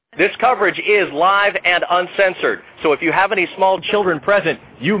This coverage is live and uncensored, so if you have any small children present,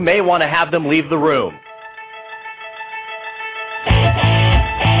 you may want to have them leave the room.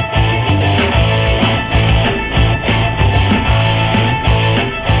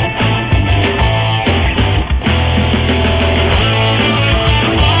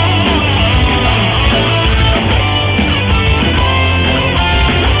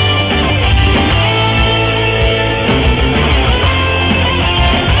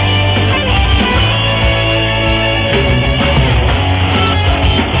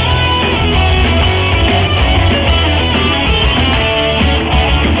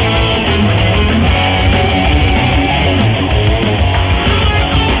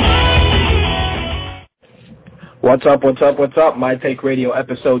 What's up? My Take Radio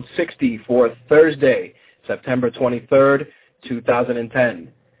episode 60 for Thursday, September 23rd,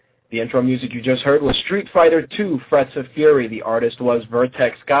 2010. The intro music you just heard was Street Fighter II, Frets of Fury. The artist was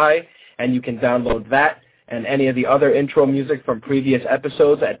Vertex Guy, and you can download that and any of the other intro music from previous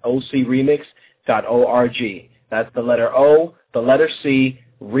episodes at ocremix.org. That's the letter O, the letter C,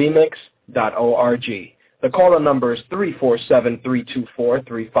 remix.org. The caller number is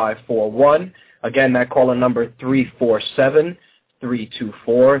 347-324-3541. Again, that caller number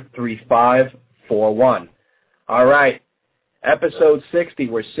 347-324-3541. All right, episode 60.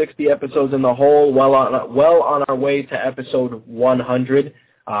 We're 60 episodes in the hole, well on our way to episode 100.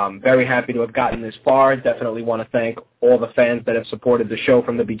 Very happy to have gotten this far. Definitely want to thank all the fans that have supported the show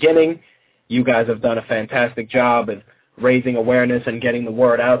from the beginning. You guys have done a fantastic job of raising awareness and getting the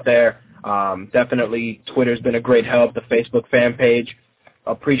word out there. Definitely, Twitter's been a great help, the Facebook fan page.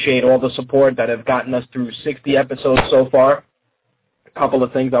 Appreciate all the support that have gotten us through 60 episodes so far. A couple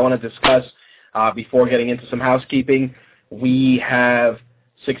of things I want to discuss before getting into some housekeeping. We have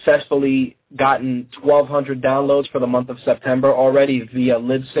successfully gotten 1,200 downloads for the month of September already via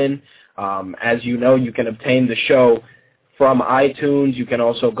Libsyn. As you know, you can obtain the show from iTunes. You can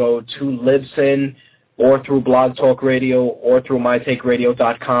also go to Libsyn or through Blog Talk Radio or through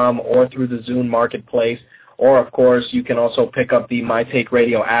mytakeradio.com or through the Zune Marketplace. Or, of course, you can also pick up the My Take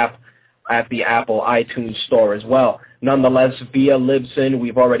Radio app at the Apple iTunes Store as well. Nonetheless, via Libsyn,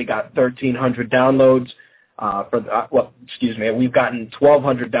 we've already got 1,300 downloads. We've gotten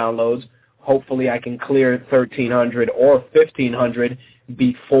 1,200 downloads. Hopefully I can clear 1,300 or 1,500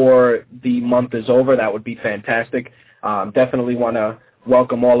 before the month is over. That would be fantastic. Definitely want to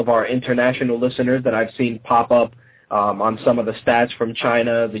welcome all of our international listeners that I've seen pop up on some of the stats from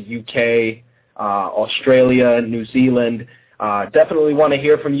China, the UK, Australia, New Zealand. Definitely want to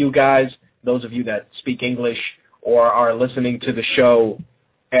hear from you guys, those of you that speak English or are listening to the show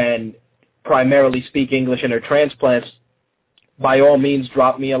and primarily speak English and are transplants. By all means,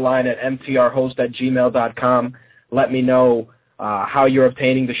 drop me a line at mtrhost@gmail.com. Let me know how you're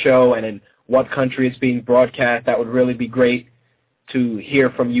obtaining the show and in what country it's being broadcast. That would really be great to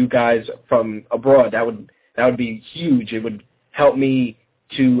hear from you guys from abroad. That would be huge. It would help me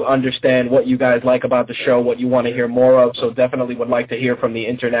to understand what you guys like about the show, what you want to hear more of, so definitely would like to hear from the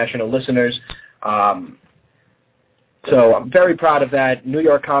international listeners. So I'm very proud of that. New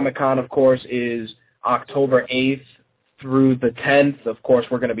York Comic Con, of course, is October 8th through the 10th. Of course,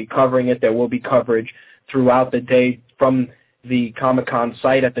 we're going to be covering it. There will be coverage throughout the day from the Comic Con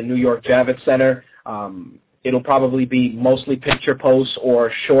site at the New York Javits Center. It'll probably be mostly picture posts or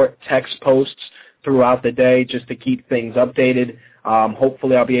short text posts throughout the day just to keep things updated.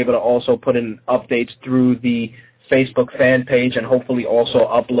 Hopefully I'll be able to also put in updates through the Facebook fan page and hopefully also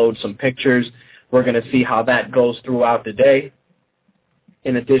upload some pictures. We're going to see how that goes throughout the day.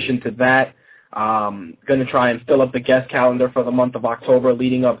 In addition to that, going to try and fill up the guest calendar for the month of October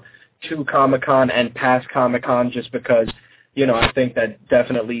leading up to Comic-Con and past Comic-Con just because, I think that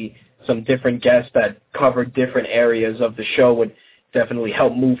definitely some different guests that cover different areas of the show would definitely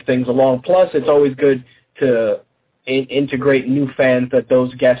help move things along. Plus, it's always good to integrate new fans that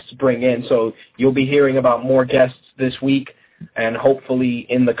those guests bring in. So you'll be hearing about more guests this week and hopefully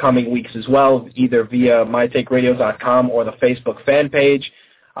in the coming weeks as well, either via mytakeradio.com or the Facebook fan page.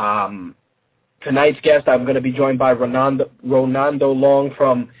 Tonight's guest, I'm going to be joined by Ronando Long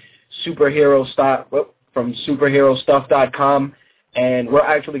from superherostuff.com, and we're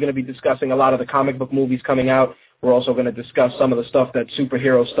actually going to be discussing a lot of the comic book movies coming out. We're also going to discuss some of the stuff that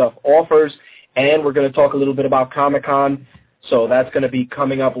Superhero Stuff offers, and we're going to talk a little bit about Comic-Con, so that's going to be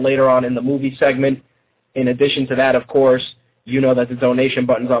coming up later on in the movie segment. In addition to that, of course, you know that the donation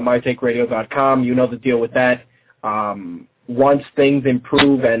button's on mytakeradio.com. You know the deal with that. Once things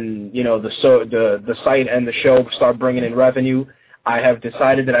improve and, the site and the show start bringing in revenue, I have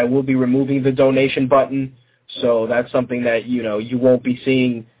decided that I will be removing the donation button, so that's something that, you won't be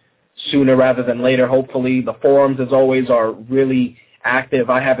seeing sooner rather than later, hopefully. The forums, as always, are really active.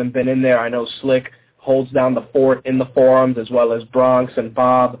 I haven't been in there. I know Slick holds down the fort in the forums, as well as Bronx and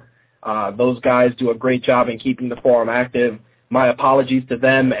Bob. Those guys do a great job in keeping the forum active. My apologies to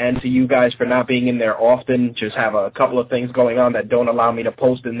them and to you guys for not being in there often. Just have a couple of things going on that don't allow me to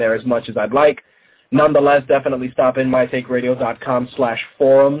post in there as much as I'd like. Nonetheless, definitely stop in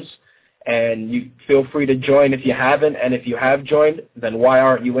mytakeradio.com/forums, and you feel free to join if you haven't. And if you have joined, then why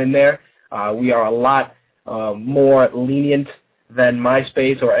aren't you in there? We are a lot more lenient than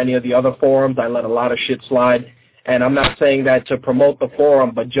MySpace or any of the other forums. I let a lot of shit slide. And I'm not saying that to promote the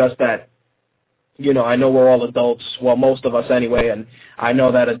forum, but just that, you know, I know we're all adults, well, most of us anyway, and I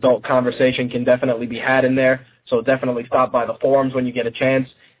know that adult conversation can definitely be had in there, so definitely stop by the forums when you get a chance.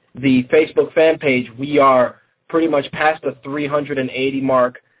 The Facebook fan page, we are pretty much past the 380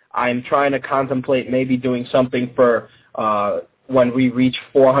 mark. I'm trying to contemplate maybe doing something for when we reach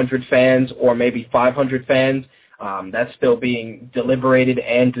 400 fans or maybe 500 fans. That's still being deliberated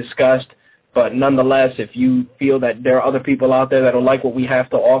and discussed. But nonetheless, if you feel that there are other people out there that will like what we have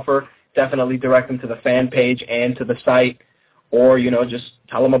to offer, definitely direct them to the fan page and to the site, or, you know, just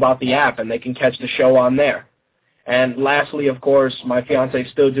tell them about the app and they can catch the show on there. And lastly, of course, my fiance is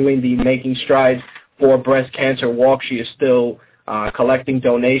still doing the Making Strides for Breast Cancer Walk. She is still collecting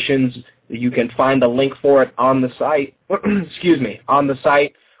donations. You can find a link for it on the site, on the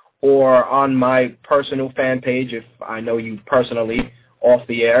site, or on my personal fan page. If I know you personally off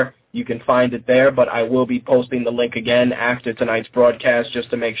the air, you can find it there, but I will be posting the link again after tonight's broadcast just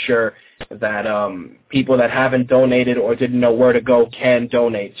to make sure that people that haven't donated or didn't know where to go can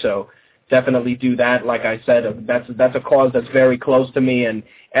donate. So definitely do that. Like I said, that's a cause that's very close to me, and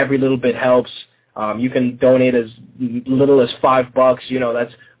every little bit helps. You can donate as little as $5. You know,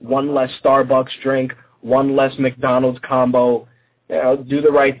 that's one less Starbucks drink, one less McDonald's combo. You know, do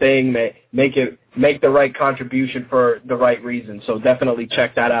the right thing, make the right contribution for the right reason. So definitely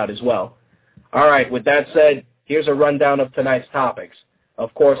check that out as well. All right, with that said, here's a rundown of tonight's topics.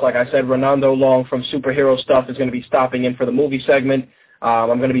 Of course, like I said, Renando Long from Superhero Stuff is going to be stopping in for the movie segment.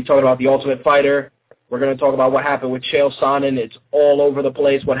 I'm going to be talking about The Ultimate Fighter. We're going to talk about what happened with Chael Sonnen. It's all over the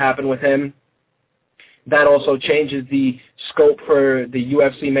place what happened with him. That also changes the scope for the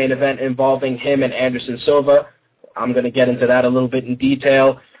UFC main event involving him and Anderson Silva. I'm going to get into that a little bit in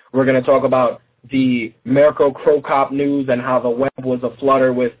detail. We're going to talk about the Mirko Cro Cop news and how the web was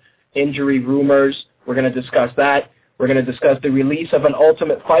aflutter with injury rumors. We're going to discuss that. We're going to discuss the release of an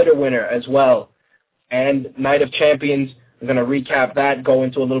Ultimate Fighter winner as well. And Night of Champions, we're going to recap that, go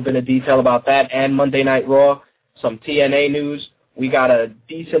into a little bit of detail about that, and Monday Night Raw, some TNA news. We got a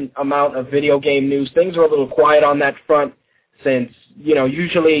decent amount of video game news. Things are a little quiet on that front since, you know,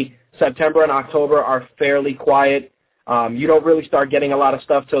 usually September and October are fairly quiet. You don't really start getting a lot of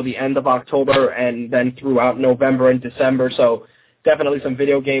stuff till the end of October and then throughout November and December, so definitely some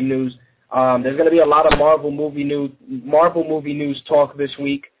video game news. There's going to be a lot of Marvel movie news talk this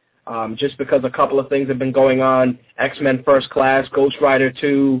week, just because a couple of things have been going on. X-Men First Class, Ghost Rider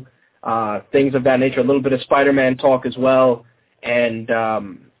 2, things of that nature, a little bit of Spider-Man talk as well, and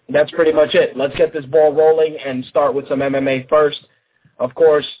that's pretty much it. Let's get this ball rolling and start with some MMA first. Of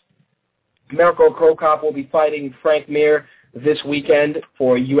course, Mirko Cro Cop will be fighting Frank Mir this weekend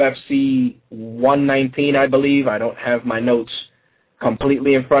for UFC 119, I believe. I don't have my notes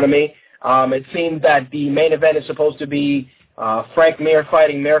completely in front of me. It seems that the main event is supposed to be Frank Mir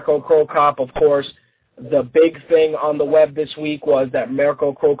fighting Mirko Cro Cop. Of course, the big thing on the web this week was that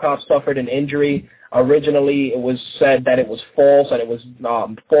Mirko Cro Cop suffered an injury. Originally, it was said that it was false, and it was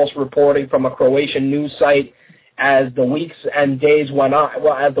false reporting from a Croatian news site. As the weeks and days went on,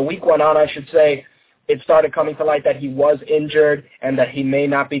 as the week went on, I should say, it started coming to light that he was injured and that he may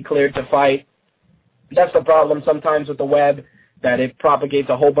not be cleared to fight. That's the problem sometimes with the web, that it propagates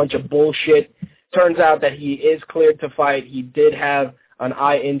a whole bunch of bullshit. Turns out that he is cleared to fight. He did have an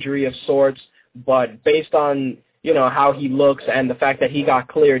eye injury of sorts, but based on, you know, how he looks and the fact that he got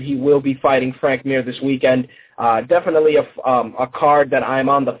cleared, he will be fighting Frank Mir this weekend. Definitely a card that I'm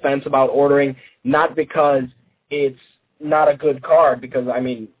on the fence about ordering, not because it's not a good card, because, I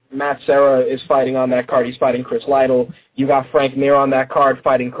mean, Matt Serra is fighting on that card. He's fighting Chris Lytle. You got Frank Mir on that card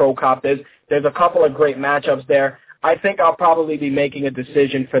fighting Cro Cop. There's a couple of great matchups there. I think I'll probably be making a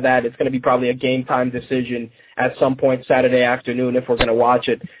decision for that. It's going to be probably a game-time decision at some point Saturday afternoon if we're going to watch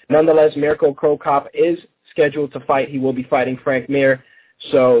it. Nonetheless, Mirko Cro Cop is scheduled to fight. He will be fighting Frank Mir,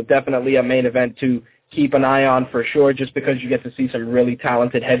 so definitely a main event to keep an eye on for sure, just because you get to see some really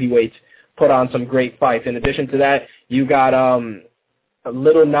talented heavyweights put on some great fights. In addition to that, you got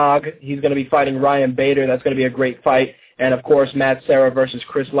Little Nog. He's going to be fighting Ryan Bader. That's going to be a great fight. And, of course, Matt Serra versus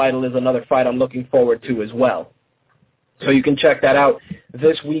Chris Lytle is another fight I'm looking forward to as well. So you can check that out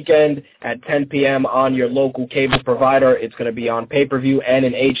this weekend at 10 p.m. on your local cable provider. It's going to be on pay-per-view and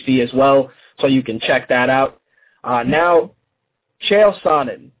in HD as well, so you can check that out. Now, Chael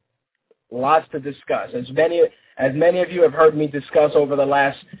Sonnen, lots to discuss. As many of you have heard me discuss over the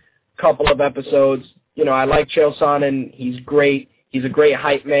last couple of episodes, you know, I like Chael Sonnen. He's great. He's a great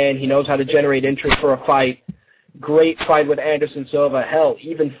hype man. He knows how to generate interest for a fight. Great fight with Anderson Silva. Hell,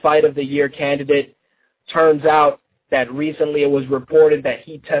 even Fight of the Year candidate. Turns out that recently it was reported that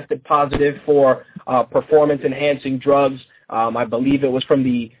he tested positive for performance-enhancing drugs. I believe it was from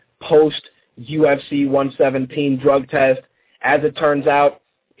the post-UFC 117 drug test. As it turns out,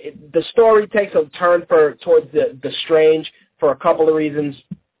 the story takes a turn towards the strange for a couple of reasons.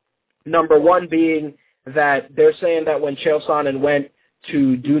 Number one being that they're saying that when Chael Sonnen went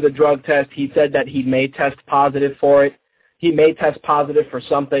to do the drug test, he said that he may test positive for it. He may test positive for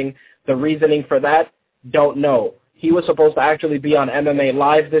something. The reasoning for that, don't know. He was supposed to actually be on MMA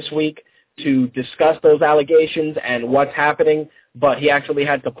Live this week to discuss those allegations and what's happening, but he actually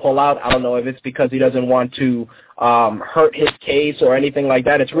had to pull out. I don't know if it's because he doesn't want to hurt his case or anything like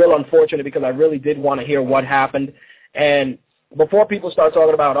that. It's real unfortunate because I really did want to hear what happened. And before people start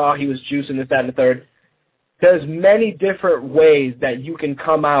talking about, oh, he was juicing this, that, and the third, there's many different ways that you can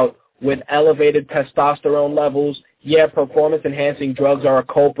come out with elevated testosterone levels. Yeah, performance-enhancing drugs are a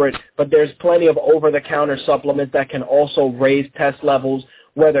culprit, but there's plenty of over-the-counter supplements that can also raise test levels.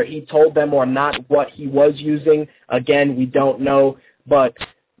 Whether he told them or not what he was using, again, we don't know. But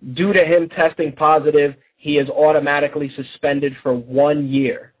due to him testing positive, he is automatically suspended for 1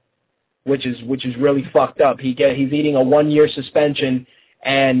 year, which is really fucked up. He's eating a 1-year suspension,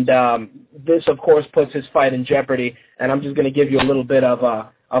 and this, of course, puts his fight in jeopardy. And I'm just going to give you a little bit of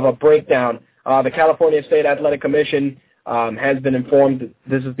a breakdown. The California State Athletic Commission has been informed,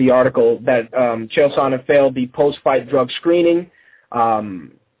 this is the article, that Chael Sonnen failed the post-fight drug screening.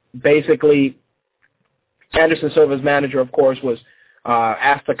 Basically, Anderson Silva's manager, of course, was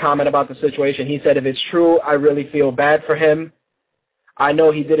asked to comment about the situation. He said, if it's true, I really feel bad for him. I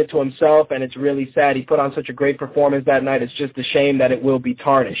know he did it to himself, and it's really sad. He put on such a great performance that night. It's just a shame that it will be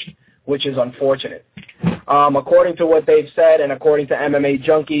tarnished, which is unfortunate. According to what they've said and according to MMA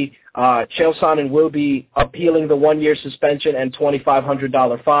Junkie, Chael Sonnen will be appealing the 1-year suspension and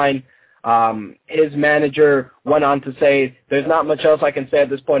 $2,500 fine. His manager went on to say, there's not much else I can say at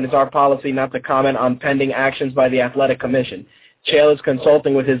this point. It's our policy not to comment on pending actions by the Athletic Commission. Chael is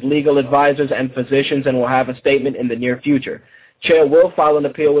consulting with his legal advisors and physicians and will have a statement in the near future. Chael will file an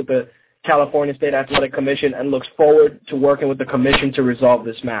appeal with the California State Athletic Commission and looks forward to working with the commission to resolve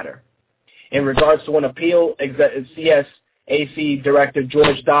this matter. In regards to an appeal, CSAC Director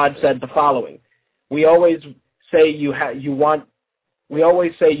George Dodd said the following: We always say you want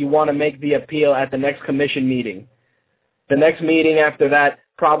to make the appeal at the next commission meeting. The next meeting after that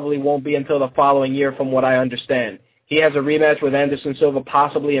probably won't be until the following year from what I understand. He has a rematch with Anderson Silva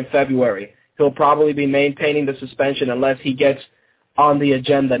possibly in February. He'll probably be maintaining the suspension unless he gets on the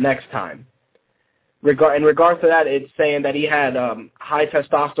agenda next time. In regards to that, it's saying that he had high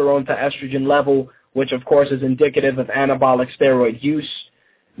testosterone to estrogen level, which of course is indicative of anabolic steroid use.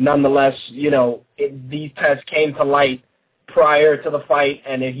 Nonetheless, these tests came to light prior to the fight,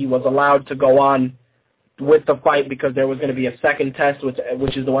 and he was allowed to go on with the fight because there was going to be a second test,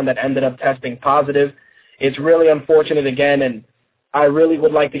 which is the one that ended up testing positive. It's really unfortunate again, and I really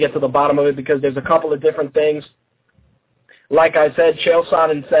would like to get to the bottom of it because there's a couple of different things. Like I said, Chael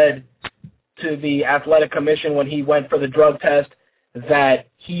Sonnen said to the Athletic Commission when he went for the drug test that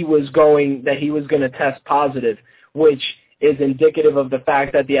he was going to test positive, which is indicative of the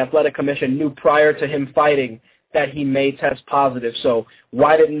fact that the Athletic Commission knew prior to him fighting that he may test positive. So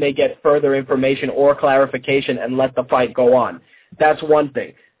why didn't they get further information or clarification and let the fight go on? That's one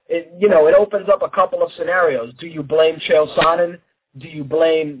thing. It opens up a couple of scenarios. Do you blame Chael Sonnen? Do you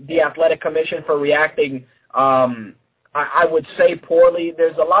blame the Athletic Commission for reacting, I would say, poorly?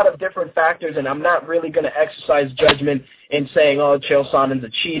 There's a lot of different factors, and I'm not really going to exercise judgment in saying, oh, Chael Sonnen's a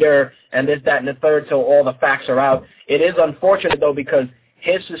cheater and this, that, and the third till all the facts are out. It is unfortunate, though, because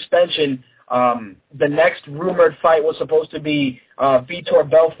his suspension, the next rumored fight was supposed to be Vitor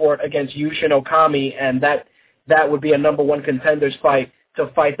Belfort against Yushin Okami, and that would be a number one contenders fight to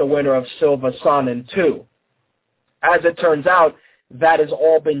fight the winner of Silva Sonnen 2. As it turns out, that has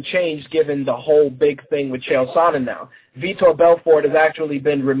all been changed given the whole big thing with Chael Sonnen now. Vitor Belfort has actually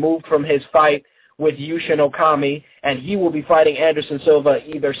been removed from his fight with Yushin Okami, and he will be fighting Anderson Silva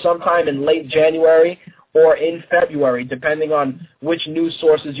either sometime in late January or in February, depending on which news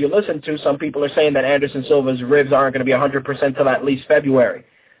sources you listen to. Some people are saying that Anderson Silva's ribs aren't going to be 100% till at least February.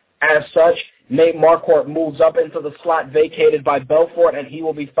 As such, Nate Marquardt moves up into the slot vacated by Belfort, and he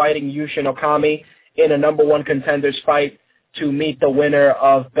will be fighting Yushin Okami in a number one contenders fight to meet the winner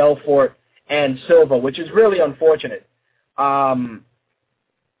of Belfort and Silva, which is really unfortunate. I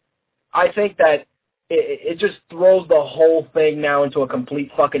think that it just throws the whole thing now into a complete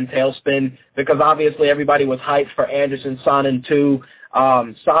fucking tailspin, because obviously everybody was hyped for Anderson Sonnen too.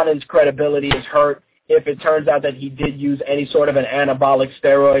 Sonnen's credibility is hurt. If it turns out that he did use any sort of an anabolic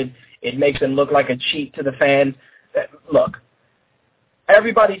steroid, it makes him look like a cheat to the fans. Look,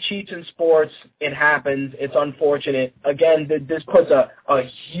 everybody cheats in sports. It happens. It's unfortunate. Again, this puts a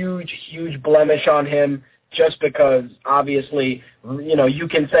huge, huge blemish on him, just because, obviously, you know, you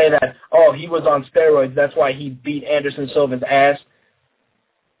can say that, oh, he was on steroids, that's why he beat Anderson Silva's ass.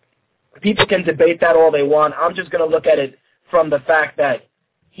 People can debate that all they want. I'm just going to look at it from the fact that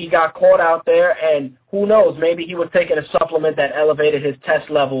he got caught out there, and who knows, maybe he was taking a supplement that elevated his test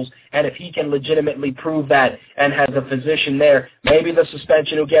levels, and if he can legitimately prove that and has a physician there, maybe the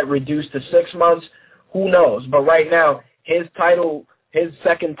suspension will get reduced to 6 months. Who knows? But right now, his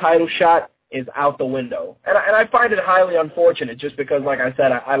second title shot is out the window. And I find it highly unfortunate, just because, like I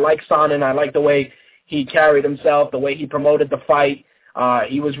said, I like Sonnen. I like the way he carried himself, the way he promoted the fight.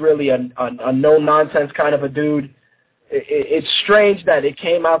 He was really a no-nonsense kind of a dude. It's strange that it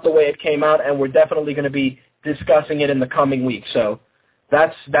came out the way it came out, and we're definitely going to be discussing it in the coming weeks. So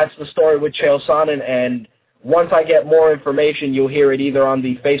that's the story with Chael Sonnen, and once I get more information, you'll hear it either on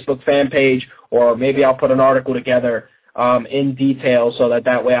the Facebook fan page, or maybe I'll put an article together in detail, so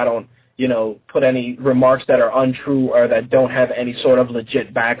that way I don't, you know, put any remarks that are untrue or that don't have any sort of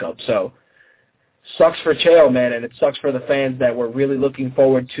legit backup. So, sucks for Chael, man, and it sucks for the fans that were really looking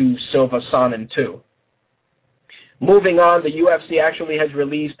forward to Silva Sonnen too. Moving on, the UFC actually has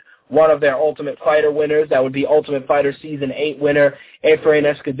released one of their Ultimate Fighter winners. That would be Ultimate Fighter Season 8 winner, Efrain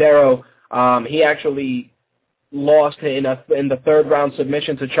Escudero. He actually lost in the third round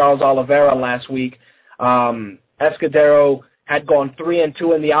submission to Charles Oliveira last week. Escudero had gone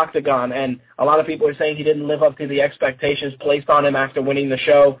 3-2 in the octagon, and a lot of people are saying he didn't live up to the expectations placed on him after winning the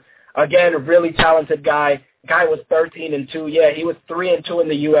show. Again, a really talented guy. Guy was 13-2. Yeah, he was 3-2 in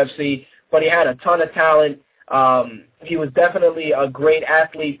the UFC, but he had a ton of talent. He was definitely a great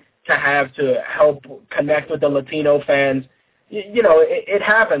athlete to have to help connect with the Latino fans. You know, it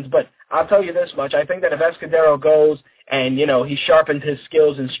happens, but I'll tell you this much. I think that if Escudero goes and, you know, he sharpens his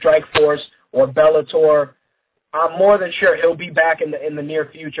skills in Strikeforce or Bellator, I'm more than sure he'll be back in the near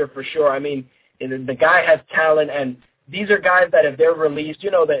future for sure. I mean, the guy has talent, and these are guys that if they're released,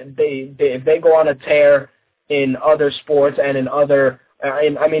 you know, that if they go on a tear in other sports and in other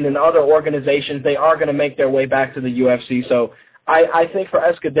organizations, they are going to make their way back to the UFC. So I think for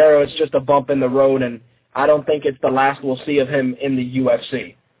Escudero, it's just a bump in the road, and I don't think it's the last we'll see of him in the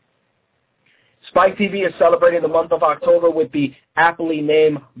UFC. Spike TV is celebrating the month of October with the aptly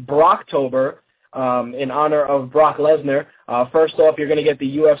named Brocktober, in honor of Brock Lesnar. First off, you're going to get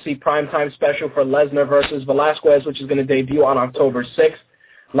the UFC primetime special for Lesnar versus Velasquez, which is going to debut on October 6th.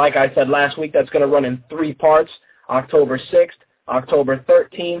 Like I said last week, that's going to run in 3 parts, October 6th, October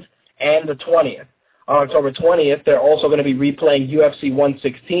 13th, and the 20th. On October 20th, they're also going to be replaying UFC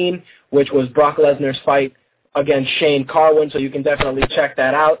 116, which was Brock Lesnar's fight against Shane Carwin, so you can definitely check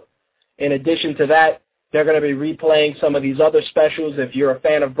that out. In addition to that, they're going to be replaying some of these other specials. If you're a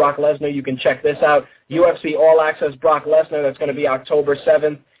fan of Brock Lesnar, you can check this out. UFC All Access Brock Lesnar, that's going to be October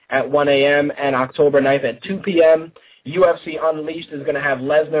 7th at 1 a.m. and October 9th at 2 p.m. UFC Unleashed is going to have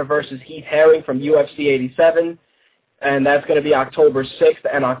Lesnar versus Heath Herring from UFC 87, and that's going to be October 6th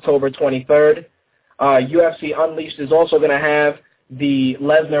and October 23rd. UFC Unleashed is also going to have the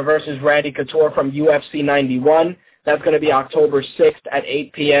Lesnar versus Randy Couture from UFC 91. That's going to be October 6th at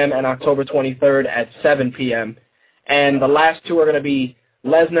 8 p.m. and October 23rd at 7 p.m. And the last two are going to be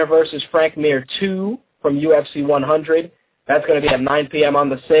Lesnar versus Frank Mir 2 from UFC 100. That's going to be at 9 p.m. on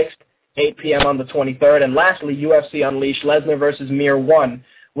the 6th, 8 p.m. on the 23rd. And lastly, UFC Unleashed, Lesnar versus Mir 1,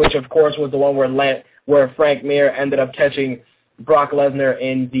 which, of course, was the one where Frank Mir ended up catching Brock Lesnar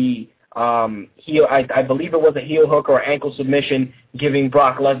in the heel. I believe it was a heel hook or ankle submission, giving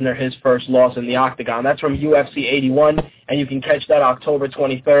Brock Lesnar his first loss in the octagon. That's from UFC 81, and you can catch that October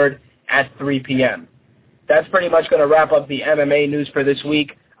 23rd at 3 p.m. That's pretty much going to wrap up the MMA news for this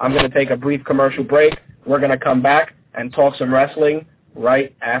week. I'm going to take a brief commercial break. We're going to come back and talk some wrestling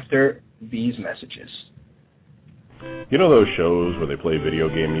right after these messages. You know those shows where they play video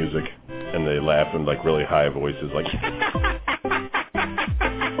game music and they laugh in like really high voices like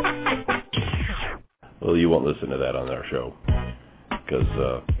Well, you won't listen to that on our show,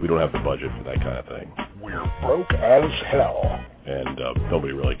 because we don't have the budget for that kind of thing. We're broke as hell. And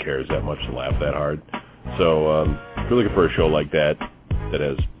nobody really cares that much to laugh that hard. So if you're looking for a show like that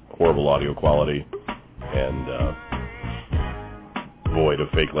has horrible audio quality and void of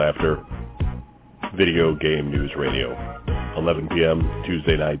fake laughter, Video Game News Radio, 11 p.m.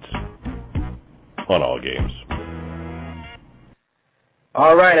 Tuesday nights on all games.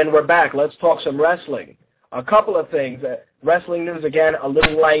 All right, and we're back. Let's talk some wrestling. A couple of things. Wrestling news, again, a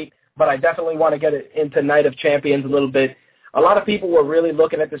little light, but I definitely want to get it into Night of Champions a little bit. A lot of people were really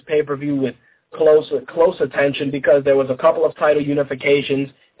looking at this pay-per-view with close attention because there was a couple of title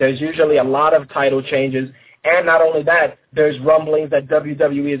unifications. There's usually a lot of title changes. And not only that, there's rumblings that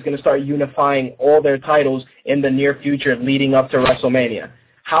WWE is going to start unifying all their titles in the near future leading up to WrestleMania.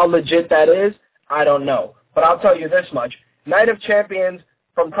 How legit that is, I don't know. But I'll tell you this much. Night of Champions,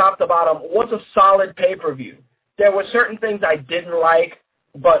 from top to bottom, was a solid pay-per-view. There were certain things I didn't like,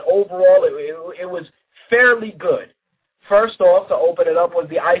 but overall it was fairly good. First off, to open it up, was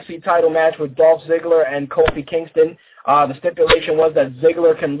the IC title match with Dolph Ziggler and Kofi Kingston. The stipulation was that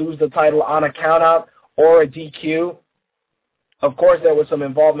Ziggler can lose the title on a countout or a DQ. Of course, there was some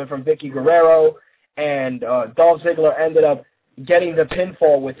involvement from Vicky Guerrero, and Dolph Ziggler ended up getting the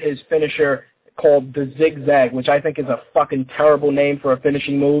pinfall with his finisher called the Zigzag, which I think is a fucking terrible name for a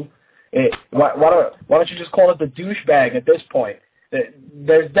finishing move. Why don't you just call it the douchebag at this point?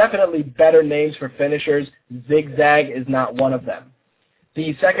 There's definitely better names for finishers. Zigzag is not one of them.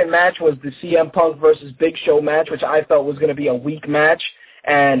 The second match was the CM Punk versus Big Show match, which I felt was going to be a weak match.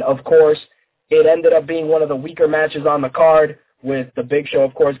 And, of course, it ended up being one of the weaker matches on the card, with the Big Show,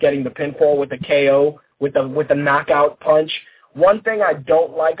 of course, getting the pinfall with the KO, with the knockout punch. One thing I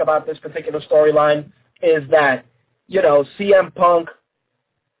don't like about this particular storyline is that, CM Punk,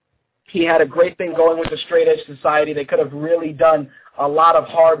 he had a great thing going with the Straight Edge Society. They could have really done a lot of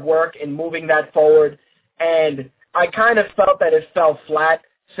hard work in moving that forward. And I kind of felt that it fell flat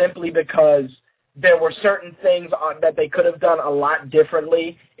simply because there were certain things that they could have done a lot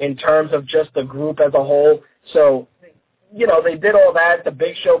differently in terms of just the group as a whole. So, they did all that. The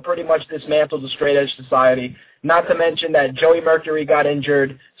Big Show pretty much dismantled the Straight Edge Society. Not to mention that Joey Mercury got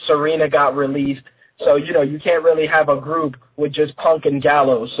injured, Serena got released. So, you can't really have a group with just Punk and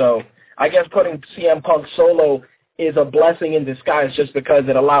Gallows. So I guess putting CM Punk solo is a blessing in disguise just because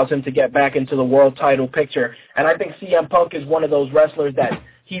it allows him to get back into the world title picture. And I think CM Punk is one of those wrestlers that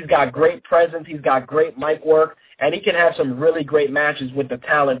he's got great presence, he's got great mic work, and he can have some really great matches with the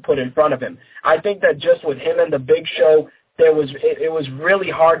talent put in front of him. I think that just with him and the Big Show, it was really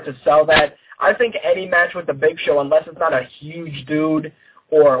hard to sell that. I think any match with the Big Show, unless it's not a huge dude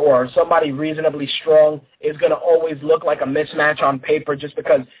or somebody reasonably strong, is going to always look like a mismatch on paper just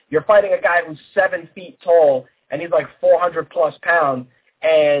because you're fighting a guy who's 7 feet tall and he's like 400-plus pounds,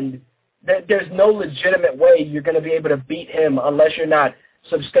 and there's no legitimate way you're going to be able to beat him unless you're not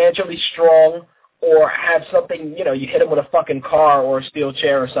substantially strong or have something, you hit him with a fucking car or a steel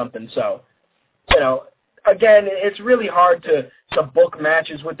chair or something. So, again, it's really hard to book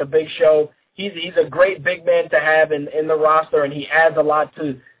matches with the Big Show. He's a great big man to have in the roster, and he adds a lot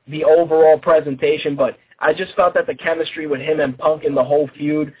to the overall presentation, but I just felt that the chemistry with him and Punk in the whole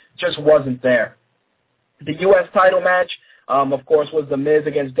feud just wasn't there. The U.S. title match, of course, was The Miz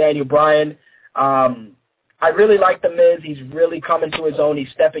against Daniel Bryan. I really like The Miz. He's really coming to his own. He's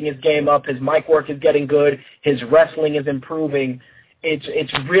stepping his game up. His mic work is getting good. His wrestling is improving.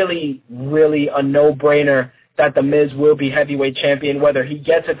 It's really, really a no-brainer that The Miz will be heavyweight champion. Whether he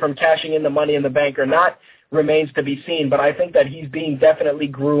gets it from cashing in the Money in the Bank or not remains to be seen, but I think that he's being definitely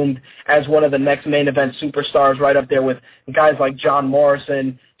groomed as one of the next main event superstars, right up there with guys like John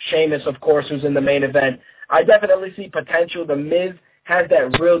Morrison, Sheamus, of course, who's in the main event. I definitely see potential. The Miz has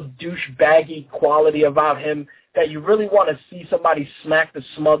that real douchebaggy quality about him that you really want to see somebody smack the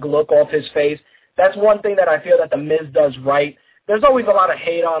smug look off his face. That's one thing that I feel that The Miz does right. There's always a lot of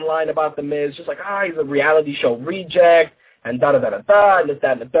hate online about The Miz, just like, he's a reality show reject, and da-da-da-da-da, and this,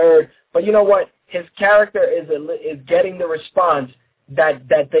 that, and the third. But you know what? His character is getting the response that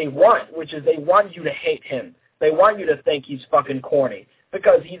they want, which is they want you to hate him. They want you to think he's fucking corny,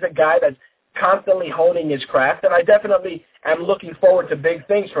 because he's a guy that's constantly honing his craft, and I definitely am looking forward to big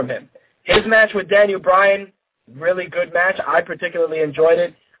things from him. His match with Daniel Bryan, really good match. I particularly enjoyed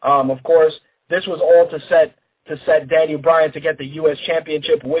it. Of course, this was all to set Daniel Bryan to get the U.S.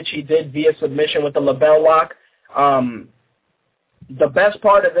 Championship, which he did via submission with the LeBell Lock. The best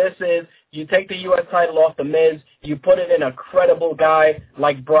part of this is you take the U.S. title off The Miz, you put it in a credible guy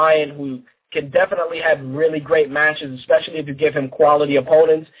like Bryan who can definitely have really great matches, especially if you give him quality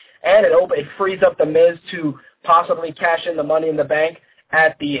opponents. and it frees up The Miz to possibly cash in the Money in the Bank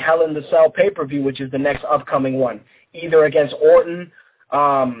at the Hell in the Cell pay-per-view, which is the next upcoming one, either against Orton,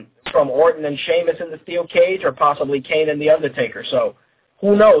 from Orton and Sheamus in the steel cage, or possibly Kane and The Undertaker. So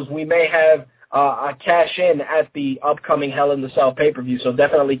who knows? We may have a cash-in at the upcoming Hell in the Cell pay-per-view, so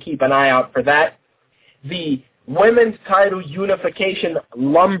definitely keep an eye out for that. The Women's Title Unification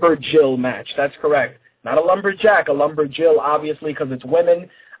Lumberjill match, that's correct. Not a lumberjack, a lumberjill, obviously, because it's women,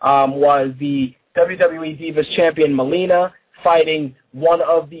 was the WWE Divas Champion Melina fighting one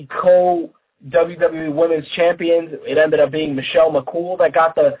of the co-WWE Women's Champions. It ended up being Michelle McCool that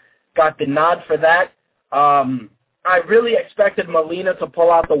got the nod for that. I really expected Melina to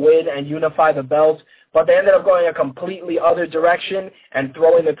pull out the win and unify the belts, but they ended up going a completely other direction and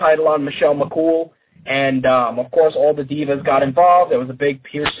throwing the title on Michelle McCool. And, of course, all the divas got involved. There was a big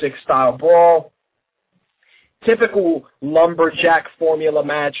Pier 6 style brawl. Typical lumberjack formula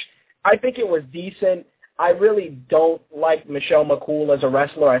match. I think it was decent. I really don't like Michelle McCool as a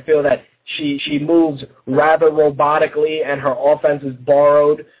wrestler. I feel that she moves rather robotically, and her offense is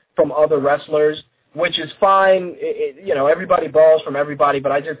borrowed from other wrestlers, which is fine. Everybody borrows from everybody,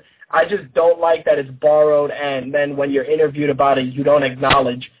 but I just don't like that it's borrowed, and then when you're interviewed about it, you don't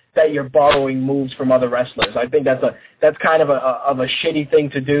acknowledge that you're borrowing moves from other wrestlers. I think that's kind of a shitty thing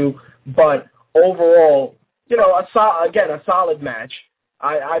to do, but overall, a solid match.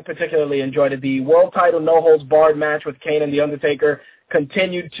 I particularly enjoyed it. The world title no holds barred match with Kane and The Undertaker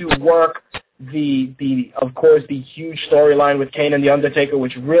continued to work of course, the huge storyline with Kane and The Undertaker,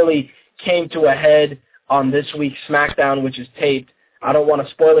 which really came to a head on this week's SmackDown, which is taped. I don't want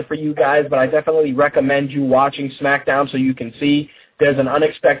to spoil it for you guys, but I definitely recommend you watching SmackDown so you can see there's an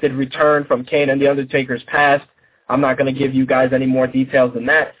unexpected return from Kane and The Undertaker's past. I'm not going to give you guys any more details than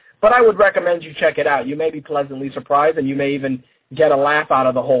that, but I would recommend you check it out. You may be pleasantly surprised, and you may even get a laugh out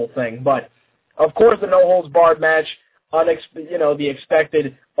of the whole thing. But, of course, the no-holds-barred match, the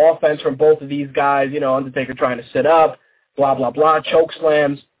expected offense from both of these guys, Undertaker trying to sit up, blah, blah, blah, choke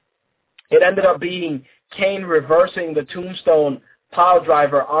slams. It ended up being Kane reversing the tombstone pile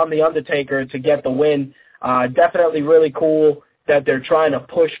driver on The Undertaker to get the win. Definitely really cool that they're trying to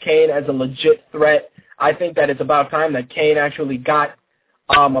push Kane as a legit threat. I think that it's about time that Kane actually got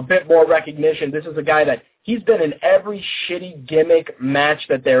a bit more recognition. This is a guy that he's been in every shitty gimmick match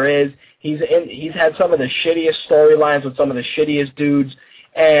that there is. He's had some of the shittiest storylines with some of the shittiest dudes,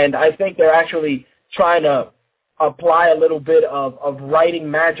 and I think they're actually trying to apply a little bit of writing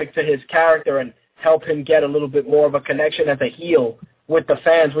magic to his character and help him get a little bit more of a connection as a heel with the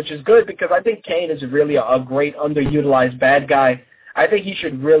fans, which is good because I think Kane is really a great underutilized bad guy. I think he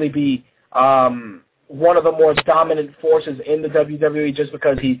should really be one of the more dominant forces in the WWE just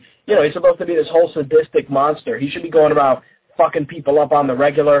because he's supposed to be this whole sadistic monster. He should be going about fucking people up on the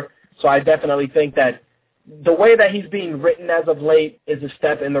regular. So I definitely think that the way that he's being written as of late is a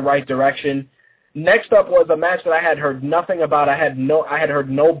step in the right direction. Next up was a match that I had heard nothing about. I had heard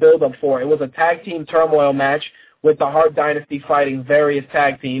no build-up for. It was a tag team turmoil match with the Hart Dynasty fighting various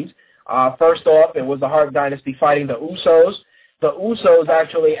tag teams. First off, it was the Hart Dynasty fighting the Usos. The Usos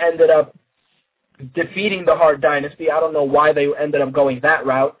actually ended up defeating the Hart Dynasty. I don't know why they ended up going that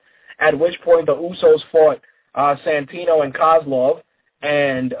route, at which point the Usos fought Santino and Kozlov,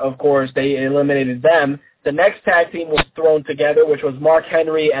 and, of course, they eliminated them. The next tag team was thrown together, which was Mark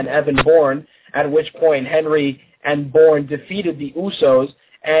Henry and Evan Bourne, at which point Henry and Bourne defeated the Usos,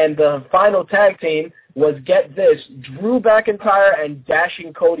 and the final tag team was, get this, Drew McIntyre and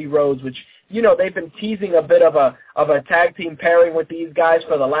Dashing Cody Rhodes, which, they've been teasing a bit of a tag team pairing with these guys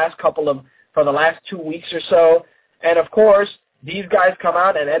for the last 2 weeks or so. And, of course, these guys come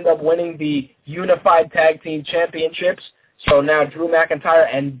out and end up winning the Unified Tag Team Championships. So now Drew McIntyre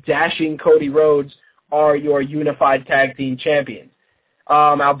and Dashing Cody Rhodes are your Unified Tag Team Champions.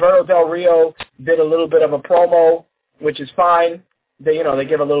 Alberto Del Rio did a little bit of a promo, which is fine. They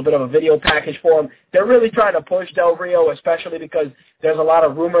give a little bit of a video package for him. They're really trying to push Del Rio, especially because there's a lot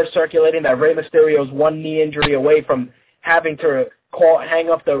of rumors circulating that Rey Mysterio's one knee injury away from having to hang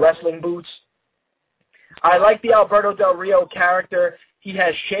up the wrestling boots. I like the Alberto Del Rio character. He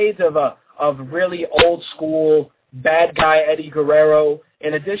has shades of really old school bad guy Eddie Guerrero.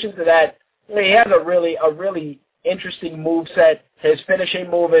 In addition to that, he has a really interesting moveset. His finishing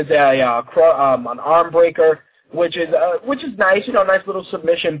move is an arm breaker, which is nice. Nice little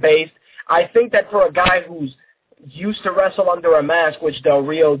submission based. I think that for a guy who's used to wrestle under a mask, which Del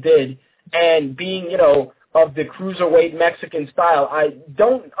Rio did, and being of the cruiserweight Mexican style, I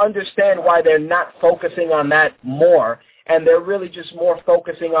don't understand why they're not focusing on that more, and they're really just more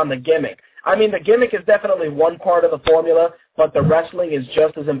focusing on the gimmick. I mean, the gimmick is definitely one part of the formula, but the wrestling is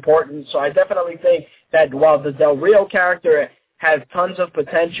just as important. So I definitely think that while the Del Rio character has tons of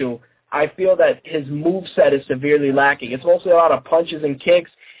potential, I feel that his moveset is severely lacking. It's mostly a lot of punches and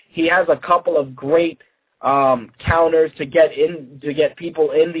kicks. He has a couple of great counters to get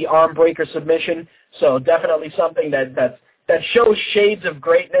people in the arm breaker submission. So definitely something that shows shades of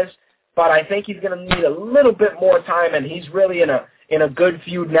greatness. But I think he's going to need a little bit more time, and he's really in a good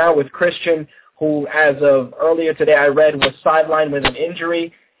feud now with Christian, who, as of earlier today, I read was sidelined with an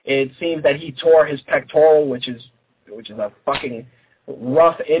injury. It seems that he tore his pectoral, which is a fucking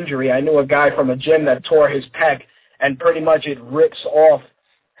rough injury. I knew a guy from a gym that tore his pec, and pretty much it rips off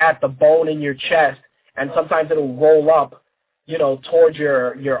at the bone in your chest, and sometimes it'll roll up, towards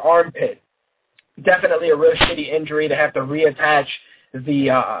your armpit. Definitely a real shitty injury to have to reattach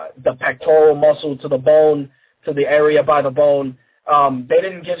the pectoral muscle to the bone, to the area by the bone. They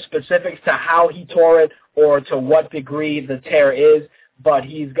didn't give specifics to how he tore it or to what degree the tear is, but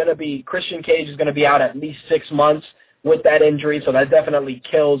Christian Cage is going to be out at least 6 months with that injury, so that definitely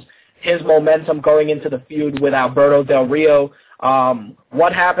kills his momentum going into the feud with Alberto Del Rio.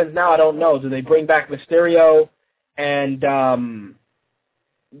 What happens now, I don't know. Do they bring back Mysterio and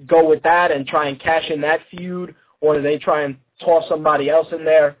go with that and try and cash in that feud, or do they try and toss somebody else in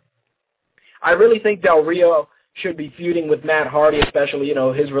there? I really think Del Rio should be feuding with Matt Hardy, especially,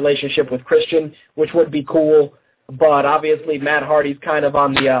 his relationship with Christian, which would be cool. But obviously Matt Hardy's kind of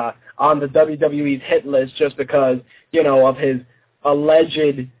on the WWE's hit list just because, of his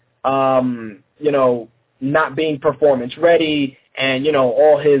alleged, not being performance ready and,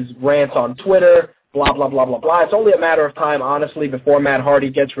 all his rants on Twitter, blah, blah, blah, blah, blah. It's only a matter of time, honestly, before Matt Hardy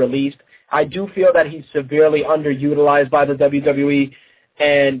gets released. I do feel that he's severely underutilized by the WWE,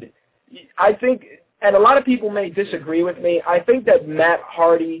 and I think, and a lot of people may disagree with me, I think that Matt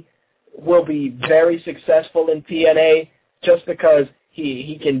Hardy will be very successful in TNA just because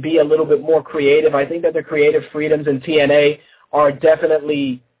he can be a little bit more creative. I think that the creative freedoms in TNA are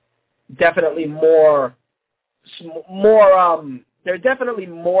definitely more they're definitely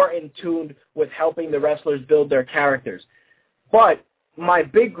more in tune with helping the wrestlers build their characters. But my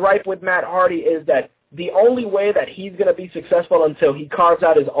big gripe with Matt Hardy is that the only way that he's going to be successful until he carves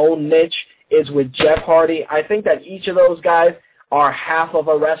out his own niche is with Jeff Hardy. I think that each of those guys are half of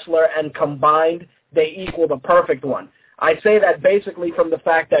a wrestler, and combined, they equal the perfect one. I say that basically from the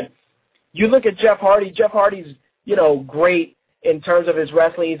fact that you look at Jeff Hardy. Jeff Hardy's, great in terms of his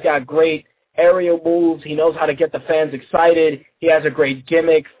wrestling. He's got great aerial moves. He knows how to get the fans excited. He has a great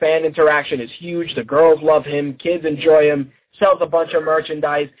gimmick. Fan interaction is huge. The girls love him. Kids enjoy him. Sells a bunch of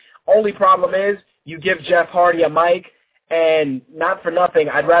merchandise. Only problem is you give Jeff Hardy a mic, and not for nothing,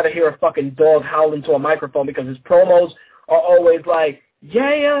 I'd rather hear a fucking dog howl into a microphone because his promos are always like,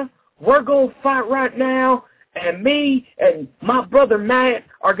 yeah, we're going to fight right now, and me and my brother Matt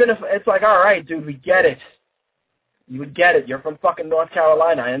are going to... It's like, all right, dude, we get it. You would get it. You're from fucking North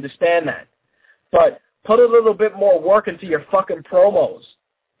Carolina. I understand that. But put a little bit more work into your fucking promos.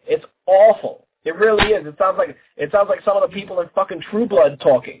 It's awful. It really is. It sounds like some of the people in fucking True Blood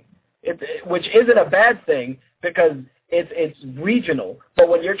talking, which isn't a bad thing because it's regional. But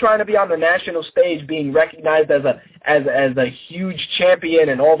when you're trying to be on the national stage, being recognized as a huge champion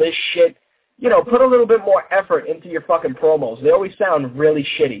and all this shit, put a little bit more effort into your fucking promos. They always sound really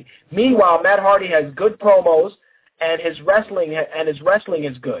shitty. Meanwhile, Matt Hardy has good promos, and his wrestling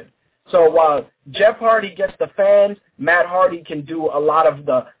is good. So while Jeff Hardy gets the fans, Matt Hardy can do a lot of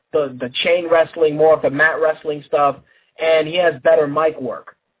the chain wrestling, more of the mat wrestling stuff, and he has better mic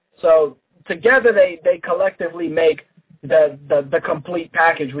work. So together they collectively make the complete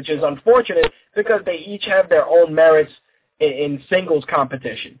package, which is unfortunate because they each have their own merits in singles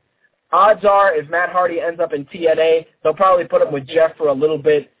competition. Odds are if Matt Hardy ends up in TNA, they'll probably put him with Jeff for a little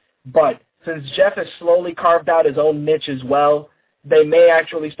bit, but since Jeff has slowly carved out his own niche as well, they may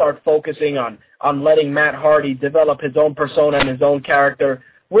actually start focusing on letting Matt Hardy develop his own persona and his own character,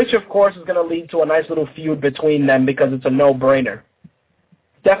 which of course is going to lead to a nice little feud between them because it's a no-brainer.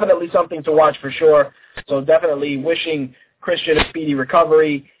 Definitely something to watch for sure. So definitely wishing Christian a speedy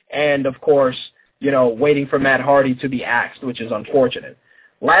recovery and, of course, waiting for Matt Hardy to be axed, which is unfortunate.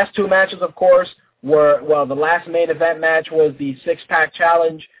 Last two matches, of course, the last main event match was the six-pack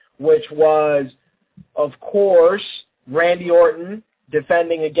challenge, which was, of course, Randy Orton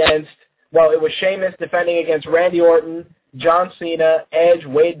defending against, it was Sheamus defending against Randy Orton, John Cena, Edge,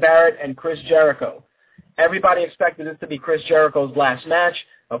 Wade Barrett, and Chris Jericho. Everybody expected this to be Chris Jericho's last match.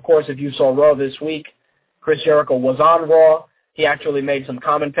 Of course, if you saw Raw this week, Chris Jericho was on Raw. He actually made some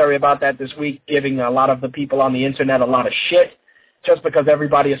commentary about that this week, giving a lot of the people on the internet a lot of shit. just because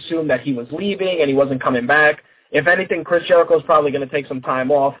everybody assumed that he was leaving and he wasn't coming back. If anything, Chris Jericho's probably going to take some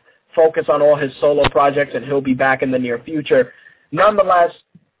time off, focus on all his solo projects, and he'll be back in the near future. Nonetheless,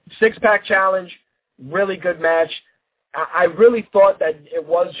 six-pack challenge, really good match. I really thought that it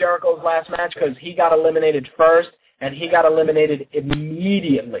was Jericho's last match because he got eliminated first, and he got eliminated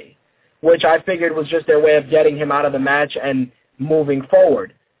immediately, which I figured was just their way of getting him out of the match and moving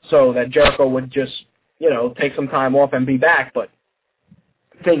forward so that Jericho would just, take some time off and be back, but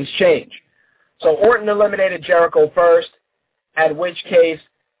things change. So Orton eliminated Jericho first, at which case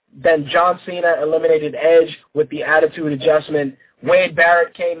then John Cena eliminated Edge with the attitude adjustment. Wade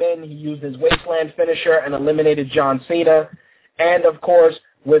Barrett came in. He used his Wasteland finisher and eliminated John Cena. And, of course,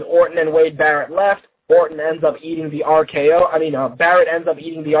 with Orton and Wade Barrett left, Orton ends up eating the RKO. Barrett ends up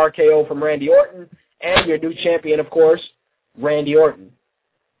eating the RKO from Randy Orton. And your new champion, of course, Randy Orton.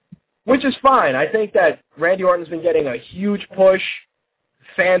 Which is fine. I think that Randy Orton's been getting a huge push.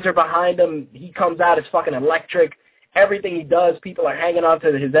 Fans are behind him. He comes out as fucking electric. Everything he does, people are hanging on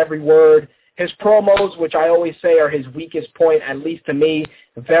to his every word. His promos, which I always say are his weakest point, at least to me,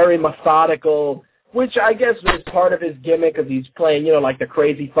 very methodical, which I guess is part of his gimmick because he's playing, like the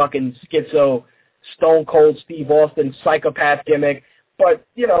crazy fucking schizo, Stone Cold Steve Austin psychopath gimmick. But,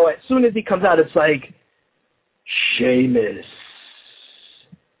 as soon as he comes out, it's like, Sheamus,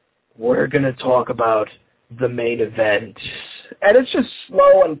 we're going to talk about the main event. And it's just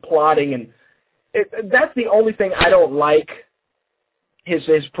slow and plodding, and that's the only thing I don't like. His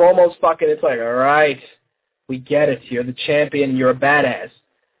promos fucking, it's like, all right, we get it. You're the champion. You're a badass.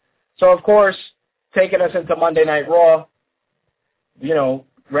 So, of course, taking us into Monday Night Raw,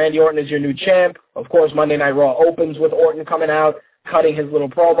 Randy Orton is your new champ. Of course, Monday Night Raw opens with Orton coming out, cutting his little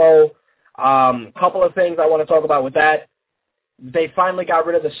promo. Couple of things I want to talk about with that. They finally got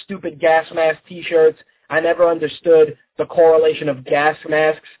rid of the stupid gas mask T-shirts. I never understood the correlation of gas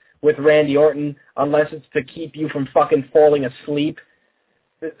masks with Randy Orton unless it's to keep you from fucking falling asleep.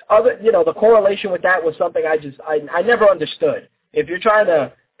 The correlation with that was something I never understood. If you're trying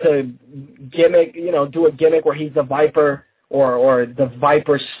to gimmick, do a gimmick where he's the Viper or the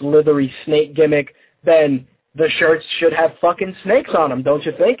Viper slithery snake gimmick, then the shirts should have fucking snakes on them, don't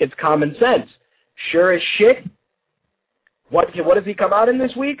you think? It's common sense. Sure as shit. What does he come out in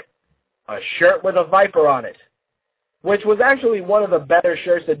this week? A shirt with a Viper on it, which was actually one of the better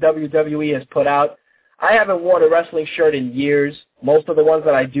shirts that WWE has put out. I haven't worn a wrestling shirt in years. Most of the ones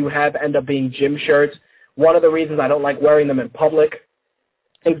that I do have end up being gym shirts. One of the reasons I don't like wearing them in public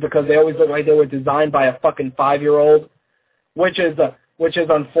is because they always look like they were designed by a fucking 5-year-old, which is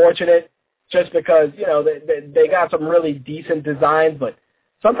unfortunate just because, they got some really decent designs, but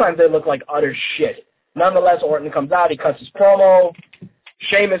sometimes they look like utter shit. Nonetheless, Orton comes out, he cuts his promo.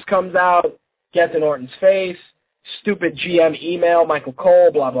 Sheamus comes out, gets in Orton's face. Stupid GM email, Michael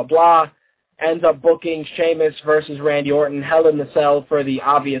Cole, blah, blah, blah. Ends up booking Sheamus versus Randy Orton, Hell in the Cell, for the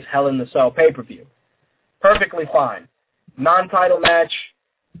obvious Hell in the Cell pay-per-view. Perfectly fine. Non-title match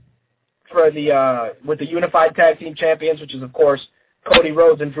for with the Unified Tag Team Champions, which is, of course, Cody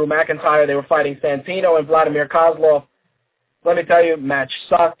Rhodes and Drew McIntyre. They were fighting Santino and Vladimir Kozlov. Let me tell you, match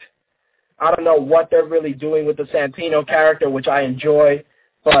sucked. I don't know what they're really doing with the Santino character, which I enjoy,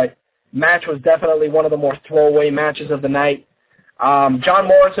 but match was definitely one of the more throwaway matches of the night. John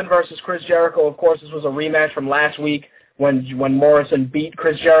Morrison versus Chris Jericho. Of course, this was a rematch from last week when Morrison beat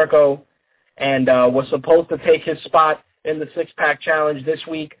Chris Jericho and was supposed to take his spot in the six-pack challenge this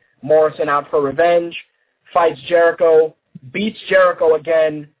week. Morrison out for revenge, fights Jericho, beats Jericho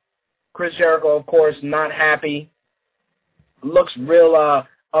again. Chris Jericho, of course, not happy. Looks real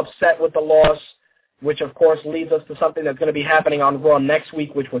upset with the loss, which, of course, leads us to something that's going to be happening on Raw next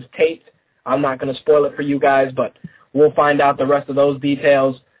week, which was taped. I'm not going to spoil it for you guys, but we'll find out the rest of those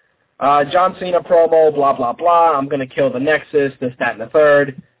details. John Cena promo, blah, blah, blah. I'm going to kill the Nexus, this, that, and the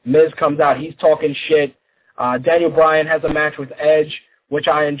third. Miz comes out. He's talking shit. Daniel Bryan has a match with Edge, which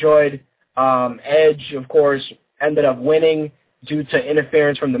I enjoyed. Edge, of course, ended up winning due to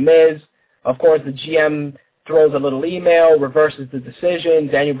interference from the Miz. Of course, the GM throws a little email, reverses the decision.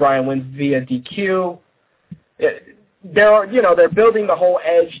 Daniel Bryan wins via DQ. They're building the whole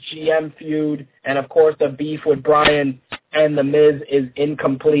Edge GM feud, and of course the beef with Bryan and the Miz is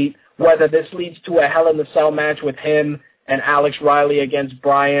incomplete. Whether this leads to a Hell in the Cell match with him and Alex Riley against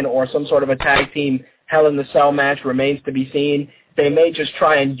Bryan or some sort of a tag team Hell in the Cell match remains to be seen. They may just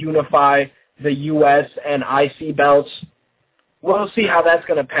try and unify the U.S. and IC belts. We'll see how that's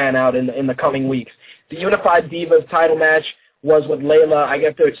going to pan out in the coming weeks. The Unified Divas title match was with Layla. I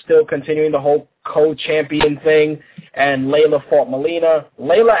guess they're still continuing the whole co-champion thing, and Layla fought Melina.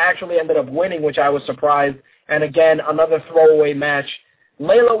 Layla actually ended up winning, which I was surprised, And again, another throwaway match.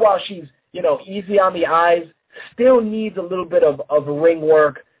 Layla, while she's, easy on the eyes, still needs a little bit of ring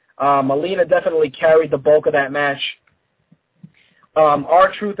work. Melina definitely carried the bulk of that match.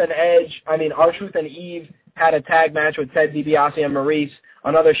 R-Truth and Eve had a tag match with Ted DiBiase and Maurice.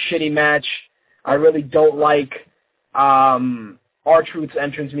 Another shitty match. I really don't like R-Truth's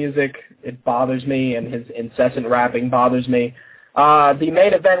entrance music. It bothers me, and his incessant rapping bothers me. The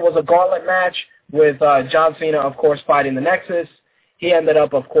main event was a gauntlet match with John Cena, of course, fighting the Nexus. He ended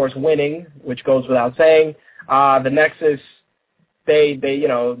up, of course, winning, which goes without saying. The Nexus, they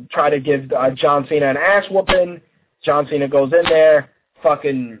try to give John Cena an ass whooping. John Cena goes in there,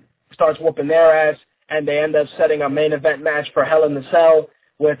 fucking starts whooping their ass, and they end up setting a main event match for Hell in the Cell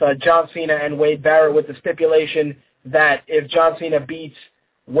with John Cena and Wade Barrett, with the stipulation that if John Cena beats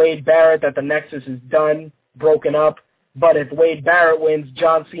Wade Barrett, that the Nexus is done, broken up. But if Wade Barrett wins,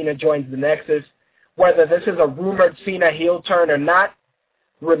 John Cena joins the Nexus. Whether this is a rumored Cena heel turn or not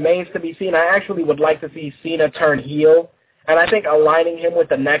remains to be seen. I actually would like to see Cena turn heel, and I think aligning him with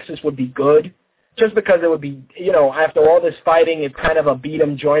the Nexus would be good, just because it would be, after all this fighting, it's kind of a beat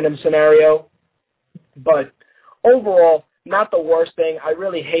 'em, join 'em scenario. But overall, not the worst thing. I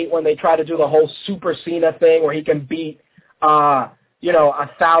really hate when they try to do the whole Super Cena thing where he can beat,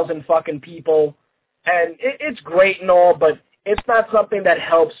 1,000 fucking people. And it's great and all, but it's not something that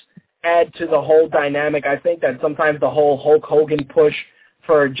helps add to the whole dynamic. I think that sometimes the whole Hulk Hogan push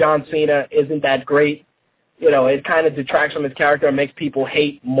for John Cena isn't that great. It kind of detracts from his character and makes people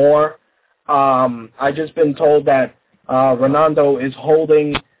hate more. I've just been told that Renando is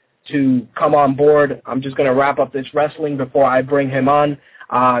holding to come on board. I'm just going to wrap up this wrestling before I bring him on.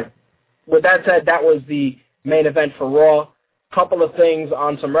 With that said, that was the main event for Raw. Couple of things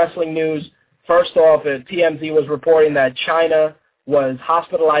on some wrestling news. First off, TMZ was reporting that Chyna was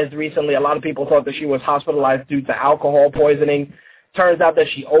hospitalized recently. A lot of people thought that she was hospitalized due to alcohol poisoning. Turns out that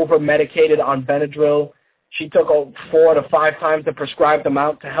she over-medicated on Benadryl. She took 4 to 5 times the prescribed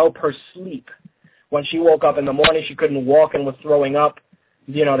amount to help her sleep. When she woke up in the morning, she couldn't walk and was throwing up.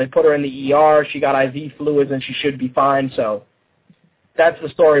 They put her in the ER. She got IV fluids, and she should be fine. So that's the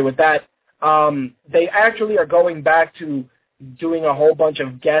story with that. They actually are going back to doing a whole bunch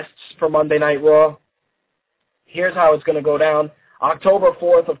of guests for Monday Night Raw. Here's how it's going to go down. October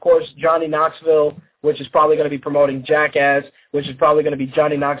 4th, of course, Johnny Knoxville, which is probably going to be promoting Jackass, which is probably going to be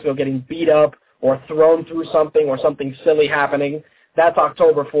Johnny Knoxville getting beat up or thrown through something or something silly happening. That's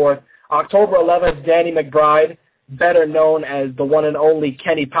October 4th. October 11th, Danny McBride, better known as the one and only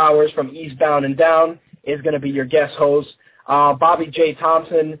Kenny Powers from Eastbound and Down, is going to be your guest host. Bobby J.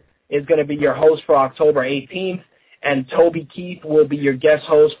 Thompson is going to be your host for October 18th, and Toby Keith will be your guest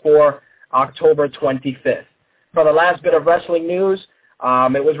host for October 25th. For the last bit of wrestling news,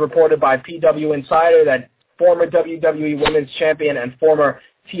 it was reported by PW Insider that former WWE Women's Champion and former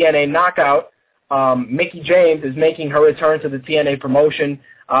TNA Knockout, Mickie James, is making her return to the TNA promotion.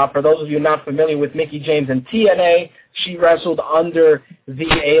 For those of you not familiar with Mickie James and TNA, she wrestled under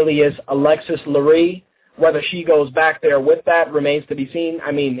the alias Alexis Lurie. Whether she goes back there with that remains to be seen.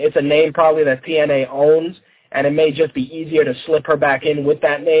 I mean, it's a name probably that TNA owns, and it may just be easier to slip her back in with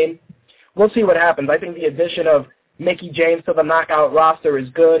that name. We'll see what happens. I think the addition of Mickie James to the Knockout roster is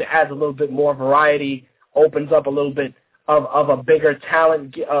good, adds a little bit more variety, opens up a little bit of a bigger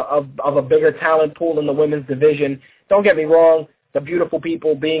talent of a bigger talent pool in the women's division. Don't get me wrong, the beautiful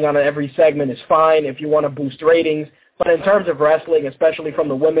people being on every segment is fine if you want to boost ratings, but in terms of wrestling, especially from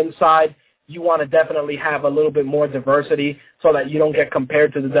the women's side, you want to definitely have a little bit more diversity so that you don't get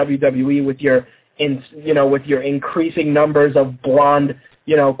compared to the WWE with your increasing numbers of blonde,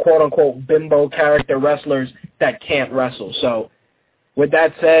 quote unquote bimbo character wrestlers that can't wrestle. So with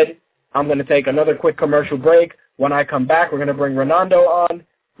that said, I'm going to take another quick commercial break. When I come back, we're going to bring Renando on.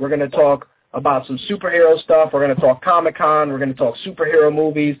 We're going to talk about some superhero stuff. We're going to talk Comic-Con. We're going to talk superhero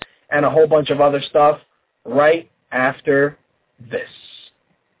movies and a whole bunch of other stuff right after this.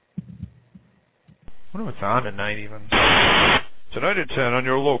 I wonder what's on tonight even. Tonight at 10 on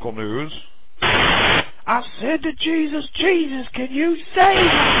your local news. I said to Jesus, Jesus, can you save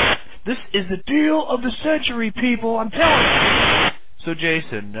me? This is the deal of the century, people. I'm telling you. So,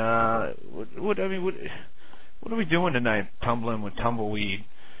 Jason, what are we doing tonight? Tumbling with Tumbleweed,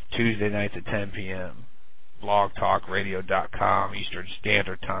 Tuesday nights at 10 p.m. blogtalkradio.com Eastern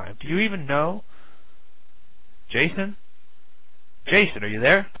Standard Time. Do you even know? Jason? Jason, are you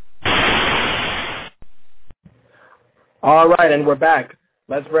there? All right, and we're back.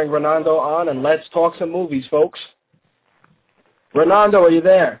 Let's bring Renando on, and let's talk some movies, folks. Renando, are you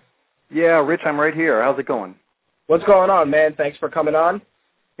there? Yeah, Rich, I'm right here. How's it going? What's going on, man? Thanks for coming on.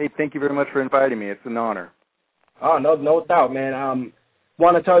 Hey, thank you very much for inviting me. It's an honor. Oh, no doubt, man.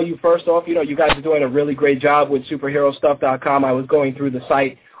 Want to tell you first off, you guys are doing a really great job with superherostuff.com. I was going through the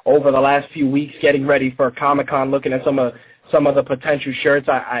site over the last few weeks, getting ready for Comic-Con, looking at some of the potential shirts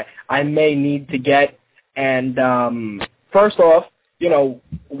I may need to get. And first off,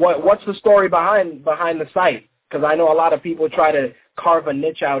 what's the story behind the site? Because I know a lot of people try to carve a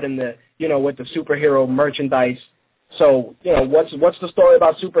niche out in the with the superhero merchandise. So what's the story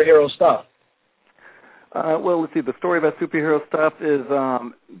about superhero stuff? Well, let's see. The story about superhero stuff is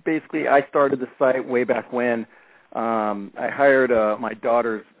basically I started the site way back when. I hired my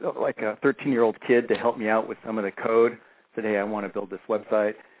daughter's, like a 13-year-old kid to help me out with some of the code. Said, hey, I want to build this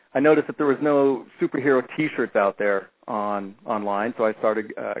website. I noticed that there was no superhero T-shirts out there online, so I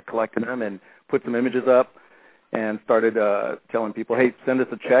started collecting them and put some images up and started telling people, hey, send us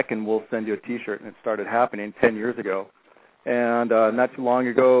a check and we'll send you a T-shirt. And it started happening 10 years ago. And not too long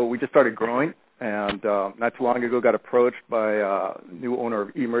ago, we just started growing. And not too long ago, got approached by a new owner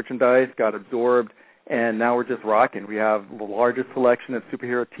of e-merchandise, got absorbed, and now we're just rocking. We have the largest selection of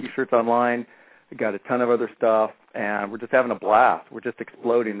superhero T-shirts online. We got a ton of other stuff, and we're just having a blast. We're just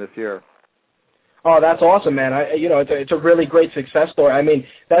exploding this year. Oh, that's awesome, man. It's a really great success story. I mean,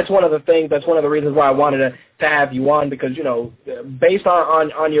 that's one of the things, that's one of the reasons why I wanted to have you on, because, based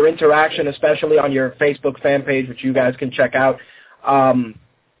on your interaction, especially on your Facebook fan page, which you guys can check out,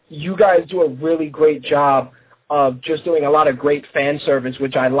 you guys do a really great job of just doing a lot of great fan service,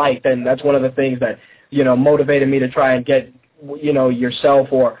 which I liked, and that's one of the things that, motivated me to try and get, yourself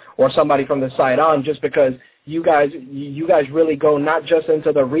or somebody from the site on, just because you guys really go not just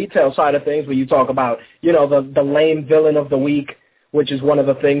into the retail side of things, but you talk about, the lame villain of the week, which is one of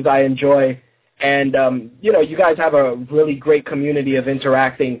the things I enjoy. And, you guys have a really great community of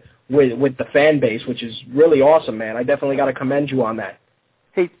interacting with the fan base, which is really awesome, man. I definitely got to commend you on that.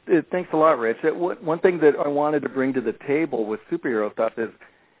 Hey, thanks a lot, Rich. One thing that I wanted to bring to the table with superhero stuff is,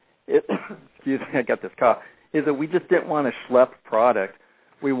 excuse me, I got this cough, is that we just didn't want to schlep product.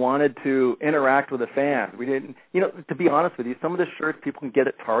 We wanted to interact with the fans. We didn't, to be honest with you, some of the shirts people can get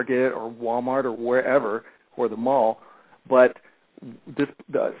at Target or Walmart or wherever, or the mall, but the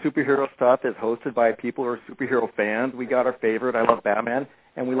superhero stuff is hosted by people who are superhero fans. We got our favorite, I love Batman,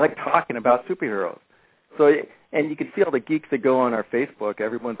 and we like talking about superheroes. So, and you can see all the geeks that go on our Facebook.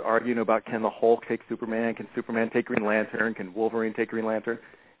 Everyone's arguing about, can the Hulk take Superman? Can Superman take Green Lantern? Can Wolverine take Green Lantern?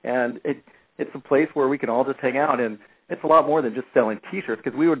 And it's a place where we can all just hang out. And it's a lot more than just selling T-shirts,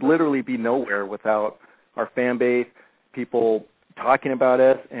 because we would literally be nowhere without our fan base, people talking about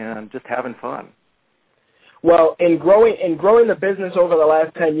us, and just having fun. Well, in growing the business over the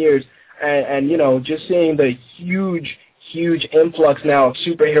last 10 years, and just seeing the huge influx now of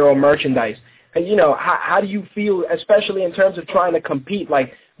superhero merchandise, and how do you feel, especially in terms of trying to compete?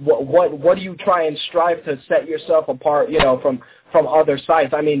 Like, what do you try and strive to set yourself apart, from other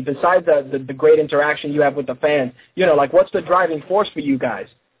sites? I mean, besides the great interaction you have with the fans, like, what's the driving force for you guys?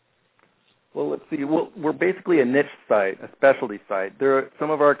 Well, let's see. We're basically a niche site, a specialty site. There are some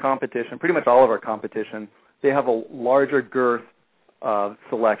of our competition, pretty much all of our competition, they have a larger girth of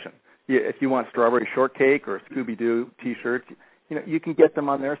selection. If you want strawberry shortcake or Scooby-Doo T-shirts, you can get them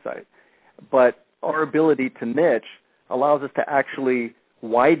on their site. But our ability to niche allows us to actually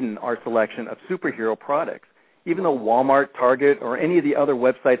widen our selection of superhero products. Even though Walmart, Target, or any of the other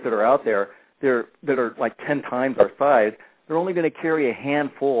websites that are out there that are like 10 times our size, they're only going to carry a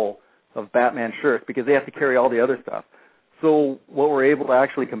handful of Batman shirts because they have to carry all the other stuff. So what we're able to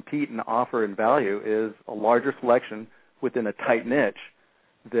actually compete and offer in value is a larger selection within a tight niche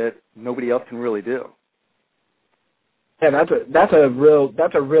that nobody else can really do. Yeah, that's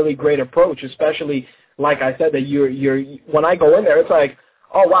a really great approach, especially like I said, that you're when I go in there, it's like,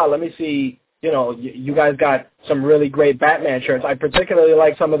 oh wow, let me see, you guys got some really great Batman shirts. I particularly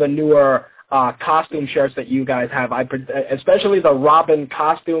like some of the newer costume shirts that you guys have. Especially the Robin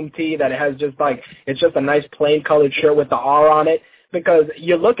costume tee that has it's just a nice plain colored shirt with the R on it, because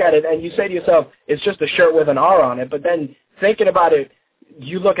you look at it and you say to yourself, it's just a shirt with an R on it, but then thinking about it,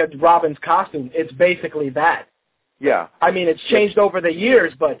 you look at Robin's costume, it's basically that. Yeah. I mean, it's changed over the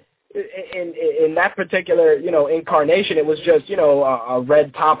years, but in that particular, incarnation, it was just, a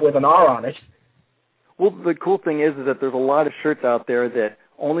red top with an R on it. Well, the cool thing is that there's a lot of shirts out there that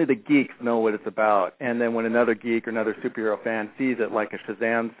only the geeks know what it's about. And then when another geek or another superhero fan sees it, like a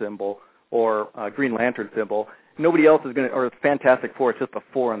Shazam symbol or a Green Lantern symbol, nobody else is going to, or a Fantastic Four, it's just a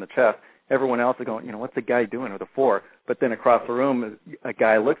 4 on the chest. Everyone else is going, what's the guy doing with a 4? But then across the room, a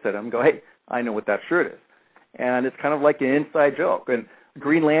guy looks at him and goes, hey, I know what that shirt is. And it's kind of like an inside joke. And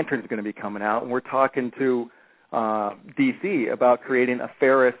Green Lantern's going to be coming out, and we're talking to DC about creating a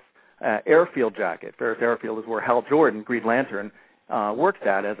Ferris airfield jacket. Ferris Airfield is where Hal Jordan, Green Lantern, works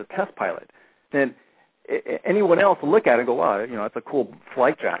at as a test pilot. And anyone else will look at it and go, wow, it's a cool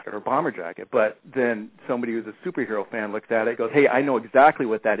flight jacket or bomber jacket. But then somebody who's a superhero fan looks at it and goes, hey, I know exactly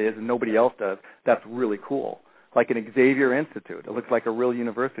what that is and nobody else does. That's really cool. Like an Xavier Institute. It looks like a real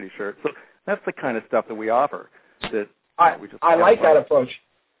university shirt. So that's the kind of stuff that we offer. I like that approach.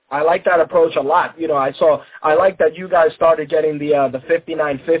 I like that approach a lot. I like that you guys started getting the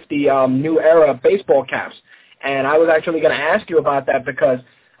 5950 New Era baseball caps. And I was actually going to ask you about that because,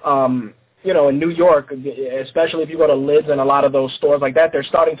 in New York, especially if you go to Lids and a lot of those stores like that, they're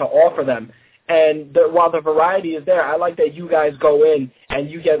starting to offer them. And while the variety is there, I like that you guys go in and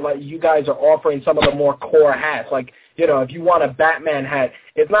you guys are offering some of the more core hats. Like, if you want a Batman hat,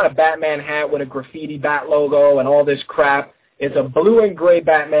 it's not a Batman hat with a graffiti bat logo and all this crap. It's a blue and gray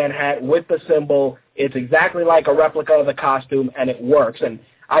Batman hat with the symbol. It's exactly like a replica of the costume, and it works. And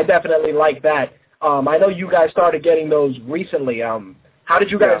I definitely like that. I know you guys started getting those recently. How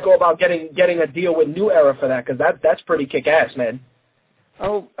did you guys go about getting a deal with New Era for that? Because that's pretty kick-ass, man.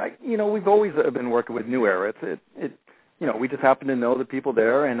 Oh, we've always been working with New Era. We just happen to know the people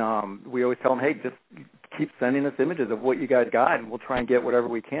there, and we always tell them, hey, just keep sending us images of what you guys got, and we'll try and get whatever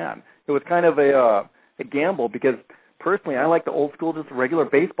we can. It was kind of a gamble because personally, I like the old school, just regular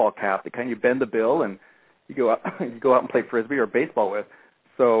baseball cap that kind of you bend the bill and you go out and play frisbee or baseball with.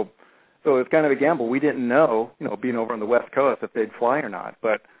 So it's kind of a gamble. We didn't know, being over on the West Coast, if they'd fly or not.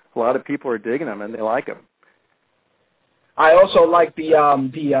 But a lot of people are digging them and they like them. I also like the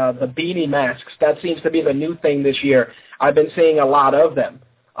beanie masks. That seems to be the new thing this year. I've been seeing a lot of them.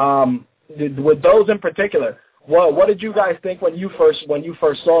 With those in particular, what did you guys think when you first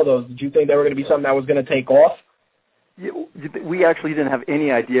saw those? Did you think they were going to be something that was going to take off? We actually didn't have any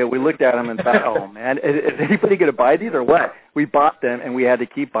idea. We looked at them and thought, oh, man, is anybody going to buy these or what? We bought them, and we had to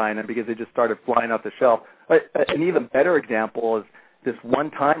keep buying them because they just started flying off the shelf. An even better example is this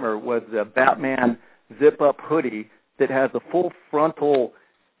one-timer was a Batman zip-up hoodie that has the full frontal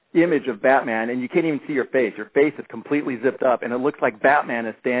image of Batman, and you can't even see your face. Your face is completely zipped up, and it looks like Batman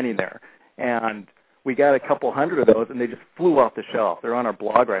is standing there. And we got a couple hundred of those, and they just flew off the shelf. They're on our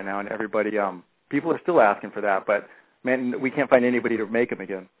blog right now, and everybody, people are still asking for that, but man, we can't find anybody to make them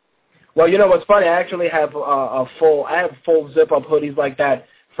again. Well, what's funny? I actually have full zip-up hoodies like that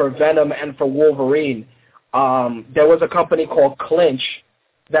for Venom and for Wolverine. There was a company called Clinch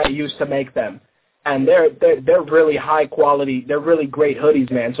that used to make them, and they're really high quality. They're really great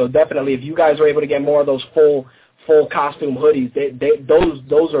hoodies, man. So definitely, if you guys are able to get more of those full costume hoodies,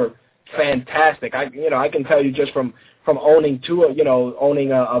 those are fantastic. I can tell you just from owning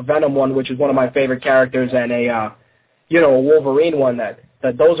owning a Venom one, which is one of my favorite characters, and a Wolverine one, that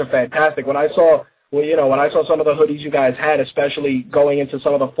those are fantastic. When I saw some of the hoodies you guys had, especially going into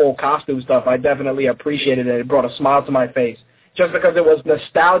some of the full costume stuff, I definitely appreciated it. It brought a smile to my face, just because it was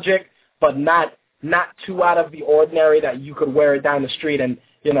nostalgic, but not too out of the ordinary that you could wear it down the street and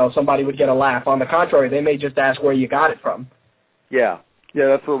somebody would get a laugh. On the contrary, they may just ask where you got it from. Yeah,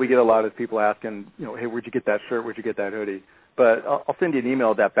 that's what we get a lot of people asking. Hey, where'd you get that shirt? Where'd you get that hoodie? But I'll send you an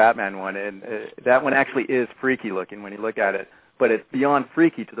email of that Batman one, and that one actually is freaky looking when you look at it. But it's beyond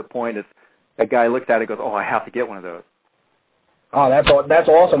freaky to the point is a guy looks at it and goes, oh, I have to get one of those. Oh, that's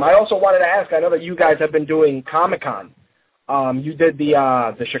awesome. I also wanted to ask, I know that you guys have been doing Comic-Con. You did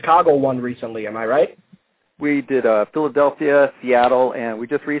the Chicago one recently, am I right? We did Philadelphia, Seattle, and we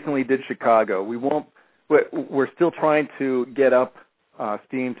just recently did Chicago. We're still trying to get up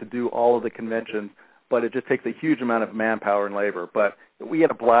steam to do all of the conventions, but it just takes a huge amount of manpower and labor. But we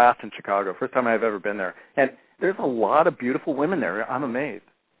had a blast in Chicago, first time I've ever been there. And there's a lot of beautiful women there. I'm amazed.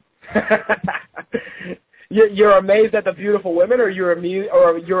 You're amazed at the beautiful women, or you're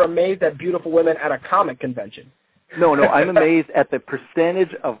amazed at beautiful women at a comic convention? No, I'm amazed at the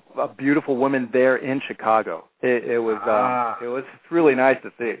percentage of beautiful women there in Chicago. It was really nice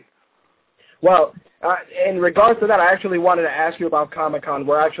to see. Well, in regards to that, I actually wanted to ask you about Comic-Con.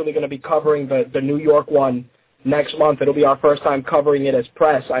 We're actually going to be covering the New York one next month. It'll be our first time covering it as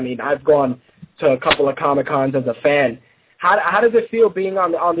press. I mean, I've gone to a couple of Comic-Cons as a fan. How does it feel being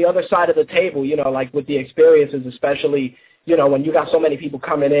on the other side of the table, like with the experiences, especially, when you got so many people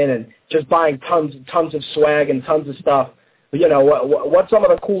coming in and just buying tons of swag and tons of stuff? What's some of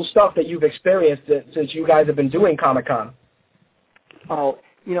the cool stuff that you've experienced since you guys have been doing Comic-Con? Oh,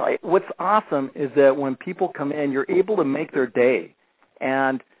 what's awesome is that when people come in, you're able to make their day.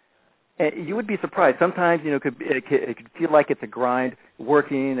 And you would be surprised. Sometimes, it could feel like it's a grind,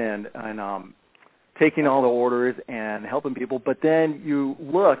 working and taking all the orders and helping people. But then you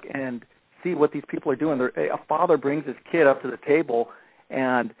look and see what these people are doing. A father brings his kid up to the table,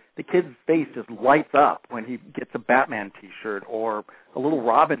 and the kid's face just lights up when he gets a Batman T-shirt or a little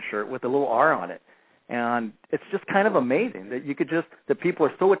Robin shirt with a little R on it. And it's just kind of amazing that that people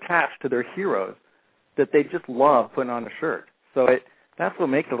are so attached to their heroes that they just love putting on a shirt. So that's what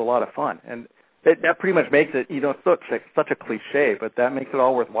makes it a lot of fun. And that pretty much makes it, such a cliche, but that makes it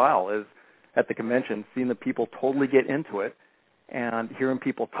all worthwhile, is at the convention, seeing the people totally get into it and hearing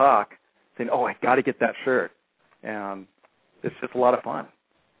people talk, saying, oh, I got to get that shirt. And it's just a lot of fun.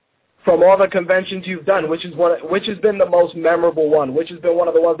 From all the conventions you've done, which has been the most memorable one? Which has been one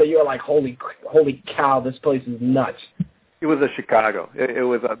of the ones that you're like, holy cow, this place is nuts? It was Chicago. There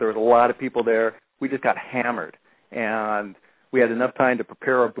was a lot of people there. We just got hammered, and we had enough time to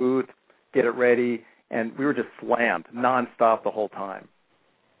prepare our booth, get it ready, and we were just slammed nonstop the whole time.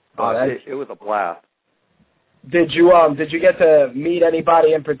 It was a blast. Did you get to meet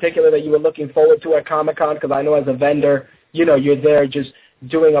anybody in particular that you were looking forward to at Comic-Con? Because I know as a vendor, you're there just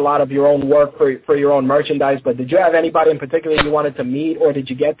doing a lot of your own work for your own merchandise, but did you have anybody in particular you wanted to meet, or did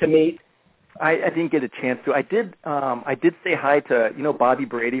you get to meet? I didn't get a chance to. I did say hi to, Bobby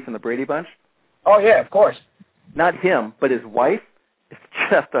Brady from the Brady Bunch? Oh, yeah, of course. Not him, but his wife. It's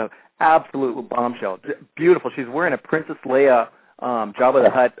just an absolute bombshell. Beautiful. She's wearing a Princess Leia Jabba the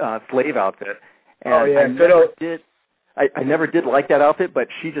Hutt slave outfit. And I never did like that outfit, but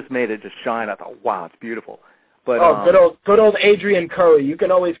she just made it just shine. I thought, wow, it's beautiful. But good old Adrienne Curry. You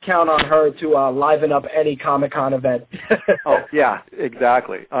can always count on her to liven up any Comic-Con event. Oh, yeah,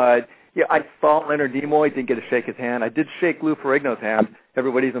 exactly. I saw Leonard Nimoy, didn't get to shake his hand. I did shake Lou Ferrigno's hand.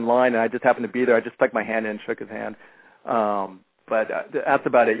 Everybody's in line, and I just happened to be there. I just stuck my hand in and shook his hand. But that's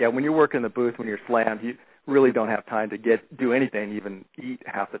about it. Yeah, when you're working in the booth, when you're slammed, you really don't have time to do anything, even eat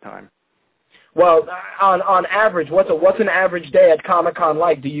half the time. Well, on average, what's an average day at Comic-Con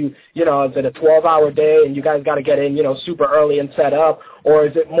like? Do is it a 12-hour day and you guys got to get in, super early and set up, or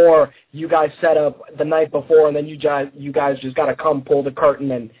is it more you guys set up the night before and then you guys just got to come pull the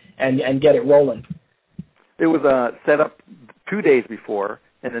curtain and get it rolling? It was set up 2 days before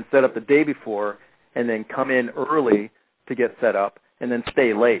and then set up the day before and then come in early to get set up and then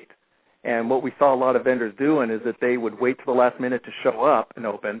stay late. And what we saw a lot of vendors doing is that they would wait till the last minute to show up and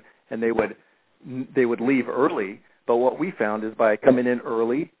open, and they would leave early. But what we found is by coming in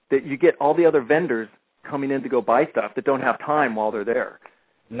early, that you get all the other vendors coming in to go buy stuff that don't have time while they're there.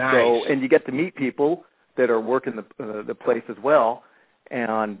 Nice. So, and you get to meet people that are working the place as well.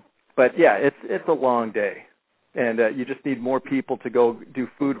 But yeah, it's a long day, and you just need more people to go do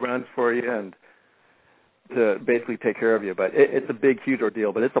food runs for you and to basically take care of you. But it's a big, huge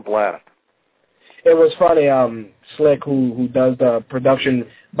ordeal, but it's a blast. It was funny, Slick, who does the production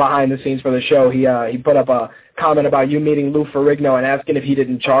behind the scenes for the show, he put up a comment about you meeting Lou Ferrigno and asking if he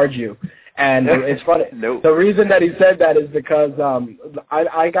didn't charge you. And it's funny. No. The reason that he said that is because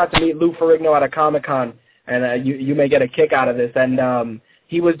I got to meet Lou Ferrigno at a Comic-Con, and you may get a kick out of this. And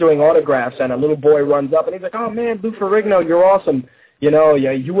he was doing autographs, and a little boy runs up, and he's like, oh, man, Lou Ferrigno, you're awesome.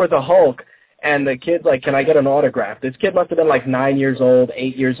 You were the Hulk. And the kid's like, can I get an autograph? This kid must have been like 9 years old,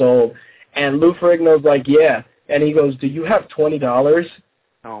 8 years old. And Lou Ferrigno's like, yeah. And he goes, do you have $20?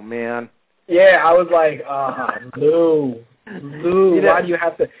 Oh, man. Yeah, I was like, Lou,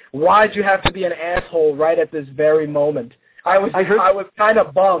 why'd you have to be an asshole right at this very moment? I was kind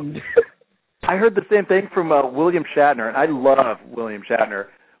of bummed. I heard the same thing from William Shatner, and I love William Shatner.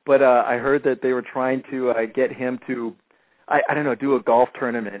 But I heard that they were trying to get him to, I don't know, do a golf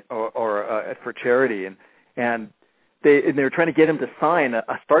tournament or for charity, and they were trying to get him to sign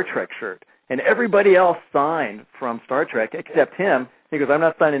a Star Trek shirt, and everybody else signed from Star Trek except him. He goes, I'm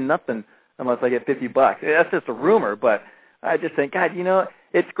not signing nothing unless I get $50. That's just a rumor, but I just think, God,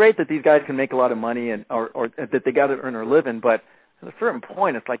 it's great that these guys can make a lot of money or that they got to earn their living, but at a certain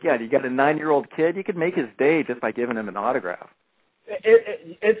point, it's like, yeah, you got a 9-year-old kid, you could make his day just by giving him an autograph.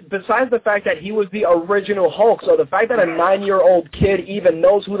 It's besides the fact that he was the original Hulk, so the fact that a 9-year-old kid even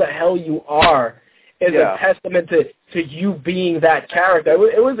knows who the hell you are is a testament to you being that character.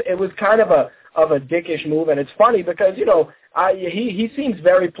 It was kind of a dickish move, and it's funny because he seems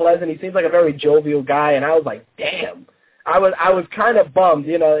very pleasant. He seems like a very jovial guy, and I was like, damn. I was kind of bummed.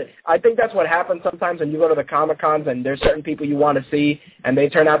 I think that's what happens sometimes when you go to the Comic-Cons and there's certain people you want to see, and they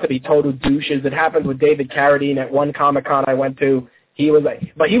turn out to be total douches. It happened with David Carradine at one Comic-Con I went to.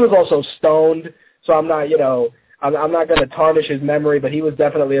 But he was also stoned, so I'm not going to tarnish his memory, but he was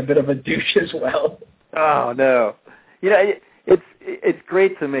definitely a bit of a douche as well. Oh, no. It's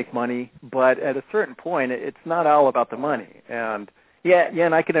great to make money, but at a certain point, it's not all about the money. And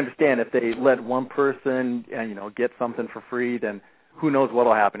and I can understand if they let one person, get something for free, then who knows what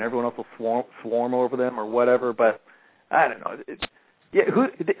will happen. Everyone else will swarm over them or whatever, but I don't know. Yeah,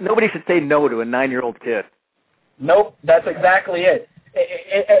 nobody should say no to a 9-year-old kid. Nope, that's exactly it.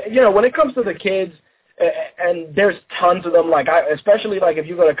 When it comes to the kids, and there's tons of them, especially if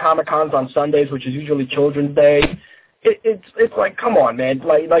you go to Comic-Cons on Sundays, which is usually Children's Day, it's like, come on, man.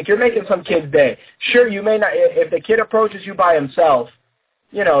 Like you're making some kid's day. Sure, you may not, if the kid approaches you by himself,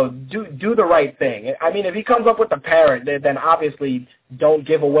 do the right thing. I mean, if he comes up with a parent, then obviously don't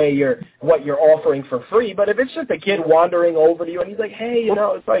give away what you're offering for free. But if it's just a kid wandering over to you and he's like, hey,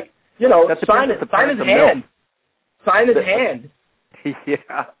 it's like, sign his hand. Sign his hand.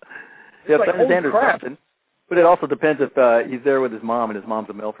 Yeah. Yeah, sign his hand or something. But it also depends if he's there with his mom and his mom's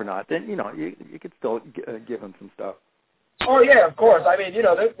a MILF or not. Then, you could still give him some stuff. Oh, yeah, of course. I mean,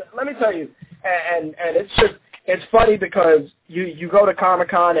 let me tell you, and it's funny because you go to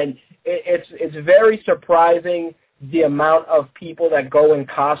Comic-Con and it's very surprising the amount of people that go in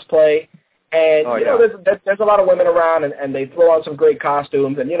cosplay. And, there's a lot of women around and they throw on some great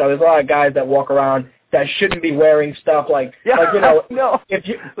costumes. And, there's a lot of guys that walk around that shouldn't be wearing stuff no. if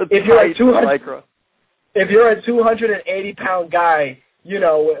you're a 280-pound guy,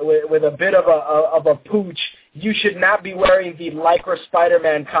 with a bit of a pooch, you should not be wearing the Lycra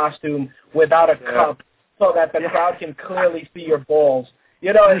Spider-Man costume without a cup so that the crowd can clearly see your balls.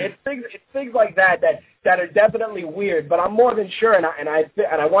 It's things like that are definitely weird. But I'm more than sure, and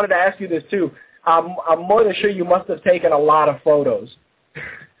I wanted to ask you this too. I'm more than sure you must have taken a lot of photos.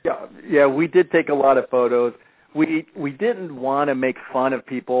 Yeah, we did take a lot of photos. We didn't want to make fun of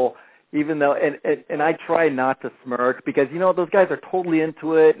people, even though, and I try not to smirk because, those guys are totally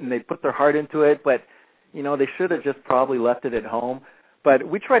into it and they put their heart into it, but, they should have just probably left it at home. But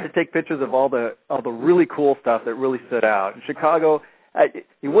we tried to take pictures of all the really cool stuff that really stood out. In Chicago,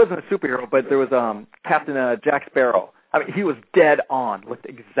 he wasn't a superhero, but there was Captain Jack Sparrow. I mean, he was dead on, looked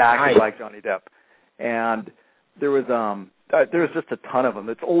exactly like Johnny Depp. And there was just a ton of them.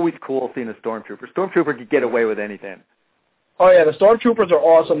 It's always cool seeing a Stormtrooper. Stormtrooper could get away with anything. Oh, yeah, the Stormtroopers are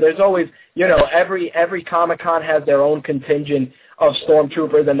awesome. There's always, every Comic-Con has their own contingent of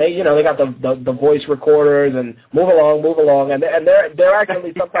Stormtroopers, and they got the voice recorders and move along, and they're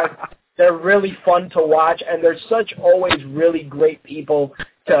actually sometimes they're really fun to watch, and they're such always really great people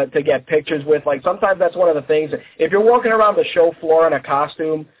to get pictures with. Like sometimes that's one of the things. If you're walking around the show floor in a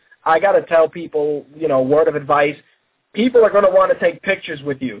costume, I got to tell people, word of advice, people are going to want to take pictures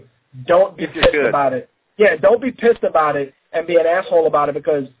with you. Don't be pissed about it. Yeah, don't be pissed about it and be an asshole about it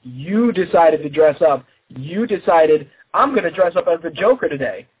because you decided to dress up. You decided, I'm going to dress up as the Joker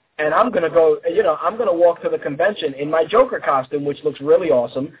today, and I'm going to go, I'm going to walk to the convention in my Joker costume, which looks really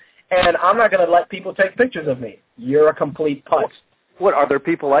awesome, and I'm not going to let people take pictures of me. You're a complete putz. What, are there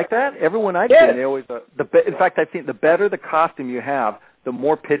people like that? Everyone I've seen, they always, in fact, I've seen the better the costume you have, the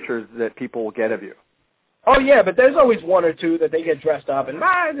more pictures that people will get of you. Oh, yeah, but there's always one or two that they get dressed up, and,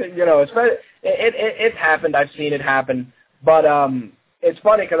 it's happened. I've seen it happen. But it's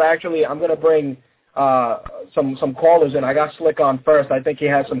funny because I'm going to bring some callers in. I got Slick on first. I think he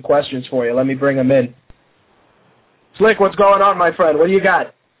has some questions for you. Let me bring him in. Slick, what's going on, my friend? What do you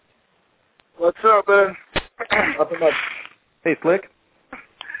got? What's up, man? Nothing much. Hey, Slick.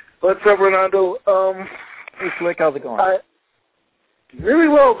 What's up, Ronaldo? Hey, Slick, how's it going? Really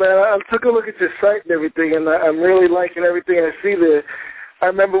well, man. I took a look at your site and everything, and I'm really liking everything I see there. I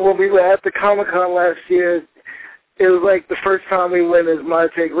remember when we were at the Comic-Con last year, it was like the first time we went as My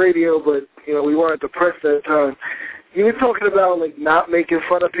Take Radio, but, we weren't the press that time. You were talking about, not making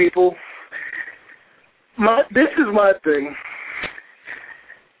fun of people. This is my thing.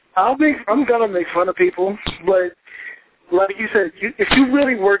 I'm going to make fun of people, but like you said, if you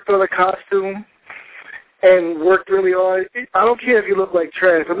really worked on a costume and worked really hard, I don't care if you look like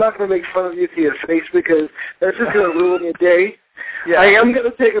trash. I'm not going to make fun of you to your face because that's just going to ruin your day. Yeah. I am going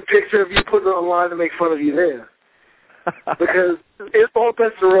to take a picture of you, put it online, and make fun of you there. Because it's all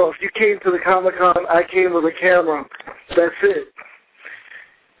bets are off. You came to the Comic-Con, I came with a camera. That's it.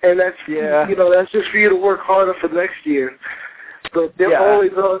 And that's, that's just for you to work harder for next year. But there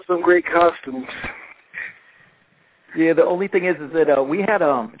always are some great costumes. Yeah, the only thing is that we had,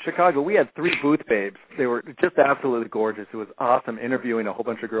 in Chicago, we had 3 booth babes. They were just absolutely gorgeous. It was awesome interviewing a whole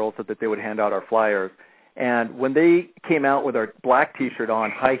bunch of girls so that they would hand out our flyers. And when they came out with our black T-shirt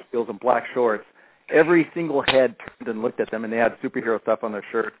on, high heels and black shorts, every single head turned and looked at them, and they had superhero stuff on their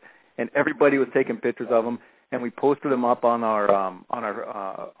shirts. And everybody was taking pictures of them, and we posted them up on our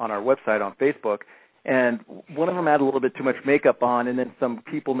website on Facebook. And one of them had a little bit too much makeup on, and then some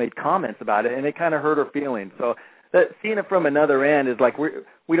people made comments about it, and it kind of hurt her feelings. So seeing it from another end is like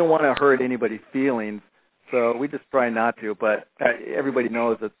we don't want to hurt anybody's feelings, so we just try not to. But everybody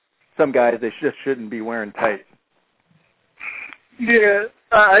knows that some guys, they just shouldn't be wearing tights. Yeah,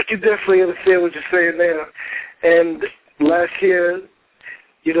 I can definitely understand what you're saying there. And last year,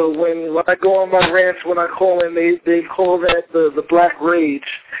 you know, when I go on my rants, when I call in, they call that the Black Rage.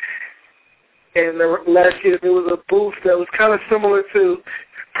 And last year there was a booth that was kind of similar to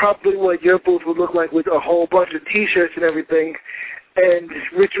probably what your booth would look like, with a whole bunch of T-shirts and everything. And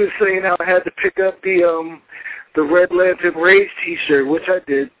Rich was saying how I had to pick up the Red Lantern Rage T-shirt, which I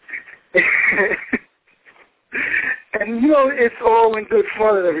did. And, you know, it's all in good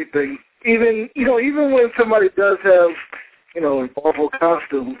fun and everything. Even when somebody does have, you know, an awful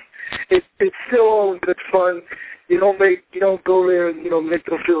costume, it's still all in good fun. You don't go there and, you know, make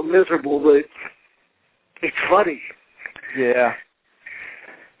them feel miserable, but it's funny. Yeah.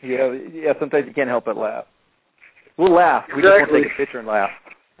 Sometimes you can't help but laugh. We'll laugh. We Exactly. just won't take a picture and laugh.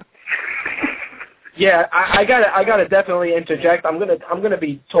 Yeah, I gotta definitely interject. I'm gonna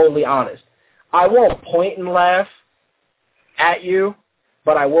be totally honest. I won't point and laugh at you,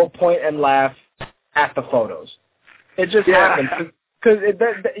 but I will point and laugh at the photos. It just happens because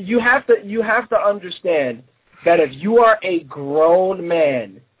you have to understand that if you are a grown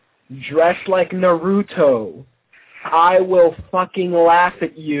man dressed like Naruto, I will fucking laugh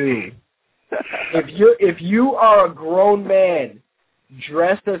at you. If you are a grown man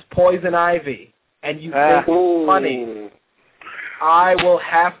dressed as Poison Ivy and you think it's funny, I will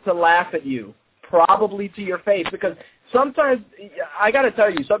have to laugh at you, probably to your face, because sometimes, I got to tell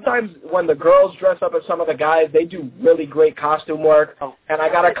you, sometimes when the girls dress up as some of the guys, they do really great costume work, and I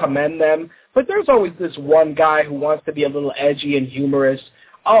got to commend them. But there's always this one guy who wants to be a little edgy and humorous.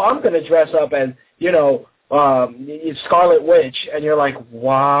 Oh, I'm going to dress up as, you know, Scarlet Witch, and you're like,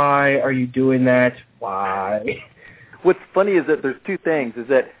 why are you doing that? Why? What's funny is that there's two things, is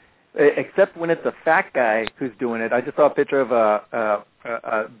that except when it's a fat guy who's doing it. I just saw a picture of a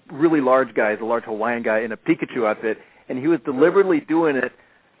really large guy, the large Hawaiian guy in a Pikachu outfit, and he was deliberately doing it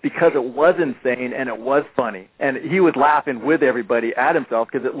because it was insane and it was funny. And he was laughing with everybody at himself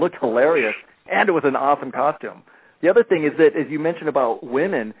because it looked hilarious and it was an awesome costume. The other thing is that, as you mentioned about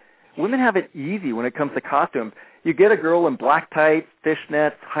women have it easy when it comes to costumes. You get a girl in black tights,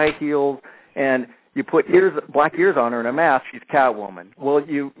 fishnets, high heels, and you put black ears on her and a mask, she's Catwoman. Well,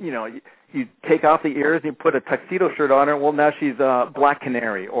 you take off the ears and you put a tuxedo shirt on her, well, now she's Black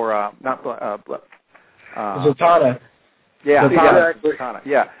Canary or Zatanna. Yeah, Exactly. Zatanna.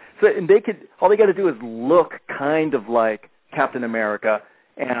 Yeah. So and all they got to do is look kind of like Captain America,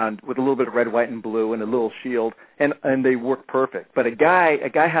 and with a little bit of red, white, and blue, and a little shield, and they work perfect. But a guy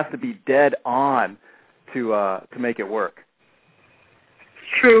has to be dead on to make it work.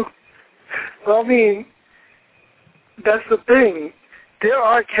 True. Well, I mean, that's the thing. There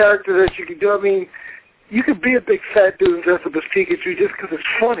are characters that you can do. I mean, you could be a big fat dude and dress up as Pikachu just because it's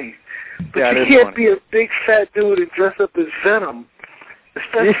funny. But you can't be a big fat dude and dress up as Venom.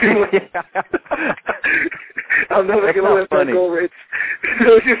 Especially when... I'm never going to let that go, Rich. It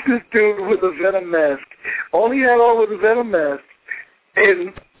was just this dude with a Venom mask. All he had on was a Venom mask.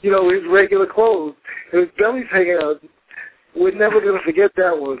 And, you know, his regular clothes. And his belly's hanging out. We're never going to forget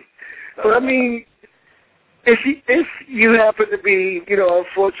that one. But, I mean, if you happen to be, you know,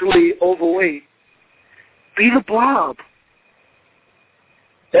 unfortunately overweight, be the Blob.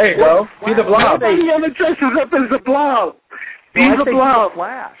 There you go. Be the Blob. Nobody ever dresses up as the Blob. Be the Blob. Do the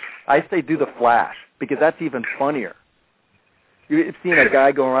Flash. I say do the Flash, because that's even funnier. You've seen a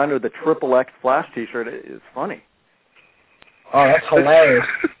guy go around with a XXX Flash T-shirt. It's funny. Oh, that's hilarious.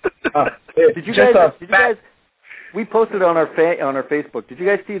 Did you guys? We posted on our Facebook. Did you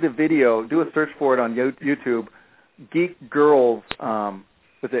guys see the video? Do a search for it on YouTube. Geek Girls.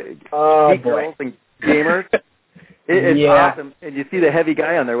 Geek Girls and Gamers. It's awesome. And you see the heavy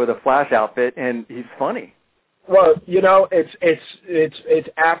guy on there with a Flash outfit, and he's funny. Well, you know, it's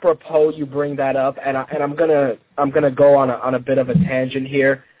apropos you bring that up, and I'm gonna go on a bit of a tangent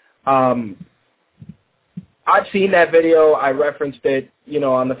here. I've seen that video. I referenced it, you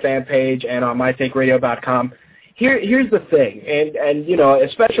know, on the fan page and on mytakeradio.com. Here's the thing, and you know,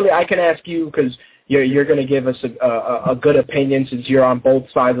 especially I can ask you because you're going to give us a good opinion since you're on both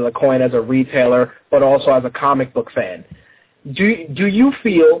sides of the coin as a retailer, but also as a comic book fan. Do you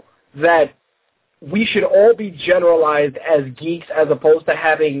feel that we should all be generalized as geeks as opposed to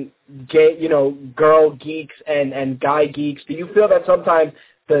having girl geeks and guy geeks? Do you feel that sometimes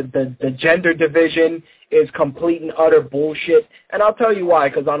the gender division is complete and utter bullshit? And I'll tell you why,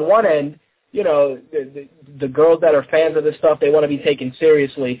 because on one end, you know, the girls that are fans of this stuff, they want to be taken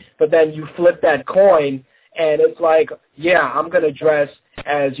seriously. But then you flip that coin, and it's like, yeah, I'm going to dress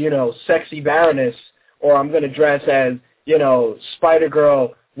as, you know, sexy Baroness, or I'm going to dress as, you know,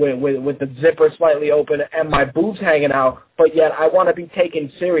 Spider-Girl with the zipper slightly open and my boobs hanging out, but yet I want to be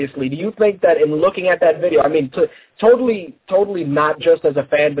taken seriously. Do you think that in looking at that video, I mean, totally not just as a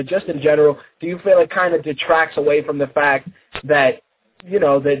fan, but just in general, do you feel it kind of detracts away from the fact that, you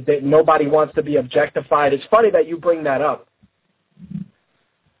know, that nobody wants to be objectified? It's funny that you bring that up.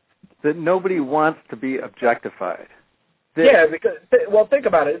 That nobody wants to be objectified. Yeah, because, well, think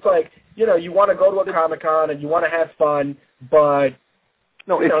about it. It's like, you know, you want to go to a Comic-Con and you want to have fun, but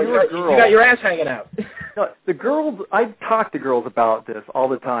no, you got your ass hanging out. No, the girls, I talk to girls about this all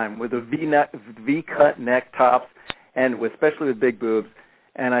the time with the V-cut neck tops and especially with big boobs,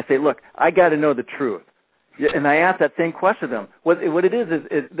 and I say, look, I got to know the truth. And I ask that same question to them. What it is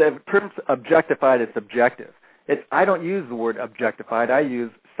the term objectified is subjective. I don't use the word objectified. I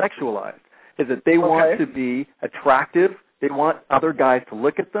use sexualized. Is that they want to be attractive, they want other guys to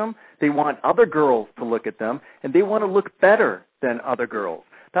look at them, they want other girls to look at them, and they want to look better than other girls.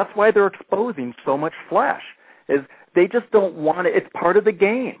 That's why they're exposing so much flesh. Is they just don't want it. It's part of the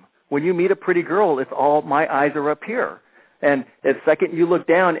game. When you meet a pretty girl, it's all my eyes are up here. And the second you look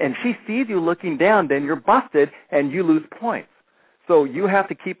down and she sees you looking down, then you're busted and you lose points. So you have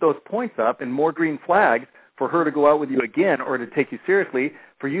to keep those points up and more green flags for her to go out with you again or to take you seriously,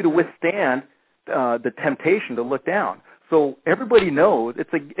 for you to withstand the temptation to look down. So everybody knows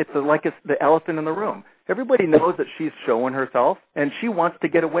it's the elephant in the room. Everybody knows that she's showing herself, and she wants to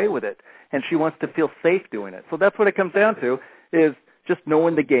get away with it, and she wants to feel safe doing it. So that's what it comes down to, is just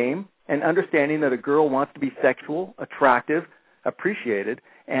knowing the game and understanding that a girl wants to be sexual, attractive, appreciated,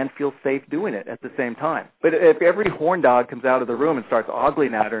 and feel safe doing it at the same time. But if every horn dog comes out of the room and starts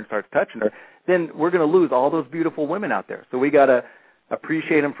ogling at her and starts touching her, then we're going to lose all those beautiful women out there. So we got to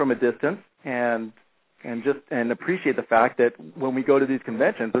appreciate them from a distance and appreciate the fact that when we go to these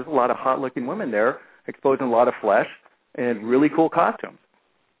conventions, there's a lot of hot-looking women there exposing a lot of flesh and really cool costumes.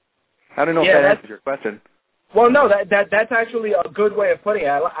 I don't know if that answers your question. Well, no, that's actually a good way of putting it.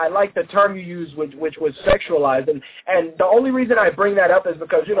 I like the term you used, which was sexualized, and the only reason I bring that up is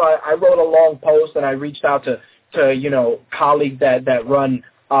because, you know, I wrote a long post and I reached out to you know, colleagues that run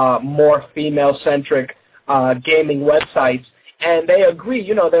more female-centric gaming websites, and they agree,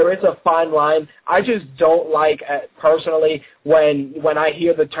 you know, there is a fine line. I just don't like, personally, when I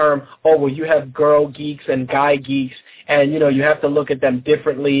hear the term, oh, well, you have girl geeks and guy geeks, and, you know, you have to look at them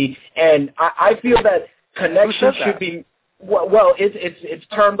differently. And I feel that connection should be, well, it's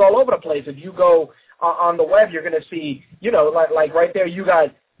termed all over the place. If you go on the web, you're going to see, you know, like right there, you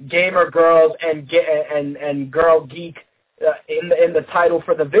got gamer girls and girl geek in the title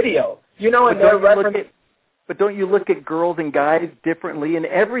for the video. You know, and they're referencing. But don't you look at girls and guys differently in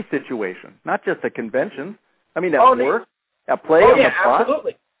every situation, not just at conventions? I mean, at work, at play, on the plot.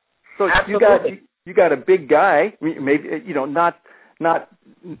 Absolutely. So absolutely. you got a big guy, maybe, you know,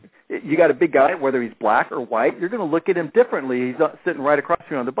 you got a big guy, whether he's black or white, you're going to look at him differently. He's sitting right across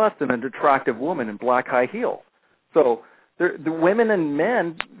from you on the bus than an attractive woman in black high heels. So the women and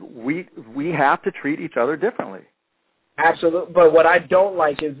men, we have to treat each other differently. Absolutely, but what I don't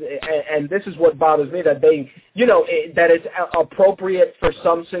like is, and this is what bothers me, that they, you know, that it's appropriate for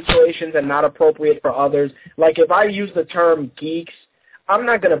some situations and not appropriate for others. Like if I use the term geeks, I'm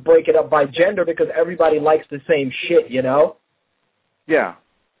not going to break it up by gender because everybody likes the same shit, you know? Yeah.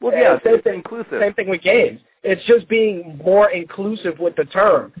 Well, yeah, it's inclusive. Same thing with games. It's just being more inclusive with the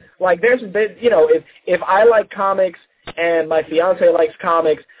term. Like you know, if I like comics and my fiance likes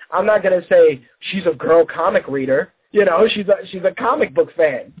comics, I'm not going to say she's a girl comic reader. You know, she's a comic book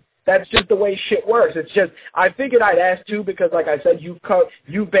fan. That's just the way shit works. It's just, I figured I'd ask too because, like I said,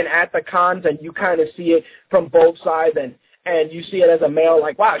 you've been at the cons and you kind of see it from both sides, and you see it as a male,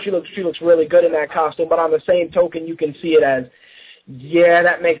 like, wow, she looks really good in that costume. But on the same token, you can see it as, yeah,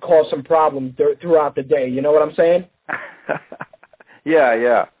 that may cause some problems throughout the day. You know what I'm saying?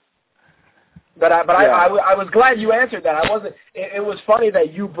 Yeah. But I was glad you answered that. It was funny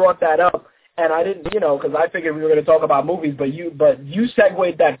that you brought that up. And I didn't, you know, because I figured we were going to talk about movies, but you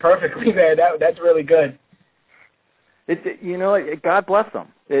segued that perfectly, man. That's really good. You know, God bless them.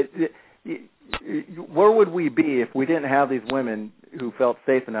 Where would we be if we didn't have these women who felt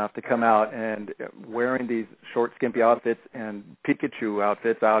safe enough to come out and wearing these short, skimpy outfits and Pikachu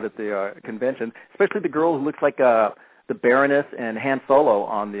outfits out at the convention, especially the girl who looks like the Baroness and Han Solo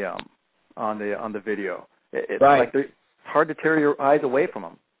on the video. It's right. Like it's hard to tear your eyes away from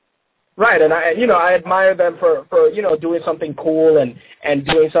them. Right, and I admire them for you know, doing something cool and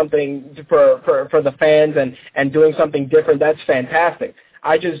doing something for the fans and doing something different. That's fantastic.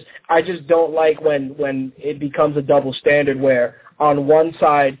 I just don't like when it becomes a double standard where on one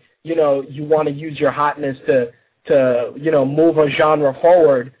side, you know, you want to use your hotness to to move a genre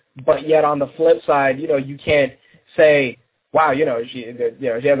forward, but yet on the flip side, you can't say, wow, she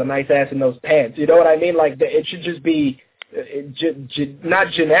has a nice ass in those pants. You know what I mean? Like, it should just be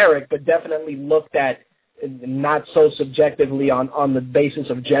not generic, but definitely looked at not so subjectively on the basis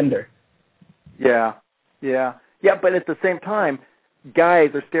of gender. Yeah, but at the same time, guys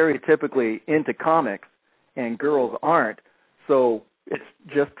are stereotypically into comics and girls aren't. So it's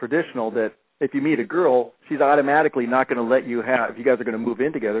just traditional that if you meet a girl, she's automatically not going to let you if you guys are going to move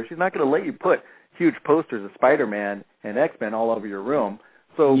in together, she's not going to let you put huge posters of Spider-Man and X-Men all over your room.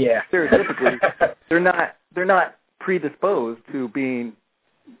 So stereotypically, they're not predisposed to being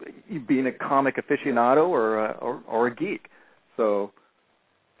a comic aficionado or a geek. So,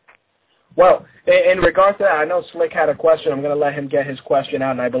 well, in regards to that, I know Slick had a question. I'm going to let him get his question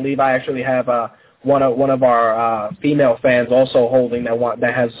out, and I believe I actually have one of our female fans also holding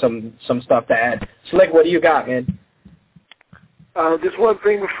that has some stuff to add. Slick, what do you got, man? Just one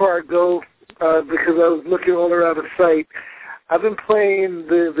thing before I go, because I was looking all around the site. I've been playing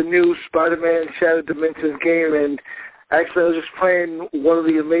the new Spider-Man Shattered Dimensions game, and actually I was just playing one of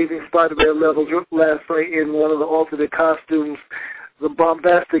the Amazing Spider-Man levels last night in one of the alternate costumes, the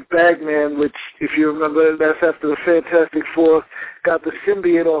Bombastic Bagman, which, if you remember, that's after the Fantastic Four got the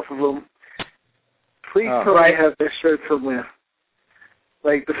symbiote off of him. Please tell me I have that shirt somewhere.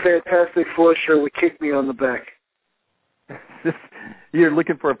 Like the Fantastic Four shirt would kick me on the back. You're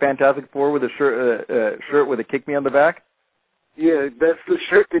looking for a Fantastic Four with a shirt with a kick me on the back? Yeah, that's the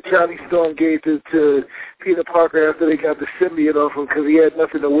shirt that Johnny Storm gave to Peter Parker after they got the symbiote off him because he had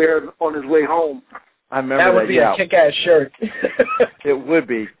nothing to wear on his way home. I remember that would be a kick-ass shirt. It would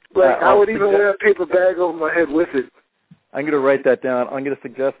be. Like, I would even wear a paper bag over my head with it. I'm going to write that down. I'm going to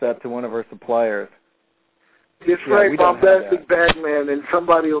suggest that to one of our suppliers. Just write Bombastic Bagman, and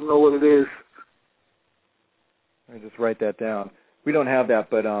somebody will know what it is. I just write that down. We don't have that,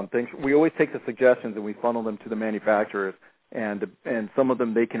 but we always take the suggestions and we funnel them to the manufacturers, and some of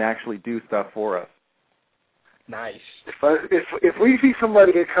them they can actually do stuff for us. Nice. If we see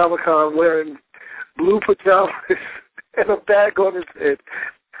somebody at Comic-Con wearing blue pajamas and a bag on his head,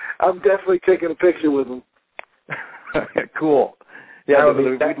 I'm definitely taking a picture with him. Cool. Yeah,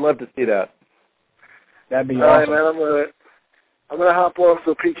 we'd love to see that. That'd be awesome. All right, man, I'm gonna hop off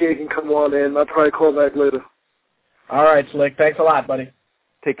so PK can come on in. I'll probably call back later. All right, Slick. Thanks a lot, buddy.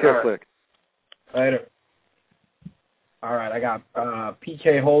 Take care, Slick. Later. All right, I got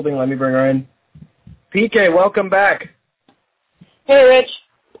PK holding. Let me bring her in. PK, welcome back. Hey, Rich.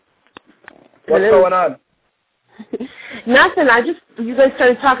 What's going on? Nothing. You guys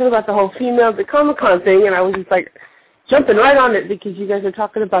started talking about the whole females at Comic-Con thing, and I was just like jumping right on it because you guys are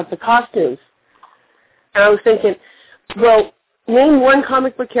talking about the costumes. And I was thinking, well, name one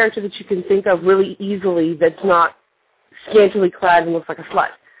comic book character that you can think of really easily that's not scantily clad and looks like a slut.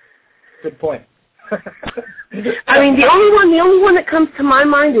 Good point. I mean, the only one that comes to my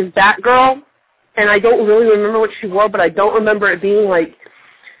mind is Batgirl, and I don't really remember what she wore, but I don't remember it being like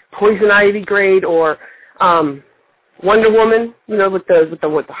Poison Ivy grade or Wonder Woman, with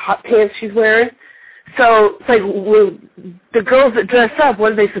the hot pants she's wearing. So it's like, well, the girls that dress up,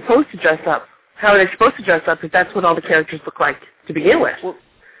 what are they supposed to dress up? How are they supposed to dress up if that's what all the characters look like to begin with?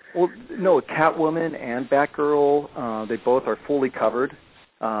 Well, no, Catwoman and Batgirl, they both are fully covered.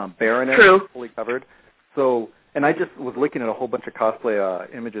 Baroness is fully covered. So, and I just was looking at a whole bunch of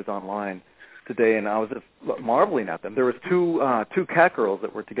cosplay images online today, and I was just marveling at them. There was two Catgirls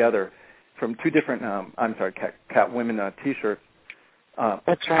that were together from two different, Catwomen T-shirts.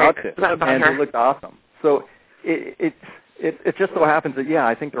 That's right. Outfits, and they looked awesome. So it just so happens that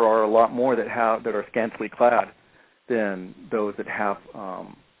I think there are a lot more that are scantily clad than those that have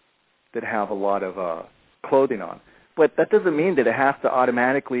a lot of clothing on. But that doesn't mean that it has to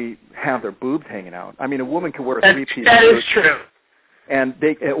automatically have their boobs hanging out. I mean, a woman can wear a three-piece. That is true. And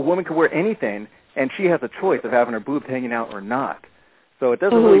a woman can wear anything, and she has a choice of having her boobs hanging out or not. So it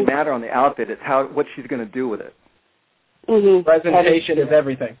doesn't really matter on the outfit. It's what she's going to do with it. Mm-hmm. Presentation is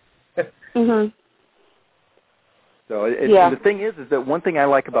everything. Mm-hmm. So the thing is that one thing I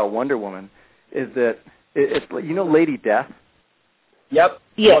like about Wonder Woman is that it's Lady Death. Yep.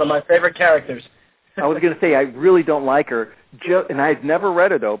 Yes. One of my favorite characters. I was going to say I really don't like her, and I've never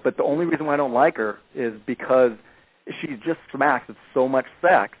read her though. But the only reason why I don't like her is because she just smacks with so much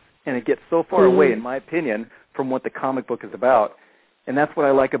sex, and it gets so far away, in my opinion, from what the comic book is about. And that's what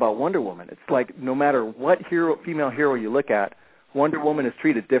I like about Wonder Woman. It's like no matter what female hero you look at, Wonder Woman is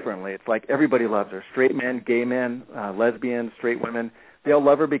treated differently. It's like everybody loves her. Straight men, gay men, lesbians, straight women. They all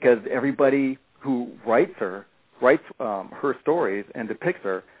love her because everybody who writes her stories and depicts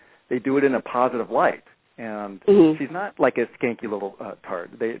her, they do it in a positive light. and she's not like a skanky little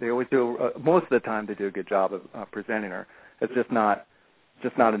tart. They always do. Most of the time, they do a good job of presenting her. It's just not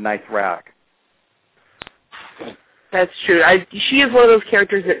a nice rack. That's true. She is one of those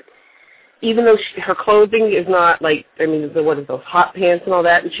characters that, even though her clothing is not like, what is those hot pants and all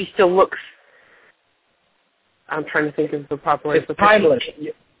that, and she still looks. I'm trying to think of the proper way. It's timeless.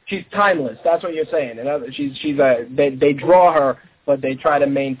 She's timeless. That's what you're saying. They draw her, but they try to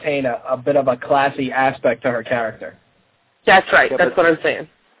maintain a bit of a classy aspect to her character. That's right. Yeah, that's what I'm saying.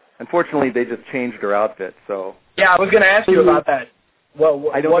 Unfortunately, they just changed her outfit. So yeah, I was going to ask you about that.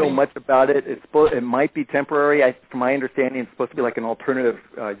 Well, I don't know much about it. It might be temporary. From my understanding, it's supposed to be like an alternative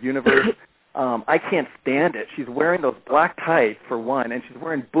universe. I can't stand it. She's wearing those black tights for one, and she's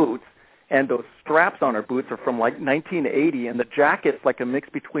wearing boots. And those straps on her boots are from like 1980, and the jacket's like a mix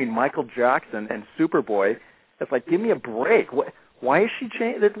between Michael Jackson and Superboy. It's like, give me a break. Why is she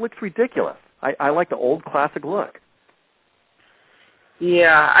changed? It looks ridiculous. I like the old classic look.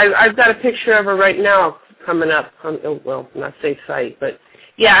 Yeah, I've got a picture of her right now coming up. Not safe site, but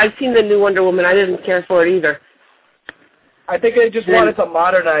yeah, I've seen the new Wonder Woman. I didn't care for it either. I think they just wanted to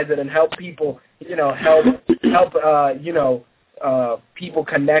modernize it and help people, people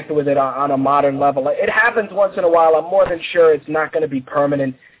connect with it on a modern level. It happens once in a while. I'm more than sure it's not going to be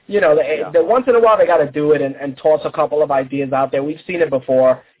permanent. The once in a while they got to do it and toss a couple of ideas out there. We've seen it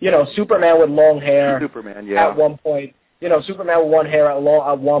before. Superman with long hair. Superman, yeah. At one point. Superman with one hair at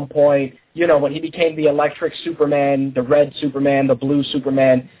one point. When he became the electric Superman, the red Superman, the blue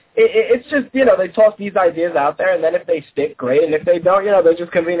Superman. It's just, they toss these ideas out there, and then if they stick, great. And if they don't, they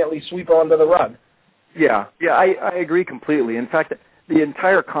just conveniently sweep her under the rug. Yeah, I agree completely. In fact, the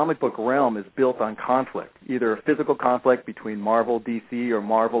entire comic book realm is built on conflict, either a physical conflict between Marvel, DC, or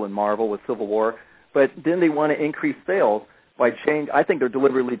Marvel and Marvel with Civil War, but then they want to increase sales by I think they're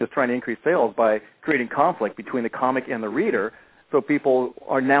deliberately just trying to increase sales by creating conflict between the comic and the reader, so people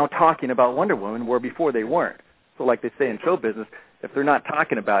are now talking about Wonder Woman where before they weren't. So like they say in show business, if they're not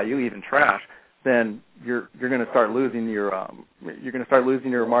talking about you, even trash, then you're going to start losing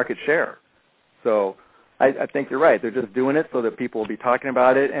your market share. So I think you're right. They're just doing it so that people will be talking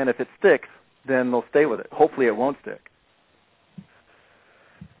about it, and if it sticks, then they'll stay with it. Hopefully it won't stick.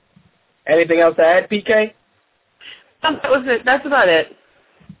 Anything else to add, PK? That was it. That's about it.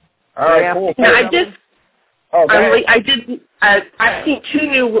 All right, cool. Now, I've seen 2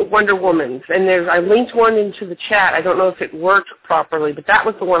 new Wonder Womans, and I linked one into the chat. I don't know if it worked properly, but that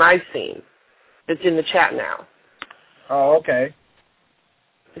was the one I've seen. It's in the chat now. Oh, okay.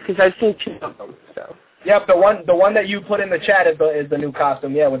 Because I've seen 2 of them. So. Yep, the one that you put in the chat is the new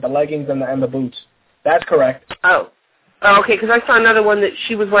costume. Yeah, with the leggings and the boots. That's correct. Oh, okay. Because I saw another one that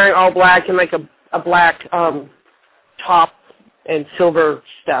she was wearing all black and like a black top and silver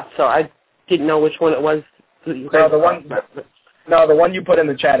stuff. So I didn't know which one it was. No, the one you put in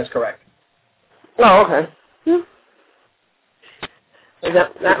the chat is correct. Oh, okay.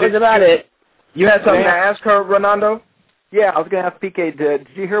 That was about it. You had something to ask her, Renando? Yeah, I was going to ask PK, did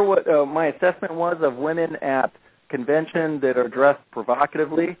you hear what my assessment was of women at convention that are dressed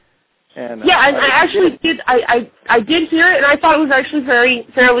provocatively? And yeah, I actually did. I did hear it, and I thought it was actually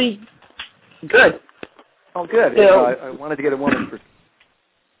fairly good. Oh, good. So, I wanted to get a woman's perspective.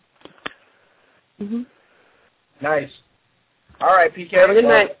 Mm-hmm. Nice. All right, PK. Have a good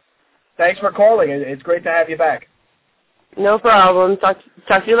night. Thanks for calling. It's great to have you back. No problem. Talk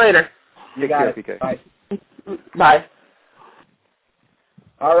to you later. You got it. PK. Bye. Bye.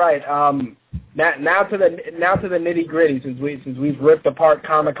 All right. Now to the nitty gritty since we've ripped apart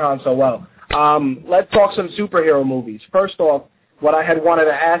Comic-Con so well. Let's talk some superhero movies. First off, what I had wanted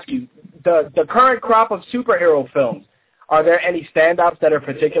to ask you, the current crop of superhero films, are there any standouts that are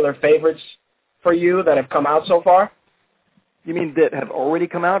particular favorites for you that have come out so far? You mean that have already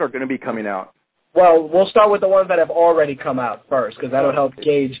come out or going to be coming out? Well, we'll start with the ones that have already come out first, because that'll help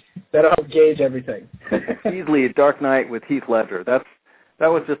gauge everything. Easily, Dark Knight with Heath Ledger. That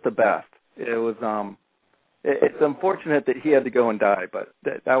was just the best. It was it's unfortunate that he had to go and die, but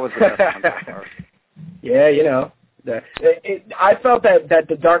that was the best one so far. Yeah, I felt that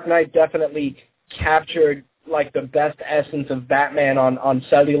the Dark Knight definitely captured like the best essence of Batman on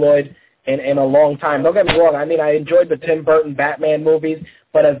celluloid in a long time. Don't get me wrong. I mean, I enjoyed the Tim Burton Batman movies,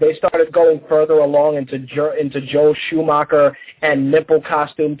 but as they started going further along into Joel Schumacher and nipple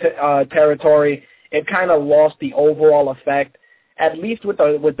costume territory, it kind of lost the overall effect. At least with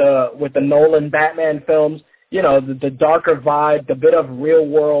the Nolan Batman films, the darker vibe, the bit of real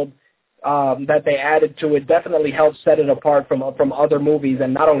world that they added to it definitely helped set it apart from other movies.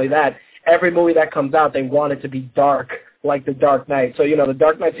 And not only that, every movie that comes out, they want it to be dark like The Dark Knight. So, The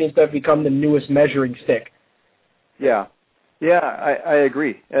Dark Knight seems to have become the newest measuring stick. Yeah. Yeah, I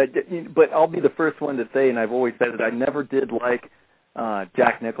agree. But I'll be the first one to say, and I've always said it, I never did like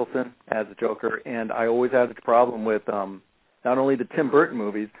Jack Nicholson as a Joker, and I always had a problem with not only the Tim Burton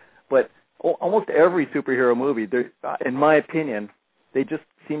movies, but almost every superhero movie. In my opinion, they just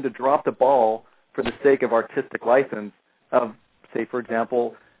seem to drop the ball for the sake of artistic license of, say, for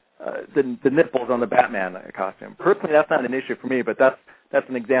example, the nipples on the Batman costume. Personally, that's not an issue for me, but that's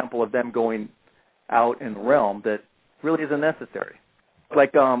an example of them going out in the realm that really isn't necessary.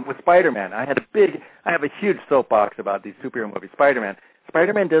 Like with Spider-Man, I have a huge soapbox about these superhero movies.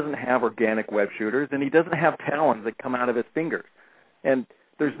 Spider-Man doesn't have organic web shooters, and he doesn't have talons that come out of his fingers. And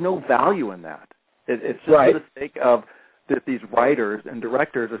there's no value in that. It's just for the sake of that these writers and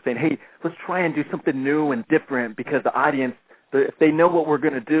directors are saying, hey, let's try and do something new and different because the audience, if they know what we're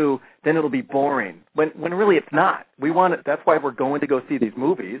going to do, then it'll be boring. When really it's not. That's why we're going to go see these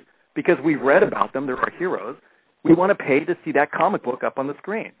movies, because we read about them. They're our heroes. We want to pay to see that comic book up on the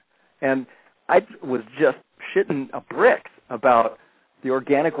screen. And I was just shitting a bricks about the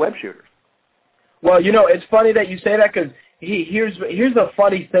organic web shooters. Well, it's funny that you say that, because here's the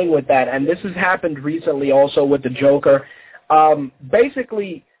funny thing with that, and this has happened recently also with the Joker.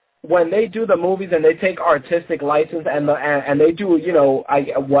 Basically, when they do the movies and they take artistic license and they do,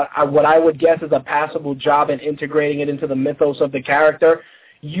 what I would guess is a passable job in integrating it into the mythos of the character,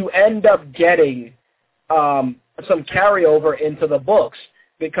 you end up getting some carryover into the books,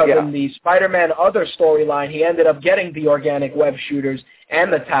 because in the Spider-Man other storyline, he ended up getting the organic web shooters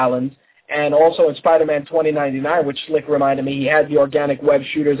and the talons, and also in Spider-Man 2099, which Slick reminded me, he had the organic web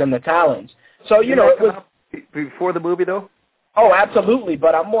shooters and the talons. So, it was... Before the movie, though? Oh, absolutely,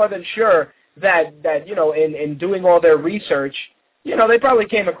 but I'm more than sure that in doing all their research, they probably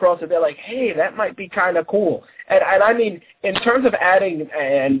came across it. They're like, hey, that might be kind of cool. And I mean, in terms of adding,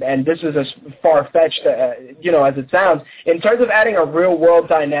 and this is as far-fetched, as it sounds, in terms of adding a real-world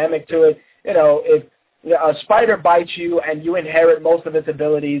dynamic to it, if a spider bites you and you inherit most of its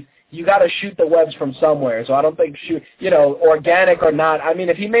abilities, you got to shoot the webs from somewhere. So I don't think organic or not. I mean,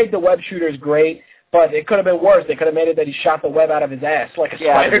 if he made the web shooters, great. But it could have been worse. They could have made it that he shot the web out of his ass like a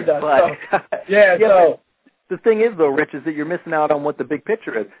spider does. So, the thing is, though, Rich, is that you're missing out on what the big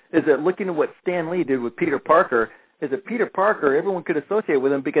picture is. Is that looking at what Stan Lee did with Peter Parker, is that Peter Parker, everyone could associate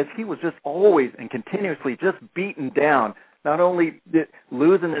with him because he was just always and continuously just beaten down, not only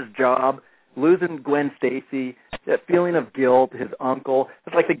losing his job, losing Gwen Stacy, that feeling of guilt, his uncle.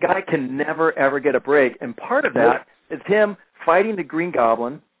 It's like the guy can never, ever get a break. And part of that is him fighting the Green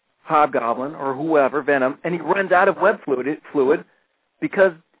Goblin, Hobgoblin, or whoever, Venom, and he runs out of web fluid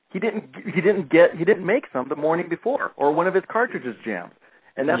because he didn't make some the morning before, or one of his cartridges jams.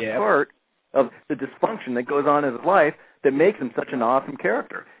 And that's part of the dysfunction that goes on in his life that makes him such an awesome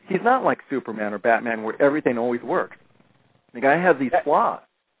character. He's not like Superman or Batman where everything always works. The guy has these flaws.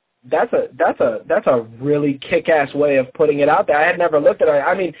 That's a really kick-ass way of putting it out there. I had never looked at it.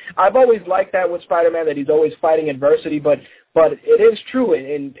 I mean, I've always liked that with Spider-Man, that he's always fighting adversity, but it is true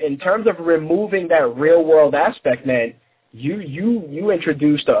in terms of removing that real-world aspect, man. You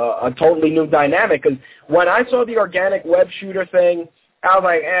introduced a totally new dynamic, because when I saw the organic web shooter thing, I was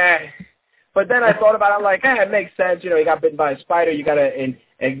like, eh. But then I thought about it, I'm like, it makes sense. He got bitten by a spider. You got to,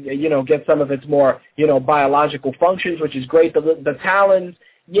 get some of its more, biological functions, which is great. The talons,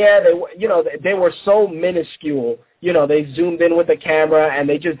 they were so minuscule. They zoomed in with the camera and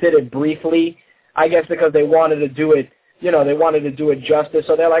they just did it briefly, I guess because they wanted to do it, they wanted to do it justice.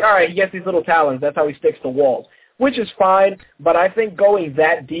 So they're like, all right, he gets these little talons. That's how he sticks to walls, which is fine. But I think going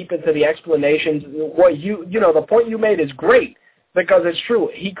that deep into the explanations, the point you made is great, because it's true.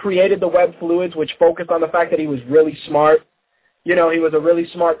 He created the web fluids, which focused on the fact that he was really smart. He was a really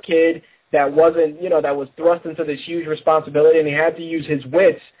smart kid that wasn't, that was thrust into this huge responsibility, and he had to use his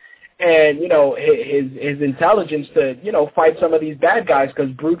wits and, his intelligence to, fight some of these bad guys, because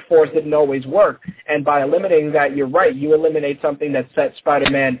brute force didn't always work. And by eliminating that, you're right, you eliminate something that set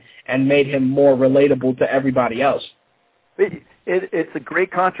Spider-Man and made him more relatable to everybody else. It's a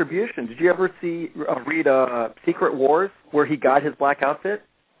great contribution. Did you ever read Secret Wars, where he got his black outfit?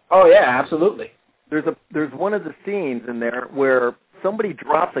 Oh, yeah, absolutely. There's one of the scenes in there where somebody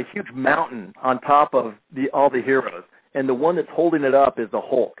drops a huge mountain on top of all the heroes, and the one that's holding it up is the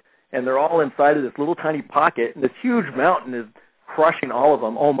Hulk. And they're all inside of this little tiny pocket, and this huge mountain is crushing all of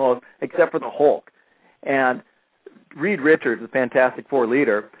them almost, except for the Hulk. And Reed Richards, the Fantastic Four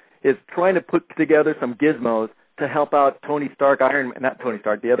leader, is trying to put together some gizmos to help out Tony Stark,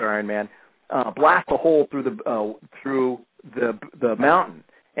 the other Iron Man, blast a hole through the mountain.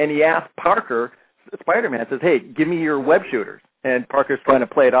 And he asked Parker Spider-Man says, hey, give me your web shooters. And Parker's trying to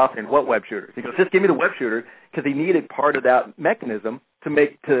play it off in what web shooters? He goes, just give me the web shooters, because he needed part of that mechanism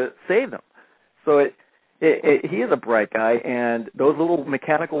to save them. So he is a bright guy, and those little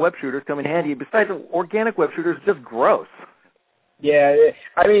mechanical web shooters come in handy. Besides, organic web shooters are just gross. Yeah,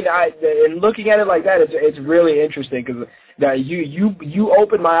 I mean, in looking at it like that, it's really interesting, because you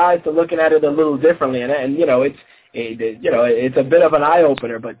opened my eyes to looking at it a little differently, and you know, it's a bit of an eye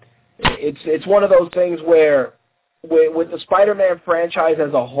opener, but it's one of those things where with the Spider-Man franchise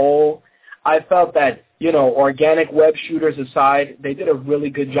as a whole, I felt that, you know, organic web shooters aside, they did a really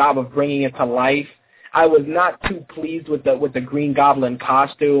good job of bringing it to life. I was not too pleased with the Green Goblin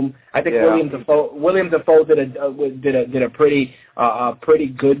costume. I think William Dafoe did a pretty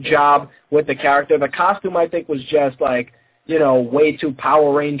good job with the character. The costume, I think, was just like, you know, way too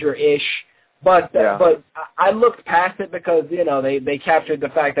Power Ranger-ish. But I looked past it because, you know, they captured the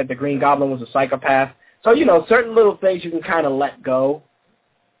fact that the Green Goblin was a psychopath. So, you know, certain little things you can kind of let go.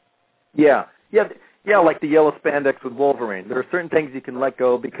 Yeah, like the yellow spandex with Wolverine. There are certain things you can let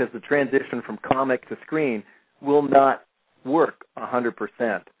go because the transition from comic to screen will not work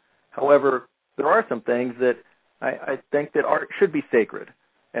 100%. However, there are some things that I think that should be sacred,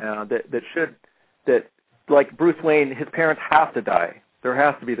 that like Bruce Wayne, his parents have to die. There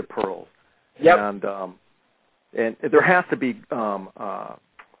has to be the pearls. Yep. And there has to be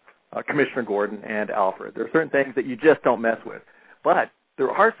Commissioner Gordon and Alfred. There are certain things that you just don't mess with. But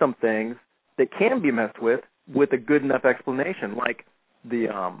there are some things that can be messed with a good enough explanation, like the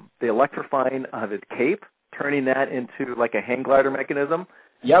electrifying of his cape, turning that into like a hang glider mechanism.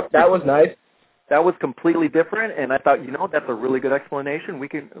 Yep, that was nice. That was completely different, and I thought, you know, that's a really good explanation.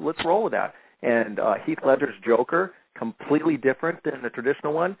 Let's roll with that. And Heath Ledger's Joker, completely different than the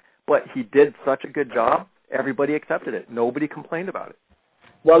traditional one, but he did such a good job, everybody accepted it. Nobody complained about it.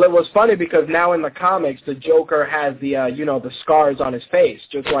 Well, it was funny because now in the comics, the Joker has the the scars on his face,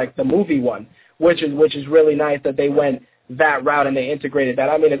 just like the movie one, which is really nice that they went that route and they integrated that.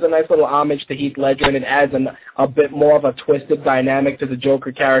 I mean, it's a nice little homage to Heath Ledger, and it adds a bit more of a twisted dynamic to the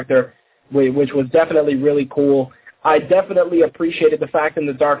Joker character, which was definitely really cool. I definitely appreciated the fact in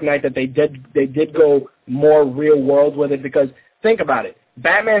The Dark Knight that they did go more real world with it, because think about it,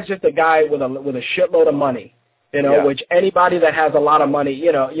 Batman's just a guy with a shitload of money. Which anybody that has a lot of money,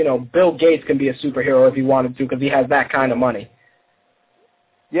 Bill Gates can be a superhero if he wanted to, because he has that kind of money.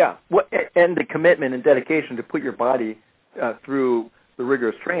 Yeah, and the commitment and dedication to put your body through the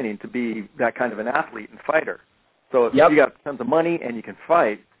rigorous training to be that kind of an athlete and fighter. So if you got tons of money and you can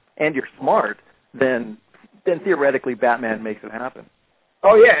fight and you're smart, then theoretically Batman makes it happen.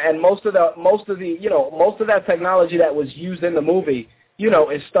 Oh yeah, and most of that technology that was used in the movie,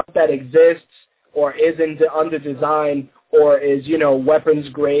 is stuff that exists or is under design, or is, weapons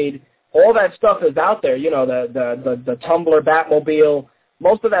grade. All that stuff is out there, the Tumbler Batmobile.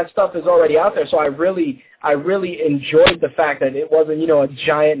 Most of that stuff is already out there, so I really enjoyed the fact that it wasn't, a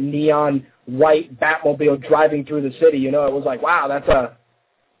giant neon white Batmobile driving through the city. It was like, wow, that's a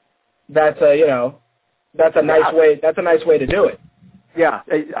nice way to do it. Yeah,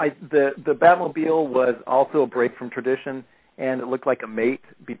 the Batmobile was also a break from tradition, and it looked like a mate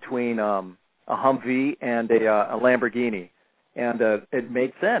between a Humvee and a Lamborghini, and it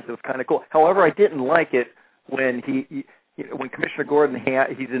made sense. It was kind of cool. However, I didn't like it when when Commissioner Gordon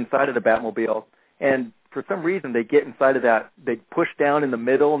he's inside of the Batmobile, and for some reason they get inside of that, they push down in the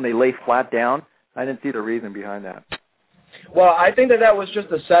middle and they lay flat down. I didn't see the reason behind that. Well, I think that was just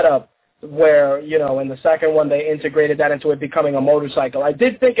a setup where, in the second one they integrated that into it becoming a motorcycle. I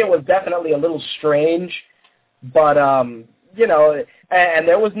did think it was definitely a little strange, but and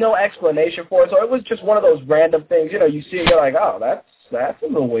there was no explanation for it, so it was just one of those random things. You see it, you're like, oh, that's a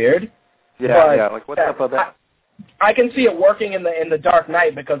little weird. Yeah, like what's up with that? I can see it working in the Dark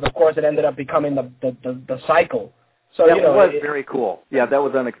Knight because, of course, it ended up becoming the cycle. So it was very cool. Yeah, that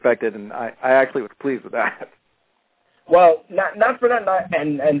was unexpected, and I actually was pleased with that. Well, not for that,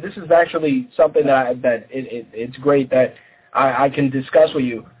 and this is actually something that it's great that I can discuss with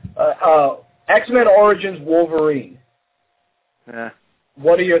you. X-Men Origins Wolverine.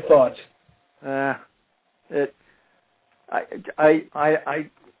 What are your thoughts? I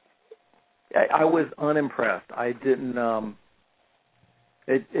was unimpressed. I didn't.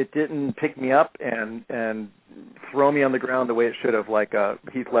 It didn't pick me up and throw me on the ground the way it should have, like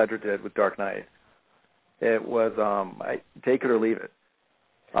Heath Ledger did with Dark Knight. It was take it or leave it.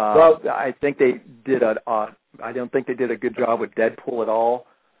 Well, I think they did I don't think they did a good job with Deadpool at all.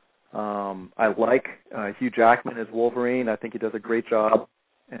 I like Hugh Jackman as Wolverine. I think he does a great job.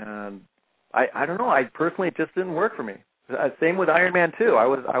 And I don't know. I personally, it just didn't work for me. Same with Iron Man 2.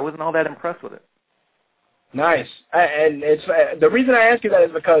 I wasn't all that impressed with it. Nice. And it's the reason I ask you that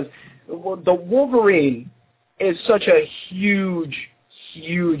is because the Wolverine is such a huge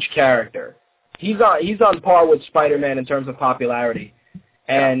character. He's on par with Spider-Man in terms of popularity.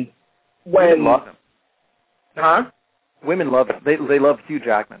 And women love him. Huh? Women love him. They love Hugh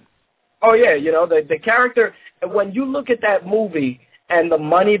Jackman. Oh yeah, the character. When you look at that movie and the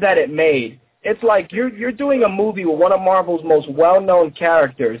money that it made, it's like you're doing a movie with one of Marvel's most well-known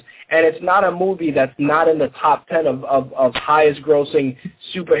characters, and it's not a movie that's not in the top 10 of highest-grossing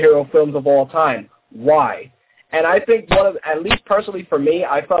superhero films of all time. Why? And I think at least personally for me,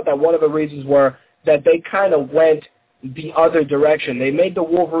 I felt that one of the reasons were that they kind of went the other direction. They made the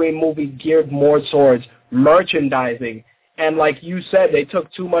Wolverine movie geared more towards merchandising, and like you said, they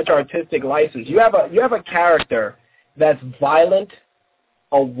took too much artistic license. You have a character that's violent,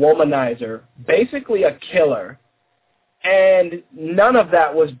 a womanizer, basically a killer, and none of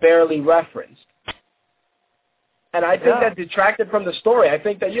that was barely referenced. And I think that detracted from the story. I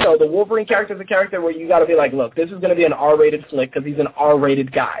think that, the Wolverine character is a character where you got to be like, look, this is going to be an R-rated flick because he's an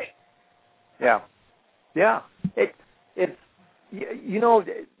R-rated guy. Yeah. Yeah. It's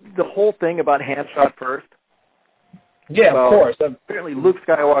the whole thing about hand shot first. Yeah, of course. Apparently Luke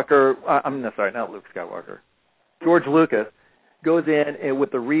Skywalker, not Luke Skywalker, George Lucas goes in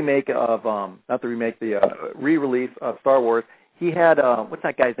with the remake of, the re-release of Star Wars. He had, what's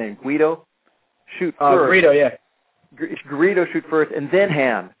that guy's name? Guido? Shoot first. Greedo, yeah. Greedo shoot first, and then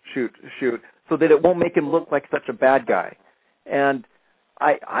Han shoot, so that it won't make him look like such a bad guy. And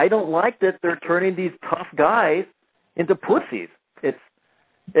I don't like that they're turning these tough guys into pussies. It's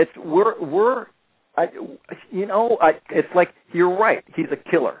like, you're right. He's a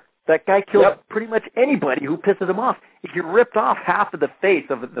killer. That guy kills pretty much anybody who pisses him off. He ripped off half of the face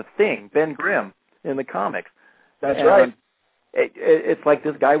of the Thing, Ben Grimm, in the comics. That's right. It's like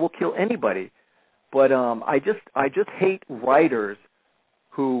this guy will kill anybody. But I just hate writers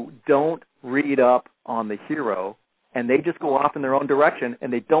who don't read up on the hero and they just go off in their own direction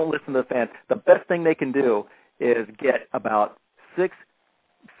and they don't listen to the fans. The best thing they can do is get about 6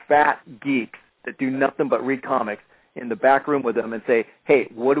 fat geeks that do nothing but read comics in the back room with them and say, hey,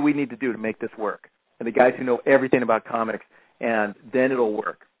 what do we need to do to make this work? And the guys who know everything about comics, and then it'll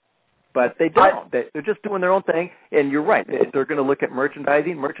work. But they don't. They're just doing their own thing. And you're right. They're going to look at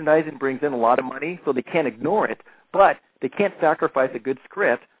merchandising. Merchandising brings in a lot of money, so they can't ignore it. But they can't sacrifice a good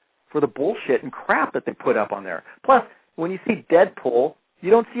script for the bullshit and crap that they put up on there. Plus, when you see Deadpool, you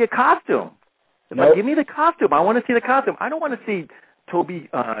don't see a costume. Like, give me the costume. I want to see the costume. I don't want to see Tobey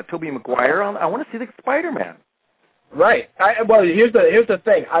Maguire. I want to see the Spider-Man. Right. Well, here's the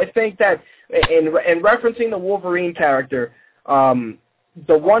thing. I think that in referencing the Wolverine character,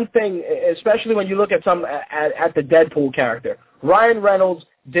 the one thing, especially when you look at at the Deadpool character, Ryan Reynolds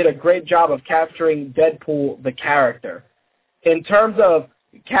did a great job of capturing Deadpool the character. In terms of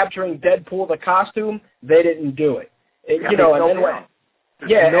capturing Deadpool the costume, they didn't do it.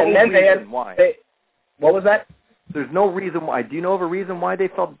 Why. What was that? There's no reason why. Do you know of a reason why they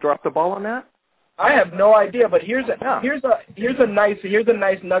dropped the ball on that? I have no idea, but here's a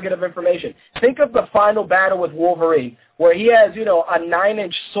nice nugget of information. Think of the final battle with Wolverine, where he has, a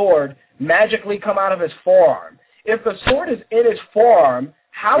 9-inch sword magically come out of his forearm. If the sword is in his forearm,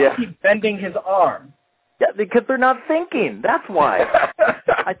 how is he bending his arm? Yeah, because they're not thinking. That's why.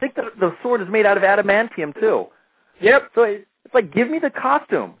 I think the sword is made out of adamantium too. Yep. So it's like, give me the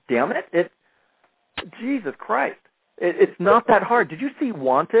costume, damn it! Jesus Christ! It's not that hard. Did you see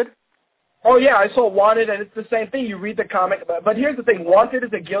Wanted? Oh, yeah, I saw Wanted, and it's the same thing. You read the comic. But here's the thing. Wanted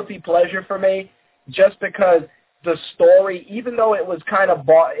is a guilty pleasure for me just because the story, even though it was kind of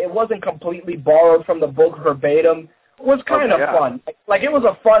it wasn't completely borrowed from the book verbatim, was kind of fun. Like, it was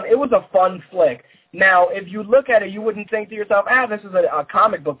a fun flick. Now, if you look at it, you wouldn't think to yourself, this is a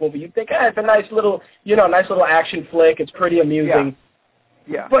comic book movie. You'd think, it's a nice little action flick. It's pretty amusing.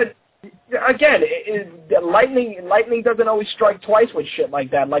 Yeah. But again, lightning doesn't always strike twice with shit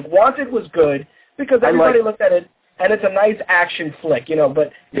like that. Like, Wanted was good because everybody looked at it, and it's a nice action flick,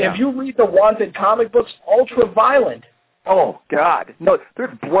 But if you read the Wanted comic books, ultra violent. Oh, God. No,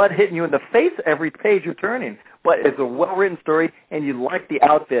 there's blood hitting you in the face every page you're turning. But it's a well-written story, and you like the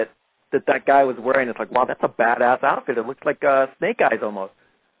outfit that guy was wearing. It's like, wow, that's a badass outfit. It looks like Snake Eyes almost.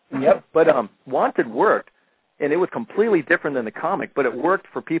 Yep. But Wanted worked. And it was completely different than the comic, but it worked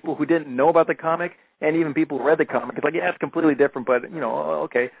for people who didn't know about the comic and even people who read the comic. It's like, it's completely different, but,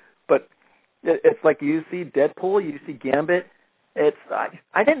 okay. But it's like you see Deadpool, you see Gambit.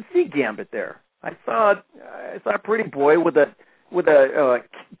 I didn't see Gambit there. I saw a pretty boy with a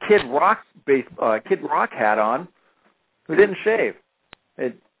Kid Rock hat on who didn't shave.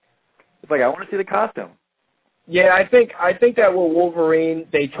 It's like, I want to see the costume. Yeah, I think that with Wolverine,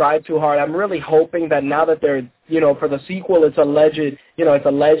 they tried too hard. I'm really hoping that now that they're, for the sequel, it's alleged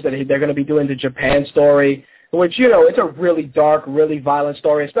that they're going to be doing the Japan story, which, it's a really dark, really violent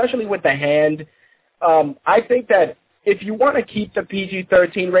story, especially with the hand. I think that if you want to keep the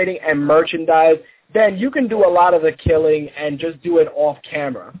PG-13 rating and merchandise, then you can do a lot of the killing and just do it off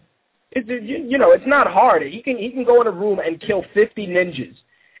camera. It's not hard. He can go in a room and kill 50 ninjas.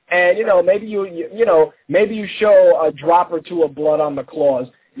 And, maybe you show a drop or two of blood on the claws.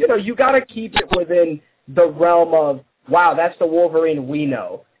 You got to keep it within the realm of, wow, that's the Wolverine we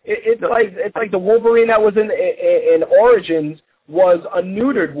know. It's like the Wolverine that was in Origins was a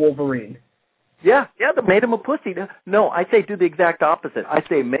neutered Wolverine. Yeah, that made him a pussy. No, I say do the exact opposite. I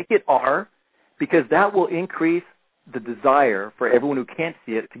say make it R, because that will increase the desire for everyone who can't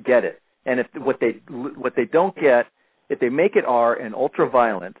see it to get it. And if what they don't get, if they make it R and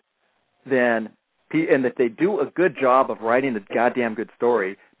ultra-violent, and if they do a good job of writing a goddamn good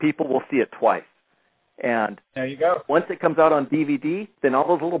story, people will see it twice. And there you go. Once it comes out on DVD, then all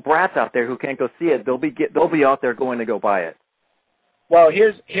those little brats out there who can't go see it, they'll be out there going to go buy it. Well,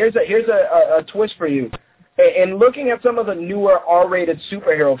 here's a twist for you. In looking at some of the newer R-rated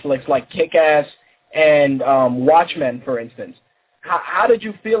superhero flicks like Kick-Ass and Watchmen, for instance, how did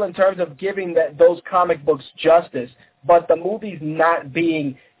you feel in terms of giving those comic books justice, but the movies not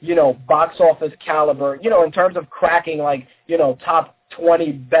being, box office caliber, in terms of cracking top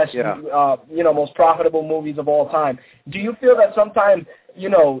 20 best, most profitable movies of all time? Do you feel that sometimes,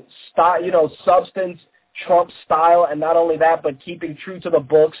 substance trumps style, and not only that, but keeping true to the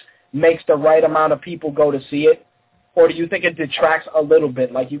books makes the right amount of people go to see it? Or do you think it detracts a little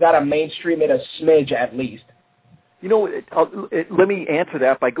bit? Like, you got to mainstream it a smidge at least. Let me answer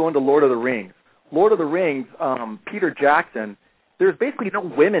that by going to Lord of the Rings. Lord of the Rings, Peter Jackson, there's basically no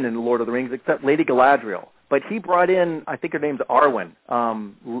women in Lord of the Rings except Lady Galadriel. But he brought in, I think her name's Arwen,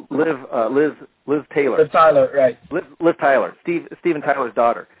 Liz Taylor. Liz Tyler, right. Liz Tyler, Steven Tyler's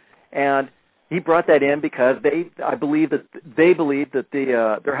daughter. And he brought that in because they believe that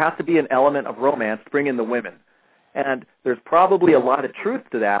there has to be an element of romance to bring in the women. And there's probably a lot of truth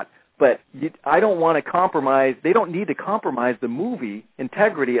to that, but I don't want to compromise. They don't need to compromise the movie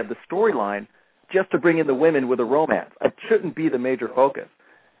integrity of the storyline just to bring in the women with a romance. It shouldn't be the major focus.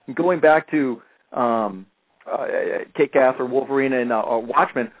 And going back to Kick-Ass or Wolverine and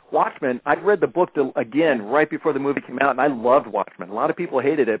Watchmen, I read the book again right before the movie came out, and I loved Watchmen. A lot of people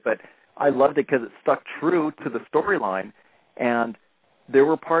hated it, but I loved it because it stuck true to the storyline, and there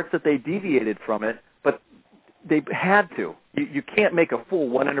were parts that they deviated from it, but they had to. You can't make a full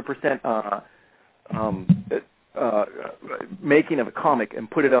 100% making of a comic and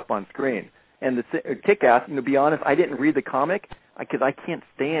put it up on screen. And the Kick-Ass, to be honest, I didn't read the comic because I can't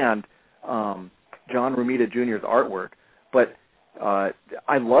stand John Romita Jr.'s artwork, but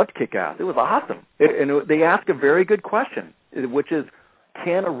I loved Kick-Ass. It was awesome. They asked a very good question, which is,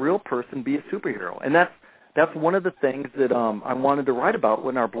 can a real person be a superhero? And that's one of the things that I wanted to write about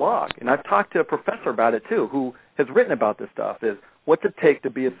in our blog. And I've talked to a professor about it too, who has written about this stuff, is what's it take to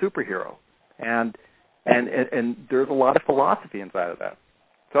be a superhero? And there's a lot of philosophy inside of that.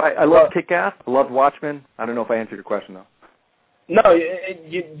 So I love Kick-Ass. I love Watchmen. I don't know if I answered your question, though. No,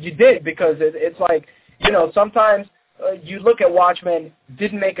 you did, because it's like, sometimes you look at Watchmen,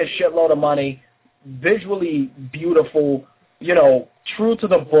 didn't make a shitload of money, visually beautiful, true to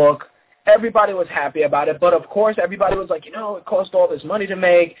the book. Everybody was happy about it, but of course everybody was like, it cost all this money to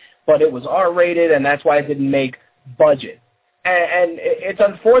make, but it was R-rated, and that's why it didn't make budget. And it's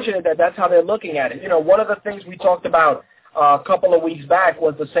unfortunate that that's how they're looking at it. One of the things we talked about a couple of weeks back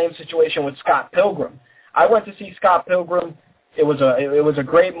was the same situation with Scott Pilgrim. I went to see Scott Pilgrim. It was a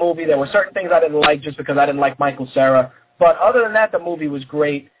great movie. There were certain things I didn't like just because I didn't like Michael Cera, but other than that, the movie was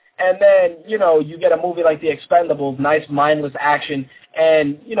great. And then, you get a movie like The Expendables, nice mindless action,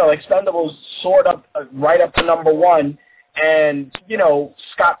 and, Expendables soared up right up to number one, and,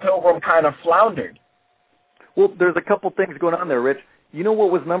 Scott Pilgrim kind of floundered. Well, there's a couple things going on there, Rich. You know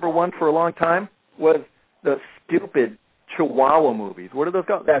what was number one for a long time? Was the stupid Chihuahua movies. What are those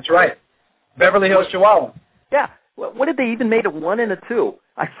called? That's right. Beverly Hills Chihuahua. Yeah. What did they even made a 1 and a 2?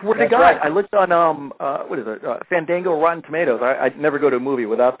 I swear to God, right. I looked on Fandango, Rotten Tomatoes. I never go to a movie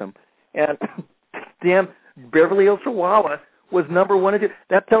without them. And damn, Beverly Hills Chihuahua was number 1 and 2.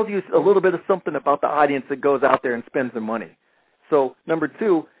 That tells you a little bit of something about the audience that goes out there and spends their money. So number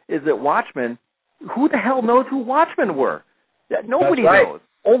 2 is that Watchmen. Who the hell knows who Watchmen were? Nobody knows.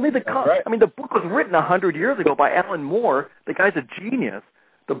 Only the right. I mean, the book was written 100 years ago by Alan Moore. The guy's a genius.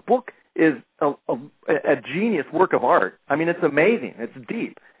 The book is a genius work of art. I mean, it's amazing. It's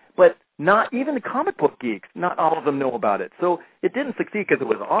deep. But Not even the comic book geeks, not all of them know about it. So it didn't succeed because it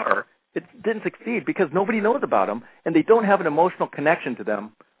was R. It didn't succeed because nobody knows about them, and they don't have an emotional connection to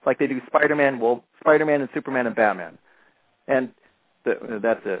them like they do Spider-Man and Superman and Batman. And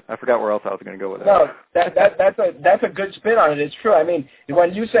that's it. I forgot where else I was going to go with that. No, that's a good spin on it. It's true. I mean,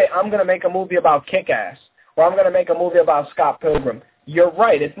 when you say I'm going to make a movie about Kick-Ass or I'm going to make a movie about Scott Pilgrim, you're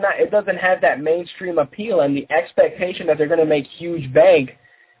right. It's not. It doesn't have that mainstream appeal and the expectation that they're going to make huge bank.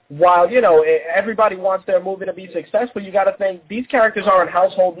 While everybody wants their movie to be successful, you got to think these characters aren't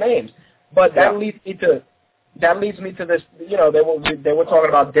household names. But that leads me to this. They were talking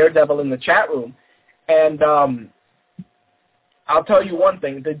about Daredevil in the chat room, and I'll tell you one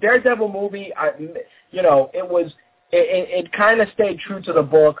thing: the Daredevil movie, it kind of stayed true to the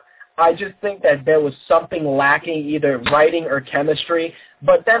book. I just think that there was something lacking, either writing or chemistry.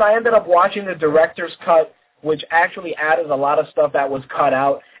 But then I ended up watching the director's cut, which actually added a lot of stuff that was cut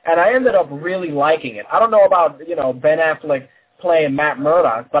out, and I ended up really liking it. I don't know about, Ben Affleck playing Matt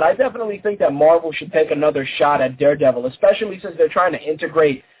Murdock, but I definitely think that Marvel should take another shot at Daredevil, especially since they're trying to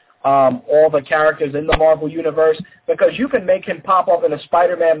integrate all the characters in the Marvel Universe, because you can make him pop up in a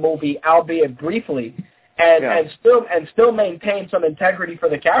Spider-Man movie, albeit briefly, and still maintain some integrity for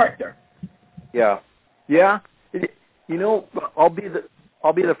the character. Yeah.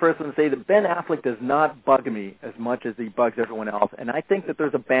 I'll be the first one to say that Ben Affleck does not bug me as much as he bugs everyone else, and I think that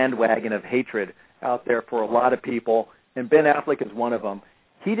there's a bandwagon of hatred out there for a lot of people, and Ben Affleck is one of them.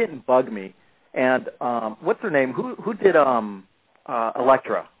 He didn't bug me, and what's her name? Who did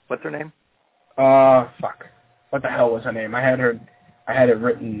Elektra? What's her name? Fuck. What the hell was her name? I had it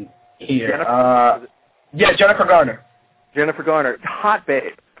written here. Jennifer Garner. Jennifer Garner, hot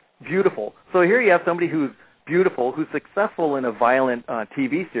babe, beautiful. So here you have somebody who's beautiful, who's successful in a violent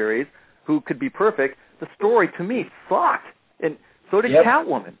TV series, who could be perfect. The story, to me, sucked, and so did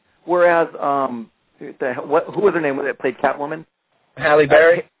Catwoman. Whereas, who was her name that played Catwoman? Halle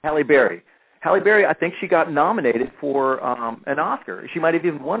Berry. Halle Berry. Halle Berry, I think she got nominated for an Oscar. She might have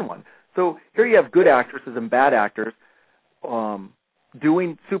even won one. So here you have good actresses and bad actors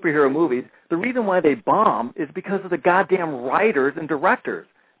doing superhero movies. The reason why they bomb is because of the goddamn writers and directors.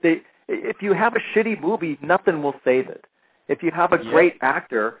 If you have a shitty movie, nothing will save it. If you have a great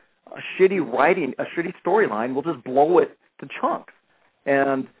actor, a shitty writing, a shitty storyline will just blow it to chunks.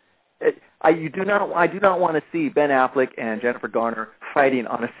 And I do not want to see Ben Affleck and Jennifer Garner fighting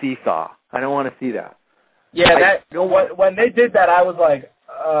on a seesaw. I don't want to see that. Yeah, when they did that, I was like,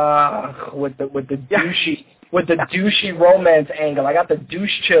 with the douchey romance angle. I got the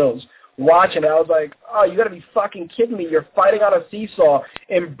douche chills watching it. I was like, oh, you got to be fucking kidding me. You're fighting on a seesaw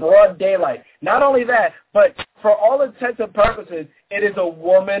in broad daylight. Not only that, but for all intents and purposes, it is a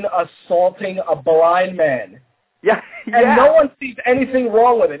woman assaulting a blind man. Yeah. And no one sees anything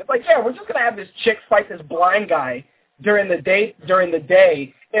wrong with it. It's like, we're just going to have this chick fight this blind guy during the day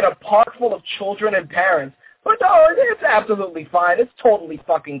in a park full of children and parents. But no, it's absolutely fine. It's totally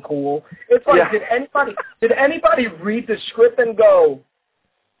fucking cool. It's like, did anybody read the script and go,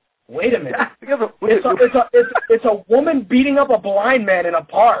 wait a minute, it's a woman beating up a blind man in a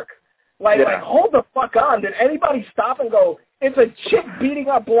park. Like, hold the fuck on. Did anybody stop and go, it's a chick beating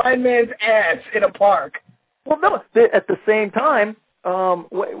up blind man's ass in a park? Well, no. At the same time,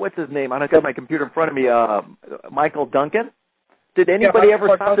 what's his name? I don't got my computer in front of me. Michael Duncan. Did anybody ever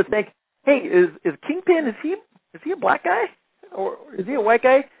stop to think, hey, is Kingpin, is he a black guy? Or is he a white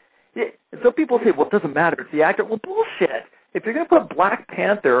guy? Yeah. So people say, well, it doesn't matter. It's the actor. Well, bullshit. If you're going to put Black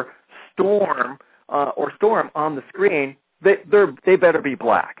Panther, Storm on the screen, they better be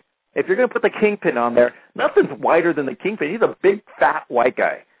black. If you're going to put the Kingpin on there, nothing's whiter than the Kingpin. He's a big, fat, white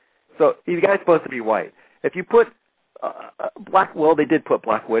guy. So the guy's supposed to be white. If you put they did put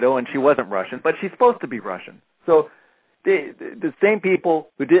Black Widow, and she wasn't Russian, but she's supposed to be Russian. So the same people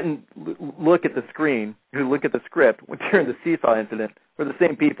who didn't look at the screen, who look at the script during the seesaw incident, were the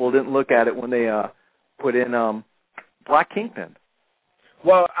same people who didn't look at it when they put in Black Kingpin.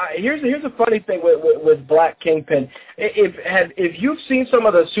 Well, here's a funny thing with Black Kingpin. If you've seen some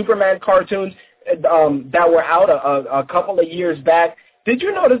of the Superman cartoons that were out a couple of years back, did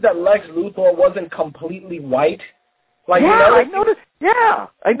you notice that Lex Luthor wasn't completely white? Like, I noticed. Yeah,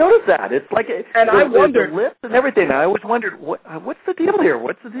 I noticed that. It's like, I wondered, the lips and everything. I always wondered, what's the deal here?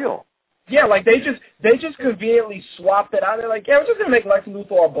 What's the deal? Yeah, like they just conveniently swapped it out. They're like, we're just gonna make Lex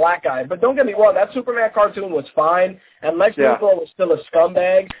Luthor a black guy. But don't get me wrong, that Superman cartoon was fine, and Lex Luthor was still a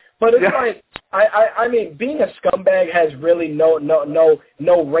scumbag. But it's like, I mean, being a scumbag has really no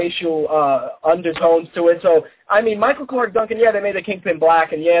racial undertones to it. So, I mean, Michael Clark Duncan, they made the Kingpin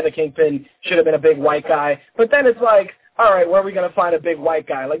black, and the Kingpin should have been a big white guy. But then it's like, all right, where are we going to find a big white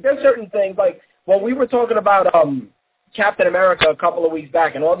guy? Like, there's certain things, like, when we were talking about Captain America a couple of weeks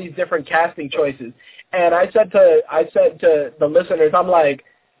back and all these different casting choices, and I said to the listeners, I'm like,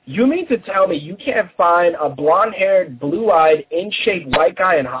 you mean to tell me you can't find a blonde-haired, blue-eyed, in-shape white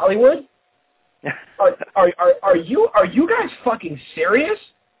guy in Hollywood? Are you guys fucking serious?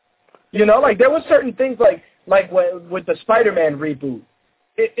 You know, like, there were certain things like with the Spider-Man reboot.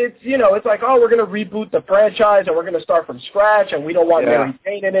 It's like, oh, we're going to reboot the franchise and we're going to start from scratch and we don't want Mary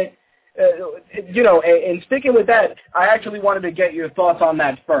Jane in it. And sticking with that, I actually wanted to get your thoughts on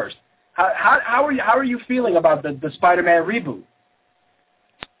that first. How are you feeling about the Spider-Man reboot?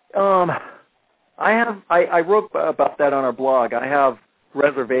 I wrote about that on our blog. I have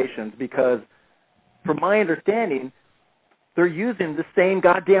reservations because, from my understanding, they're using the same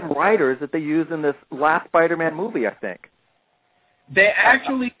goddamn writers that they used in this last Spider-Man movie, I think. They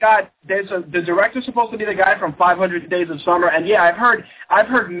actually got the director's supposed to be the guy from 500 Days of Summer, and yeah, I've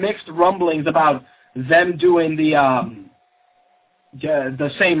heard mixed rumblings about them doing the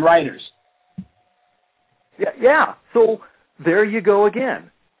same writers. Yeah. So there you go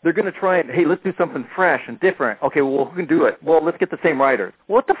again. They're going to try and, hey, let's do something fresh and different. Okay, well, who can do it? Well, let's get the same writers.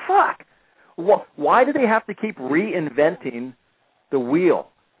 What the fuck? Why do they have to keep reinventing the wheel?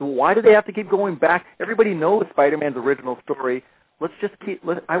 Why do they have to keep going back? Everybody knows Spider-Man's original story. Let's just keep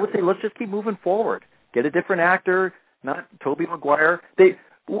moving forward. Get a different actor, not Tobey Maguire.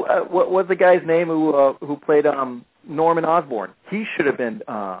 What was the guy's name who played Norman Osborn? He should have been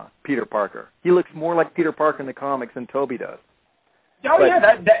Peter Parker. He looks more like Peter Parker in the comics than Tobey does.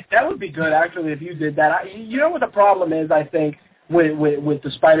 Yeah, that would be good, actually, if you did that. You know what the problem is, I think, with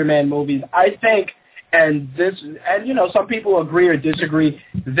the Spider-Man movies? I think, and some people agree or disagree,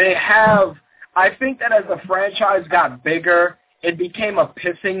 I think that as the franchise got bigger, it became a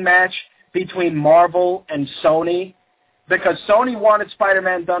pissing match between Marvel and Sony, because Sony wanted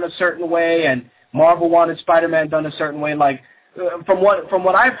Spider-Man done a certain way, and Marvel wanted Spider-Man done a certain way. Like, from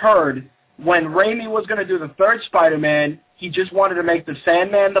what I've heard, when Raimi was going to do the third Spider-Man, he just wanted to make the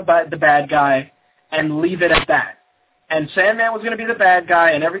Sandman the bad guy and leave it at that. And Sandman was going to be the bad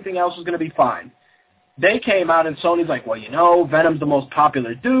guy, and everything else was going to be fine. They came out, and Sony's like, well, Venom's the most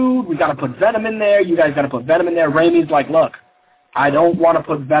popular dude. We got to put Venom in there. You guys got to put Venom in there. Raimi's like, look, I don't want to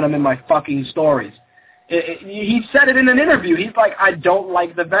put Venom in my fucking stories. He said it in an interview. He's like, I don't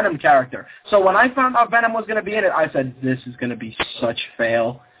like the Venom character. So when I found out Venom was going to be in it, I said, this is going to be such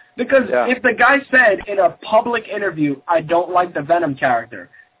fail. Because if the guy said in a public interview, I don't like the Venom character,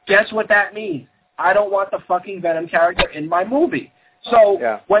 guess what that means? I don't want the fucking Venom character in my movie.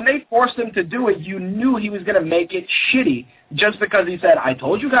 So when they forced him to do it, you knew he was going to make it shitty just because he said, I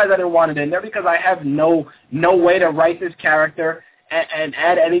told you guys I didn't want it in there because I have no way to write this character and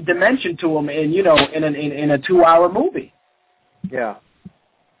add any dimension to him in a 2-hour movie. Yeah.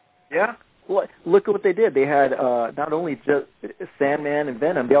 Well, look at what they did. They had not only just Sandman and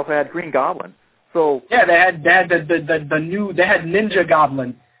Venom, they also had Green Goblin. So they had Ninja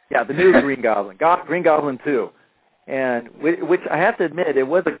Goblin. Yeah, the new Green Goblin. Green Goblin 2. And which I have to admit, it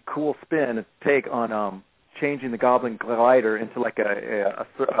was a cool spin, a take on changing the Goblin glider into like a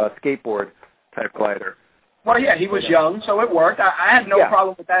skateboard type glider. Well, yeah, he was young, so it worked. I had no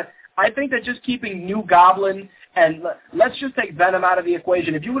problem with that. I think that just keeping New Goblin, and let's just take Venom out of the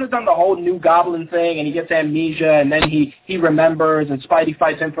equation. If you would have done the whole New Goblin thing, and he gets amnesia, and then he remembers, and Spidey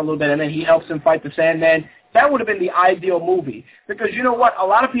fights him for a little bit, and then he helps him fight the Sandman, that would have been the ideal movie. Because you know what? A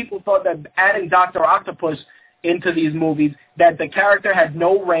lot of people thought that adding Dr. Octopus into these movies, that the character had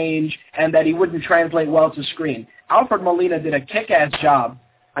no range, and that he wouldn't translate well to screen. Alfred Molina did a kick-ass job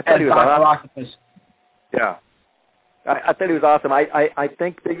as Dr. Octopus. Yeah. I thought he was awesome. I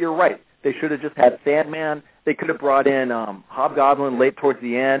think that you're right. They should have just had Sandman. They could have brought in Hobgoblin late towards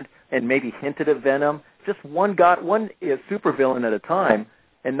the end and maybe hinted at Venom. Just one supervillain at a time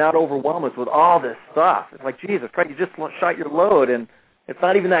and not overwhelm us with all this stuff. It's like, Jesus Christ, you just shot your load, and it's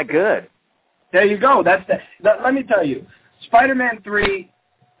not even that good. There you go. Let me tell you, Spider-Man 3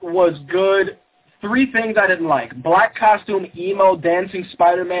 was good. 3 things I didn't like. Black costume, emo, dancing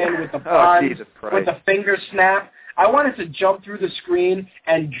Spider-Man with the ponds, with the finger snap. I wanted to jump through the screen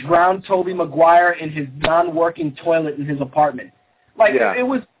and drown Tobey Maguire in his non-working toilet in his apartment. Like, it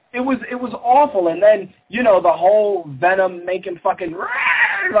was awful. And then, the whole Venom making fucking,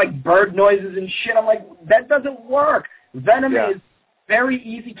 like, bird noises and shit. I'm like, that doesn't work. Venom is a very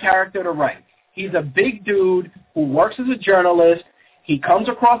easy character to write. He's a big dude who works as a journalist. He comes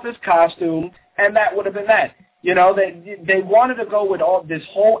across this costume, and that would have been that. You know, they wanted to go with all this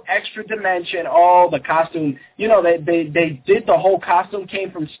whole extra dimension, all the costume. You know, they did the whole costume came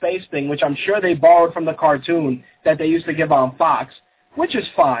from space thing, which I'm sure they borrowed from the cartoon that they used to give on Fox, which is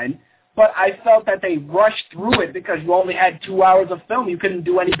fine. But I felt that they rushed through it because you only had 2 hours of film. You couldn't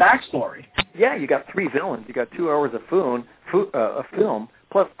do any backstory. Yeah, you got 3 villains. You got 2 hours of film.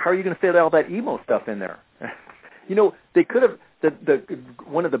 Plus, how are you going to fit all that emo stuff in there? You know, they could have.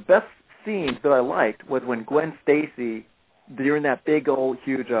 One of the best scenes that I liked was when Gwen Stacy, during that big old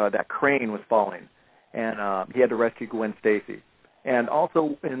huge that crane was falling, and he had to rescue Gwen Stacy. And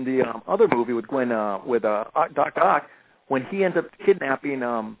also in the other movie with Doc Ock, when he ends up kidnapping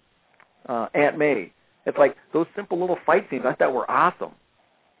Aunt May. It's like those simple little fight scenes I thought were awesome.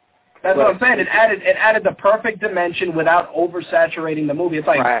 That's what I'm saying. It added the perfect dimension without oversaturating the movie. It's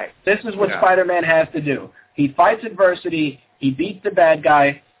like This is what Spider-Man has to do. He fights adversity. He beats the bad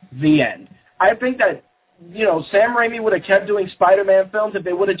guy. The end. I think that, you know, Sam Raimi would have kept doing Spider-Man films if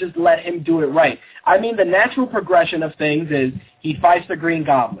they would have just let him do it right. I mean, the natural progression of things is he fights the Green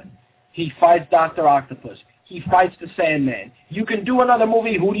Goblin. He fights Dr. Octopus. He fights the Sandman. You can do another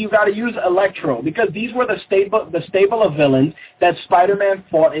movie. Who do you got to use? Electro. Because these were the stable of villains that Spider-Man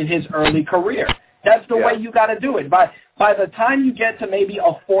fought in his early career. That's the way you got to do it. By the time you get to maybe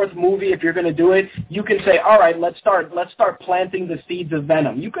a 4th movie, if you're going to do it, you can say, all right, let's start planting the seeds of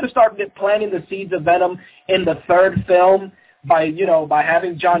Venom. You could have started planting the seeds of Venom in the 3rd film by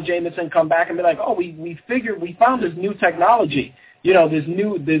having John Jameson come back and be like, oh, we found this new technology, you know, this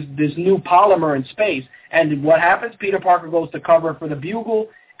new polymer in space. And what happens? Peter Parker goes to cover for the Bugle.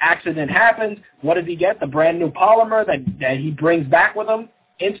 Accident happens. What does he get? The brand new polymer that he brings back with him.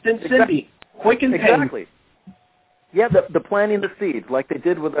 Instant symbiote. Quick and painless. Exactly. Yeah, the planting the seeds, like they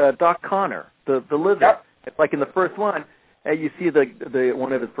did with Doc Connor, the lizard. Yep. It's like in the first one, you see the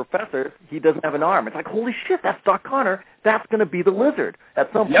one of his professors, he doesn't have an arm. It's like, holy shit, that's Doc Connor. That's going to be the lizard. At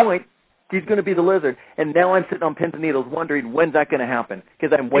some point, he's going to be the lizard. And now I'm sitting on pins and needles wondering when's that going to happen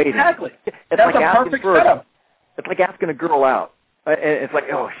because I'm waiting. Exactly. It's that's like a perfect setup. It's like asking a girl out. And it's like,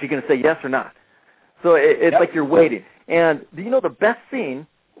 oh, is she going to say yes or not? So it's like you're waiting. And do you know the best scene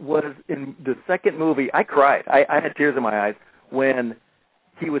was in the 2nd movie? I cried. I had tears in my eyes when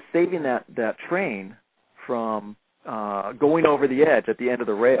he was saving that train from going over the edge at the end of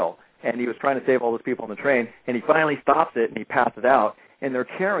the rail, and he was trying to save all those people on the train, and he finally stops it and he passes out, and they're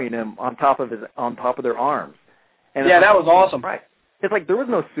carrying him on top of their arms. And that was awesome. Right. It's like there was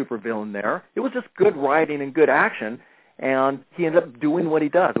no supervillain there. It was just good writing and good action, and he ended up doing what he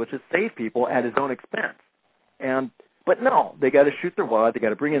does, which is save people at his own expense. But no, they got to shoot their wad. They got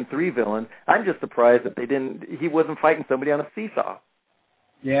to bring in 3 villains. I'm just surprised that he wasn't fighting somebody on a seesaw.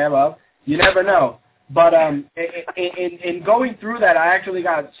 Yeah, well, you never know. But in going through that, I actually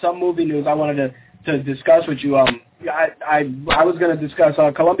got some movie news I wanted to discuss with you. I was going to discuss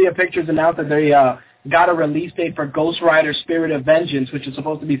Columbia Pictures announced that they got a release date for Ghost Rider: Spirit of Vengeance, which is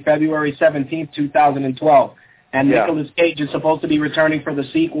supposed to be February 17th, 2012. And Nicolas Cage is supposed to be returning for the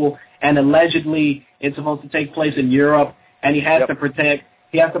sequel, and allegedly it's supposed to take place in Europe, and he has to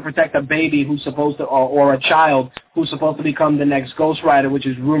protect a baby who's supposed to, or a child who's supposed to become the next Ghost Rider, which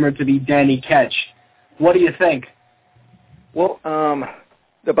is rumored to be Danny Ketch. What do you think? Well,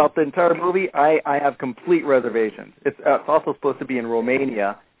 about the entire movie, I have complete reservations. It's also supposed to be in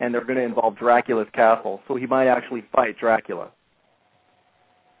Romania, and they're going to involve Dracula's castle, so he might actually fight Dracula.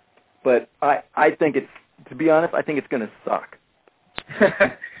 But I think to be honest, I think it's going to suck.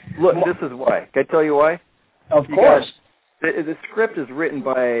 Look, this is why. Can I tell you why? Of course. The script is written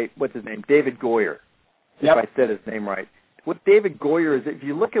by, what's his name, David Goyer, if I said his name right. What David Goyer is, if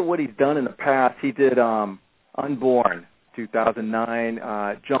you look at what he's done in the past, he did Unborn,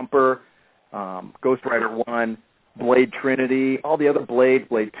 2009, Jumper, Ghost Rider 1, Blade Trinity, all the other Blade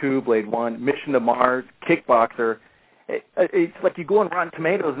 2, Blade 1, Mission to Mars, Kickboxer. It's like you go on Rotten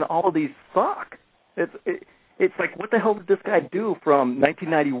Tomatoes and all of these suck. It's like, what the hell did this guy do from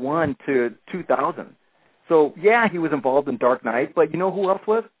 1991 to 2000? So, yeah, he was involved in Dark Knight, but you know who else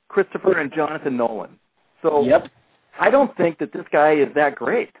was? Christopher and Jonathan Nolan. So I don't think that this guy is that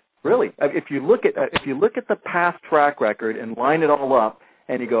great, really. If you look at the past track record and line it all up,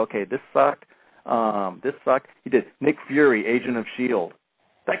 and you go, okay, this sucked, this sucked. He did Nick Fury, Agent of S.H.I.E.L.D.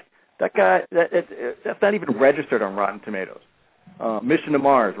 That guy, that's not even registered on Rotten Tomatoes. Mission to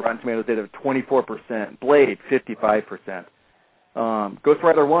Mars, Rotten Tomatoes did it 24%. Blade, 55%. Ghost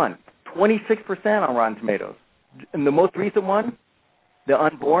Rider 1, 26% on Rotten Tomatoes. And the most recent one, The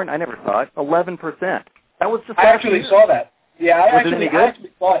Unborn, I never saw it, 11%. That was just I actually saw that. Yeah, I actually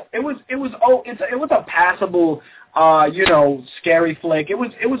thought it was a passable, scary flick. It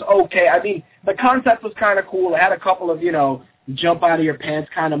was okay. I mean, the concept was kind of cool. It had a couple of, jump out of your pants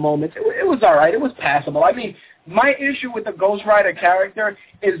kind of moments. It was all right. It was passable. I mean, my issue with the Ghost Rider character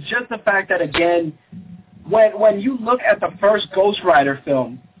is just the fact that, again, when you look at the first Ghost Rider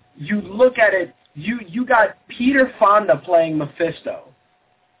film, you look at it, you got Peter Fonda playing Mephisto.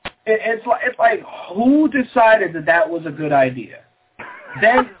 It's like who decided that was a good idea?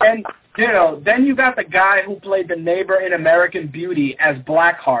 Then you got the guy who played the neighbor in American Beauty as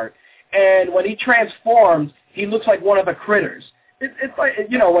Blackheart, and when he transforms, he looks like one of the critters. It's like,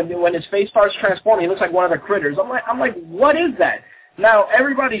 when his face starts transforming, he looks like one of the critters. I'm like, what is that? Now,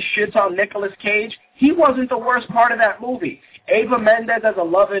 everybody shits on Nicolas Cage. He wasn't the worst part of that movie. Ava Mendes as a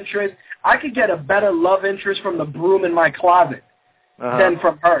love interest, I could get a better love interest from the broom in my closet than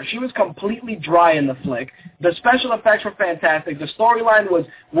from her. She was completely dry in the flick. The special effects were fantastic. The storyline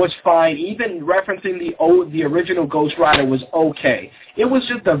was fine. Even referencing the original Ghost Rider was okay. It was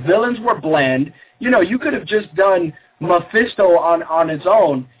just the villains were bland. You could have just done Mephisto on its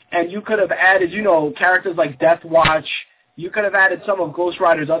own, and you could have added, characters like Death Watch. You could have added some of Ghost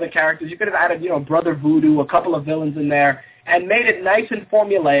Rider's other characters. You could have added, Brother Voodoo, a couple of villains in there, and made it nice and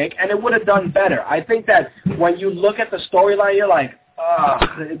formulaic, and it would have done better. I think that when you look at the storyline, you're like,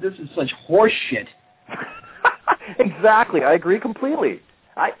 this is such horse shit. Exactly. I agree completely.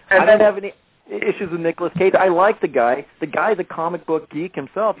 I don't have any issues with Nicolas Cage. I like the guy. The guy's a comic book geek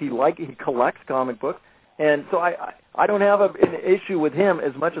himself. He collects comic books, and so I don't have an issue with him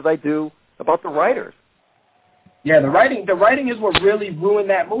as much as I do about the writers. Yeah, the writing is what really ruined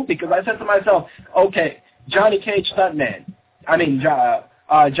that movie, because I said to myself, okay, Johnny Cage stuntman.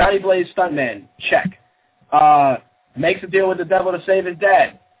 Johnny Blaze stuntman, check. Makes a deal with the devil to save his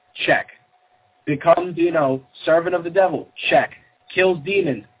dad, check. Becomes, servant of the devil, check. Kills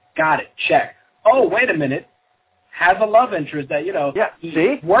demons, got it, check. Oh, wait a minute. Has a love interest that,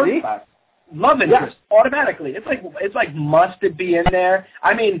 works about. Love interest, automatically. It's like, must it be in there?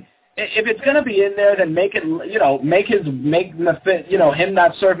 I mean, if it's gonna be in there, then make it, him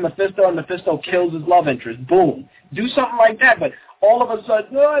not serve Mephisto, and Mephisto kills his love interest. Boom. Do something like that. But all of a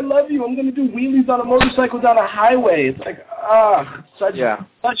sudden, no, I love you. I'm gonna do wheelies on a motorcycle down a highway. It's like, such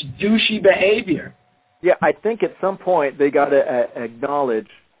douchey behavior. Yeah, I think at some point they got to acknowledge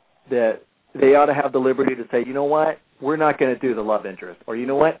that they ought to have the liberty to say, you know what, we're not going to do the love interest, or you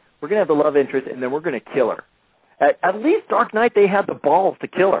know what, we're going to have the love interest, and then we're going to kill her. At least Dark Knight, they had the balls to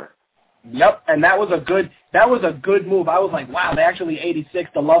kill her. Yep, and that was a good move. I was like, wow, they actually 86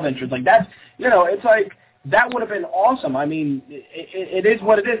 the love interest. Like, that's, it's like, that would have been awesome. I mean, it is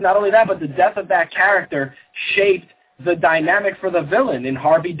what it is. Not only that, but the death of that character shaped the dynamic for the villain in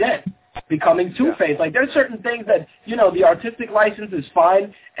Harvey Dent, becoming Two-Face. Like, there's certain things that, the artistic license is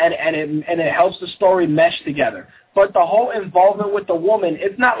fine, and it helps the story mesh together. But the whole involvement with the woman,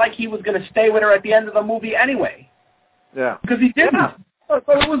 it's not like he was going to stay with her at the end of the movie anyway. Yeah. Because he didn't. Yeah. So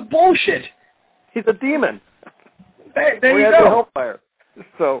it was bullshit. He's a demon. There you go. Hellfire.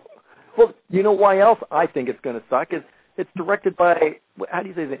 So, well, you know why else I think it's going to suck is it's directed by, how do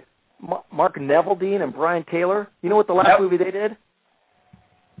you say it, Mark Neveldine and Brian Taylor. You know what the last movie they did?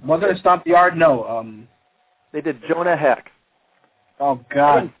 Wasn't it Stomp the Yard? No. They did Jonah Hex. Oh,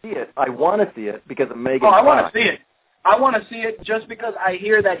 God. I didn't see it. I want to see it because of Megan Fox. I want to see it. I want to see it just because I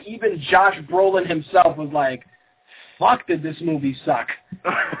hear that even Josh Brolin himself was like, fuck, did this movie suck.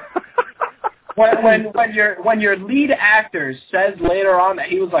 when your lead actor says later on that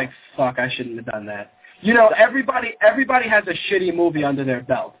he was like, fuck, I shouldn't have done that. Everybody has a shitty movie under their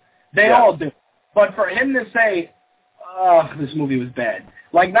belt. They all do. But for him to say, this movie was bad,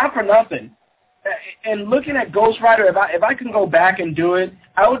 like, not for nothing. And looking at Ghost Rider, if I can go back and do it,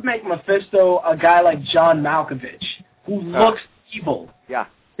 I would make Mephisto a guy like John Malkovich, who looks evil. Yeah.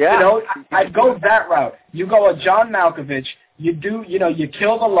 Yeah. I'd go that route. You go a John Malkovich, you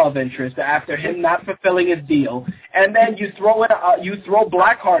kill the love interest after him not fulfilling his deal, and then you throw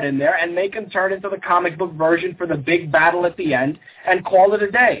Blackheart in there and make him turn into the comic book version for the big battle at the end, and call it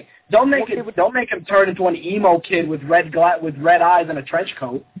a day. Don't make him turn into an emo kid with red eyes and a trench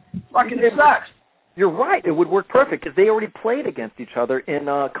coat. Fucking sucks. You're right. It would work perfect because they already played against each other in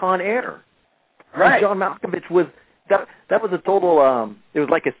Con Air. Right. And John Malkovich was that was a total. It was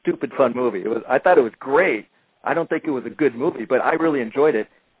like a stupid fun movie. I thought it was great. I don't think it was a good movie, but I really enjoyed it.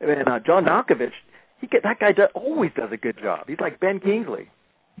 And John Malkovich, that guy always does a good job. He's like Ben Kingsley.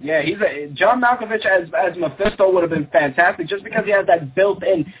 Yeah, John Malkovich as Mephisto would have been fantastic just because he has that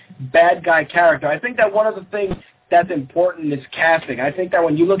built-in bad guy character. I think that one of the things that's important is casting. I think that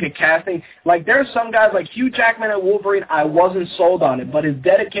when you look at casting, like there's some guys like Hugh Jackman and Wolverine, I wasn't sold on it, but his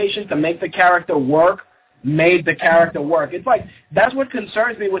dedication to make the character work made the character work. It's like, that's what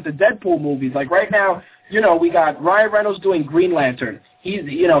concerns me with the Deadpool movies. Like right now, we got Ryan Reynolds doing Green Lantern. He's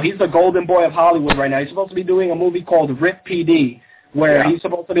the golden boy of Hollywood right now. He's supposed to be doing a movie called Rip PD, where he's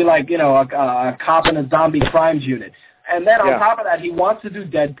supposed to be like, a cop in a zombie crimes unit. And then on top of that, he wants to do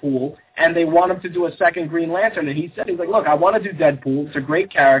Deadpool, and they want him to do a second Green Lantern. And he's like, look, I want to do Deadpool. It's a great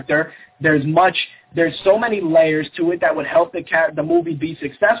character. There's so many layers to it that would help the movie be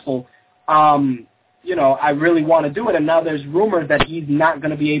successful. I really want to do it. And now there's rumors that he's not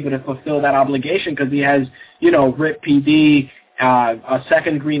going to be able to fulfill that obligation because he has, Rip PD, a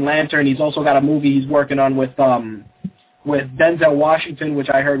second Green Lantern. He's also got a movie he's working on with Denzel Washington, which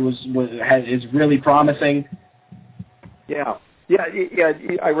I heard is really promising. Yeah.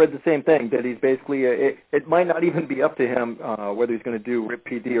 I read the same thing, that he's basically, it might not even be up to him whether he's going to do Rip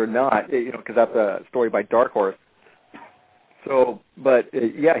PD or not, because that's a story by Dark Horse. So, but,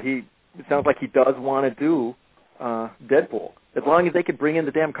 it sounds like he does want to do Deadpool, as long as they could bring in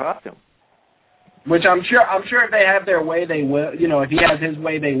the damn costume. Which I'm sure if they have their way, they will. If he has his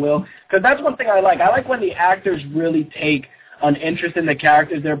way, they will. Because that's one thing I like. I like when the actors really take an interest in the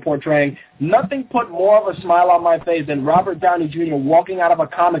characters they're portraying. Nothing put more of a smile on my face than Robert Downey Jr. walking out of a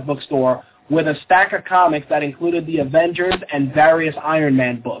comic book store with a stack of comics that included the Avengers and various Iron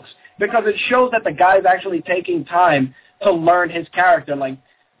Man books. Because it shows that the guy's actually taking time to learn his character. Like,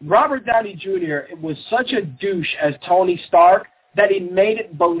 Robert Downey Jr. was such a douche as Tony Stark that he made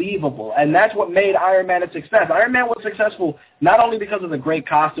it believable, and that's what made Iron Man a success. Iron Man was successful not only because of the great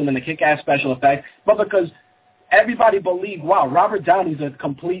costume and the kick-ass special effects, but because everybody believed, wow, Robert Downey's a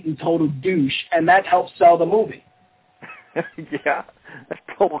complete and total douche, and that helped sell the movie. Yeah, that's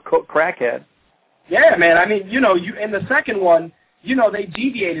total crackhead. Yeah, man. I mean, in the second one, they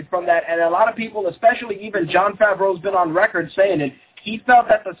deviated from that, and a lot of people, especially even Jon Favreau's been on record saying it, he felt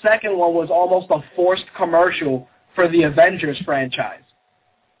that the second one was almost a forced commercial for the Avengers franchise.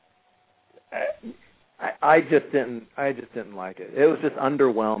 I just didn't like it. It was just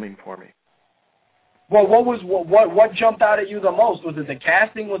underwhelming for me. Well, what jumped out at you the most? Was it the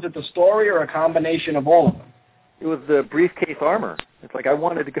casting? Was it the story, or a combination of all of them? It was the briefcase armor. It's like I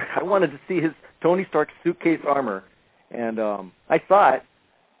wanted to see his Tony Stark's suitcase armor, and I saw it,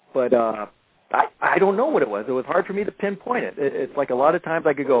 but I don't know what it was. It was hard for me to pinpoint it. It's like a lot of times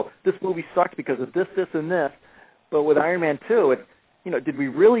I could go, this movie sucked because of this, this, and this. But with Iron Man 2, did we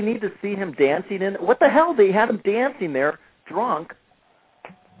really need to see him dancing in? What the hell? They had him dancing there, drunk.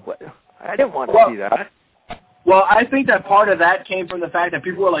 What? I didn't want to see that. Well, I think that part of that came from the fact that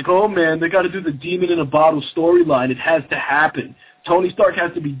people were like, oh, man, they got to do the demon in a bottle storyline. It has to happen. Tony Stark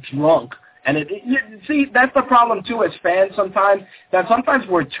has to be drunk. And see, that's the problem, too, as fans sometimes, that sometimes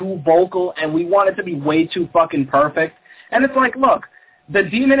we're too vocal and we want it to be way too fucking perfect. And it's like, look, the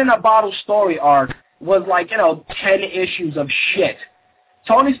demon in a bottle story arc was like, 10 issues of shit.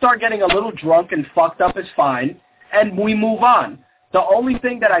 Tony Stark getting a little drunk and fucked up is fine, and we move on. The only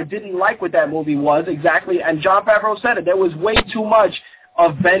thing that I didn't like with that movie was exactly, and Jon Favreau said it, there was way too much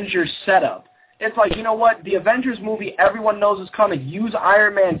Avengers setup. It's like, you know what, the Avengers movie everyone knows is coming. Use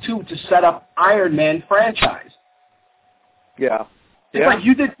Iron Man 2 to set up Iron Man franchise. Yeah. It's like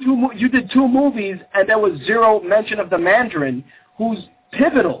you did two movies, and there was zero mention of the Mandarin, who's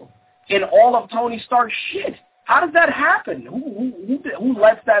pivotal in all of Tony Stark's shit. How does that happen? Who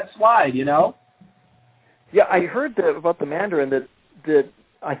lets that slide, Yeah, I heard about the Mandarin that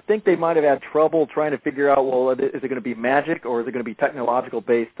I think they might have had trouble trying to figure out, well, is it going to be magic or is it going to be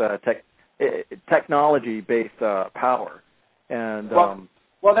technology-based power? And well,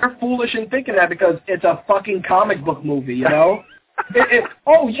 they're foolish in thinking that because it's a fucking comic book movie, oh,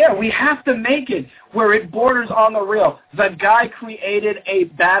 yeah, we have to make it where it borders on the real. The guy created a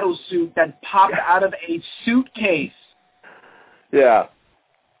battle suit that popped out of a suitcase. Yeah.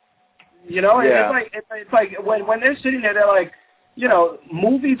 It's like when they're sitting there, they're like,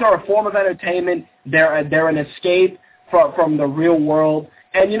 movies are a form of entertainment. They're an escape from the real world.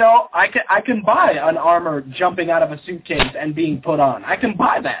 And, I can buy an armor jumping out of a suitcase and being put on. I can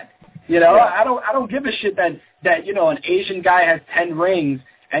buy that. I don't give a shit that an Asian guy has 10 rings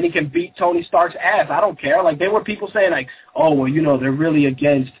and he can beat Tony Stark's ass. I don't care. Like, there were people saying, like, oh, well, they're really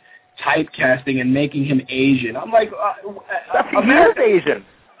against typecasting and making him Asian. I'm like, America is Asian.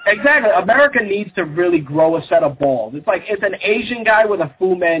 Exactly. America needs to really grow a set of balls. It's like, it's an Asian guy with a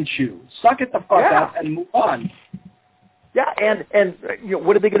Fu Manchu. Suck it the fuck up and move on. Yeah, and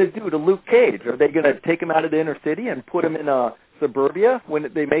what are they going to do to Luke Cage? Are they going to take him out of the inner city and put him in suburbia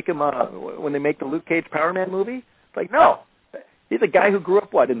when they make him when they make the Luke Cage Power Man movie? It's like, no. He's a guy who grew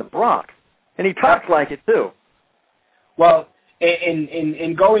up, in the Bronx. And he talks like it, too. Well,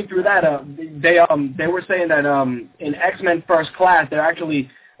 in going through that, they were saying that in X-Men First Class, they're actually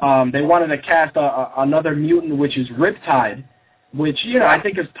they wanted to cast another mutant, which is Riptide, which I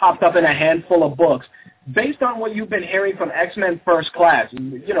think has popped up in a handful of books. Based on what you've been hearing from X-Men First Class,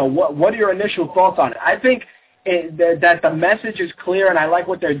 what are your initial thoughts on it? I think that the message is clear, and I like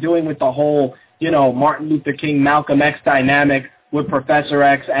what they're doing with the whole Martin Luther King, Malcolm X dynamic with Professor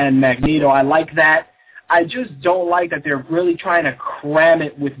X and Magneto. I like that. I just don't like that they're really trying to cram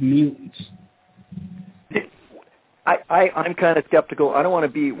it with mutants. I'm kind of skeptical. I don't want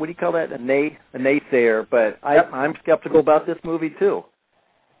to be, what do you call that, a naysayer, but I'm skeptical about this movie, too.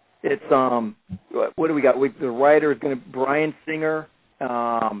 It's, what do we got? The writer is going to, Bryan Singer.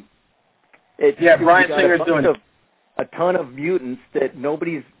 Bryan Singer's doing it. A ton of mutants that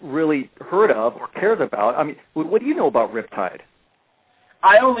nobody's really heard of or cares about. I mean, what do you know about Riptide?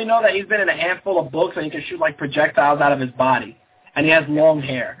 I only know that he's been in a handful of books and he can shoot like projectiles out of his body, and he has long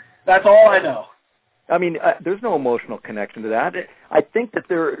hair. That's all I know. I mean, there's no emotional connection to that. I think that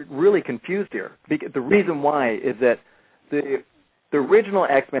they're really confused here. The reason why is that the original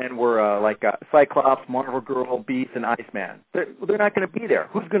X-Men were Cyclops, Marvel Girl, Beast, and Iceman. They're not going to be there.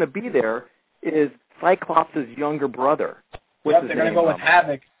 Who's going to be there is Cyclops' younger brother. They're going to go with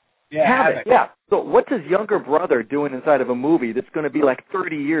Havoc. Yeah, Havoc. Yeah. So what's his younger brother doing inside of a movie that's going to be like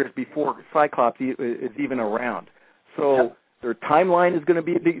 30 years before Cyclops is even around? So their timeline is going to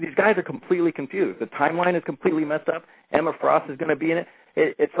be, these guys are completely confused. The timeline is completely messed up. Emma Frost is going to be in it.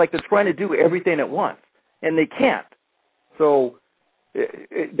 It's like they're trying to do everything at once, and they can't. So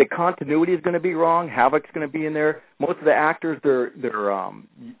the continuity is going to be wrong. Havoc's going to be in there. Most of the actors, they're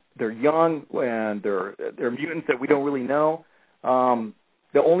young, and they're mutants that we don't really know.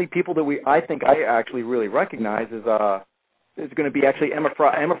 The only people that I think I actually really recognize is going to be actually Emma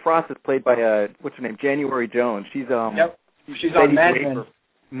Frost. Emma Frost is played by what's her name, January Jones. She's she's on Mad Men.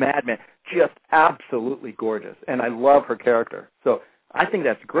 Mad Men, just absolutely gorgeous, and I love her character. So I think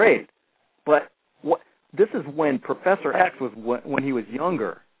that's great. But this is when Professor X was when he was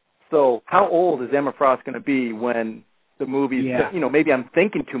younger. So how old is Emma Frost going to be when the movie's? Maybe I'm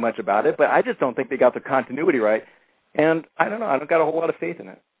thinking too much about it, but I just don't think they got the continuity right. And I don't know. I don't got a whole lot of faith in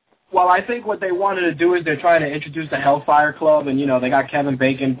it. Well, I think what they wanted to do is they're trying to introduce the Hellfire Club, and, they got Kevin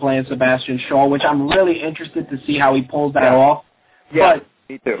Bacon playing Sebastian Shaw, which I'm really interested to see how he pulls that off. Yeah, but,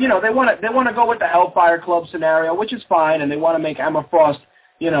 me too. They want to go with the Hellfire Club scenario, which is fine, and they want to make Emma Frost,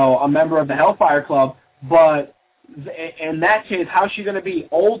 a member of the Hellfire Club. But in that case, how's she going to be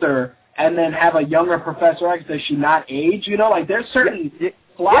older and then have a younger Professor X? Does she not age? There's certain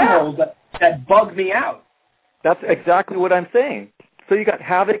plot holes that bug me out. That's exactly what I'm saying. So you got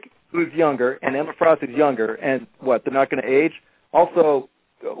Havoc, who's younger, and Emma Frost, who's younger, and what? They're not going to age. Also,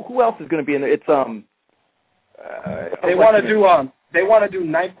 who else is going to be in there? It's they want to do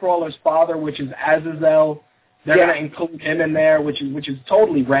Nightcrawler's father, which is Azazel. They're going to include him in there, which is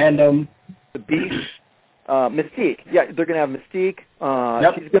totally random. The Beast, Mystique. Yeah, they're going to have Mystique.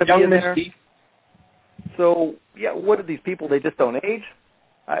 She's going to be in there. Mystique. So what are these people? They just don't age.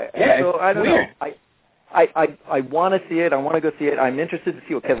 I don't know. I want to see it. I want to go see it. I'm interested to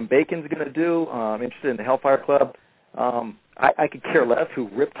see what Kevin Bacon's going to do. I'm interested in the Hellfire Club. I could care less who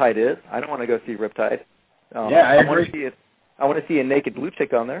Riptide is. I don't want to go see Riptide. I agree. I want to see a naked blue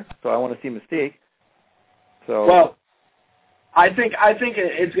chick on there, so I want to see Mystique. So well, I think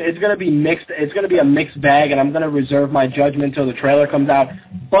it's going to be mixed. It's going to be a mixed bag, and I'm going to reserve my judgment until the trailer comes out.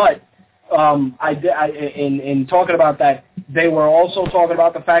 But in talking about that, they were also talking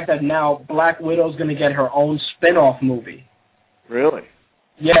about the fact that now Black Widow's going to get her own spin-off movie. Really?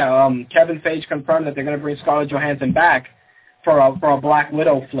 Yeah. Kevin Feige confirmed that they're going to bring Scarlett Johansson back for a Black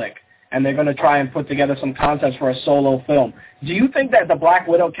Widow flick, and they're going to try and put together some concepts for a solo film. Do you think that the Black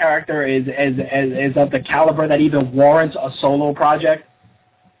Widow character is of the caliber that even warrants a solo project?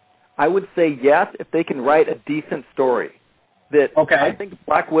 I would say yes, if they can write a decent story. I think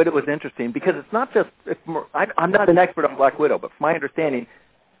Black Widow is interesting because it's not just. I'm not an expert on Black Widow, but from my understanding,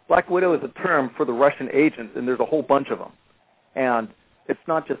 Black Widow is a term for the Russian agents, and there's a whole bunch of them, and it's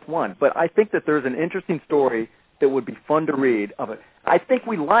not just one. But I think that there's an interesting story that would be fun to read of it. I think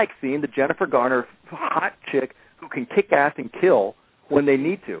we like seeing the Jennifer Garner hot chick who can kick ass and kill when they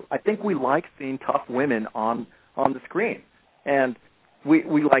need to. I think we like seeing tough women on the screen, and we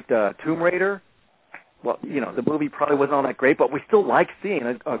liked Tomb Raider. Well, the movie probably wasn't all that great, but we still like seeing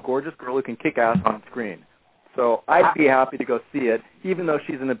a gorgeous girl who can kick ass on screen. So I'd be happy to go see it, even though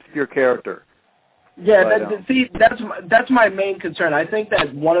she's an obscure character. Yeah, that's my main concern. I think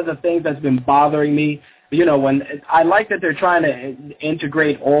that one of the things that's been bothering me, when I like that they're trying to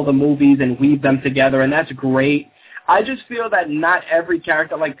integrate all the movies and weave them together, and that's great. I just feel that not every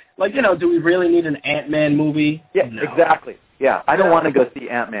character, do we really need an Ant-Man movie? Yeah, no. Exactly. Yeah, I don't want to go see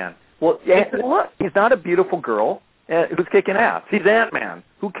Ant-Man. Well, look, he's not a beautiful girl who's kicking ass. He's Ant-Man.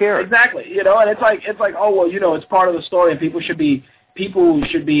 Who cares? Exactly. And it's like, oh well, it's part of the story, and people should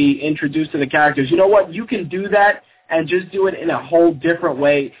be introduced to the characters. You know what? You can do that and just do it in a whole different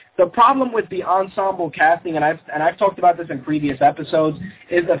way. The problem with the ensemble casting, and I've talked about this in previous episodes,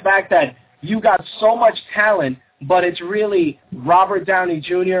 is the fact that you got so much talent, but it's really Robert Downey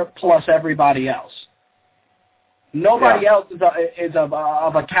Jr. plus everybody else. Nobody else is of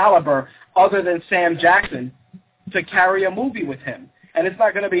a caliber other than Sam Jackson to carry a movie with him. And it's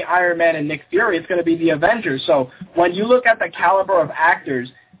not going to be Iron Man and Nick Fury. It's going to be the Avengers. So when you look at the caliber of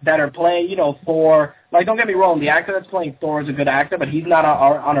actors that are playing, Thor, don't get me wrong, the actor that's playing Thor is a good actor, but he's not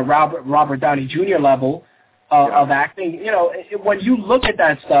on a Robert Downey Jr. level of acting. When you look at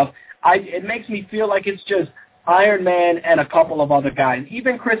that stuff, it makes me feel like it's just Iron Man and a couple of other guys.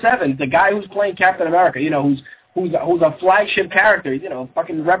 Even Chris Evans, the guy who's playing Captain America, who's a flagship character,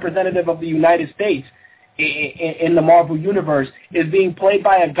 fucking representative of the United States in the Marvel Universe, is being played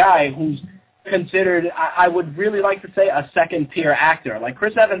by a guy who's considered, I would really like to say, a second-tier actor. Like,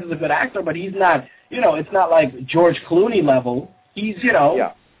 Chris Evans is a good actor, but he's not, it's not like George Clooney level. He's, second level.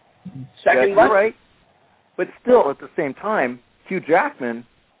 You're right. But still, at the same time, Hugh Jackman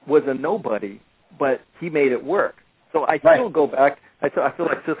was a nobody, but he made it work. So I still go back, I feel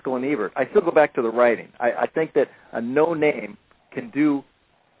like Siskel and Ebert. I still go back to the writing. I think that a no-name can do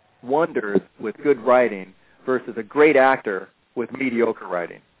wonders with good writing versus a great actor with mediocre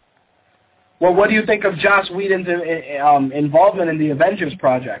writing. Well, what do you think of Joss Whedon's involvement in the Avengers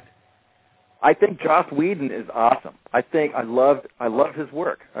project? I think Joss Whedon is awesome. I love his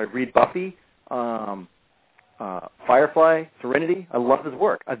work. I read Buffy, Firefly, Serenity. I love his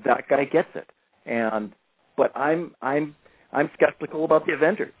work. That guy gets it. But I'm skeptical about the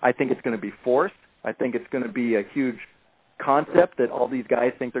Avengers. I think it's going to be forced. I think it's going to be a huge concept that all these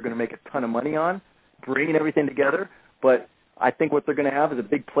guys think they're going to make a ton of money on, bringing everything together. But I think what they're going to have is a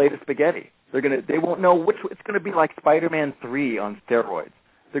big plate of spaghetti. They won't know which. It's going to be like Spider-Man 3 on steroids.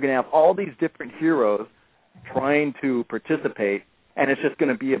 They're going to have all these different heroes trying to participate, and it's just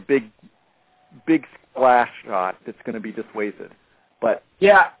going to be a big splash shot that's going to be just wasted. But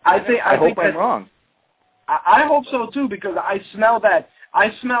yeah, I hope I'm wrong. I hope so too, because I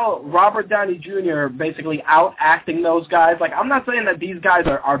smell Robert Downey Jr. basically out-acting those guys. Like, I'm not saying that these guys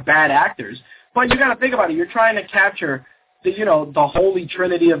are bad actors, but you got to think about it. You're trying to capture the holy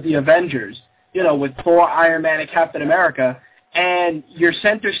trinity of the Avengers, with Thor, Iron Man, and Captain America, and your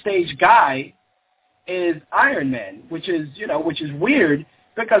center stage guy is Iron Man, which is weird,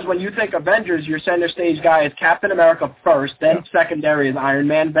 because when you think Avengers, your center stage guy is Captain America first, then secondary is Iron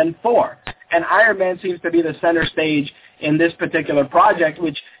Man, then Thor. And Iron Man seems to be the center stage in this particular project,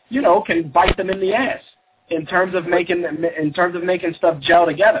 which, can bite them in the ass in terms of making stuff gel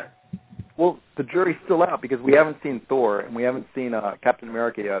together. Well, the jury's still out because we haven't seen Thor and we haven't seen Captain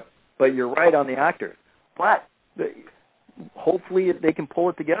America yet. But you're right on the actors. But hopefully they can pull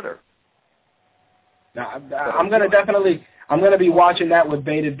it together. Now, I'm going to be watching that with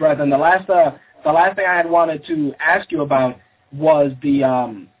bated breath. And the last thing I had wanted to ask you about was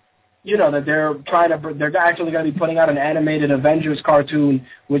the that they're actually going to be putting out an animated Avengers cartoon,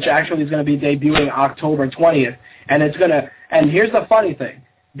 which actually is going to be debuting October 20th. And here's the funny thing.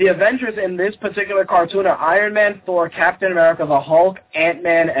 The Avengers in this particular cartoon are Iron Man, Thor, Captain America, the Hulk,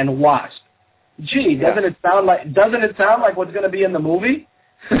 Ant-Man, and Wasp. Gee, doesn't it sound like what's going to be in the movie?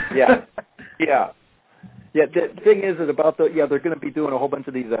 Yeah. The thing is about they're going to be doing a whole bunch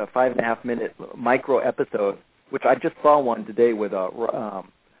of these 5.5-minute micro episodes, which I just saw one today with a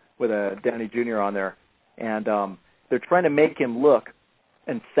Downey Jr. on there, and they're trying to make him look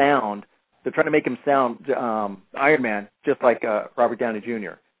and sound. They're trying to make him sound Iron Man, just like Robert Downey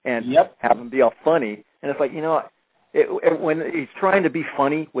Jr. and have him be all funny. And it's like, when he's trying to be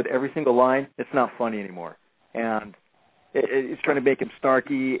funny with every single line, it's not funny anymore. And it's trying to make him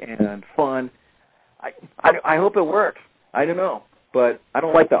snarky and fun. I hope it works. I don't know, but I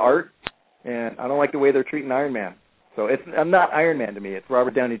don't like the art, and I don't like the way they're treating Iron Man. So I'm not Iron Man to me. It's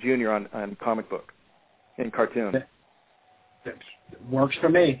Robert Downey Jr. on comic book and cartoon. It works for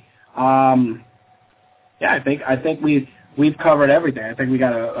me. I think we've covered everything. I think we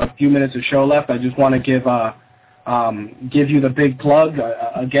got a few minutes of show left. I just want to give you the big plug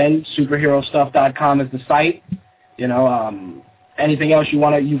again. Superherostuff.com is the site. Anything else you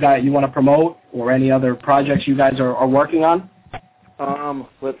want to promote or any other projects you guys are working on?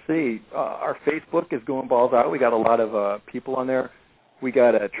 Let's see. Our Facebook is going balls out. We got a lot of people on there. We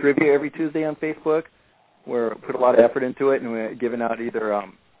got a trivia every Tuesday on Facebook. We're put a lot of effort into it, and we're giving out either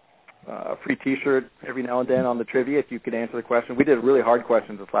a free T-shirt every now and then on the trivia if you could answer the question. We did really hard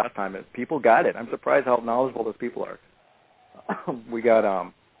questions this last time. People got it. I'm surprised how knowledgeable those people are. We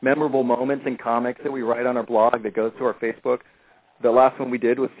got memorable moments in comics that we write on our blog that goes to our Facebook. The last one we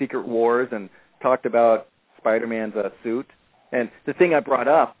did was Secret Wars and talked about Spider-Man's suit. And the thing I brought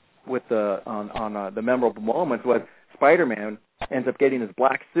up with the memorable moments was Spider-Man ends up getting his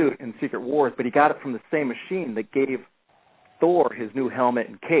black suit in Secret Wars, but he got it from the same machine that gave Thor his new helmet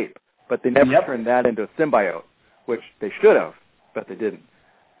and cape. But they never turned that into a symbiote, which they should have, but they didn't.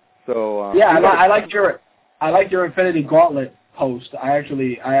 So I liked your Infinity Gauntlet post. I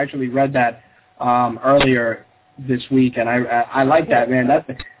actually read that earlier this week, and I like that, man. That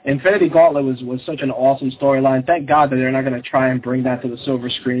Infinity Gauntlet was such an awesome storyline. Thank God that they're not going to try and bring that to the silver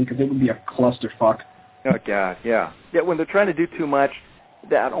screen, because it would be a clusterfuck. Oh God, yeah. When they're trying to do too much,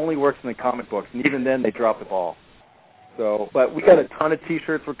 that only works in the comic books, and even then they drop the ball. So, but we got a ton of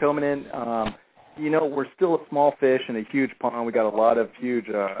T-shirts we're coming in. We're still a small fish in a huge pond. We got a lot of huge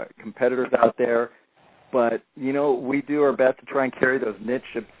competitors out there, but we do our best to try and carry those niche,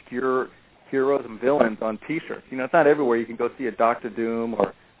 obscure heroes and villains on T-shirts. It's not everywhere you can go see a Doctor Doom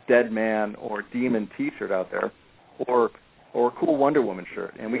or Dead Man or Demon T-shirt out there, or a cool Wonder Woman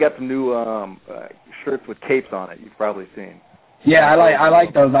shirt. And we got some new shirts with capes on it. You've probably seen. Yeah, I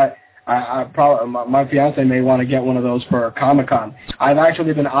like those. I probably my fiance may want to get one of those for Comic-Con. I've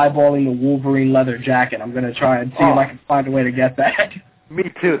actually been eyeballing the Wolverine leather jacket. I'm going to try and see if I can find a way to get that. Me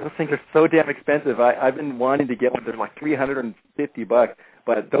too. Those things are so damn expensive. I've been wanting to get one. They're like $350,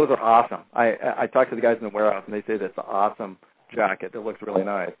 but those are awesome. I talked to the guys in the warehouse, and they say that's an awesome jacket that looks really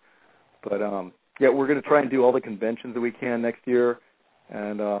nice. But we're going to try and do all the conventions that we can next year,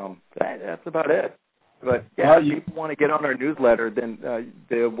 and that's about it. But if people want to get on our newsletter, then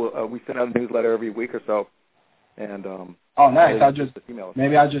we send out a newsletter every week or so. And nice! I'll just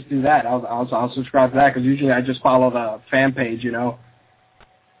do that. I'll subscribe to that, because usually I just follow the fan page,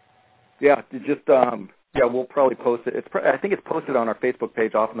 Yeah, we'll probably post it. I think it's posted on our Facebook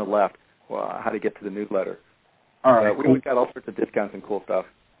page off on the left. How to get to the newsletter. All right, we've got all sorts of discounts and cool stuff.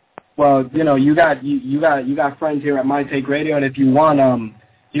 Well, you got friends here at My Take Radio, and if you want,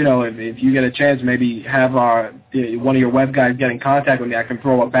 if you get a chance, maybe have one of your web guys get in contact with me. I can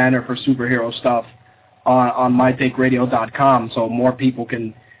throw a banner for superhero stuff on mytakeradio.com, so more people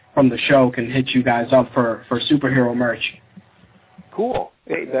from the show can hit you guys up for superhero merch. Cool.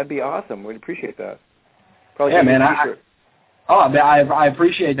 Hey, that'd be awesome. We'd appreciate that. Probably man. I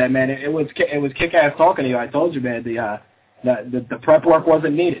appreciate that, man. It was kick-ass talking to you. I told you, man. The prep work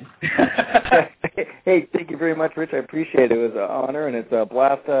wasn't needed. Hey, thank you very much, Rich. I appreciate it. It was an honor, and it's a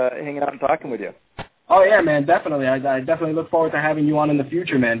blast hanging out and talking with you. Oh, yeah, man, definitely. I definitely look forward to having you on in the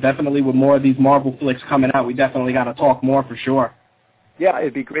future, man. Definitely with more of these Marvel flicks coming out, we definitely got to talk more for sure. Yeah,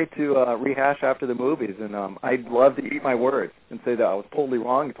 it'd be great to rehash after the movies, and I'd love to eat my words and say that I was totally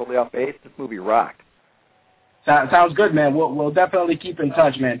wrong, totally off base. This movie rocked. Sounds good, man. We'll definitely keep in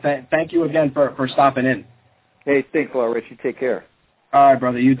touch, man. Thank you again for stopping in. Hey, thanks a lot, Rich. You take care. All right,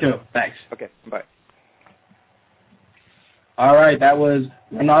 brother. You too. Thanks. Okay, bye. All right, that was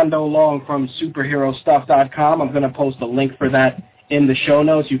Renando Long from superherostuff.com. I'm going to post a link for that in the show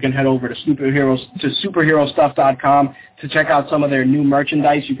notes. You can head over to superherostuff.com to check out some of their new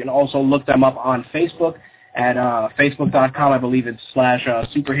merchandise. You can also look them up on Facebook at facebook.com. I believe it's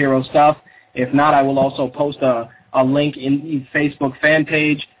 /superherostuff. If not, I will also post a link in the Facebook fan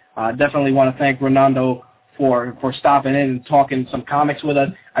page. Definitely want to thank Renando for stopping in and talking some comics with us.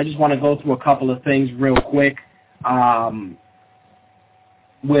 I just want to go through a couple of things real quick.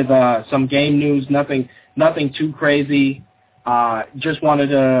 With some game news, nothing too crazy. Just wanted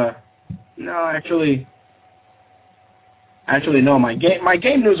to actually no. My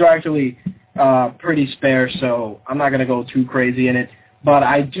game news are actually pretty sparse, so I'm not gonna go too crazy in it. But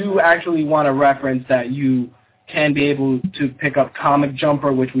I do actually want to reference that you can be able to pick up Comic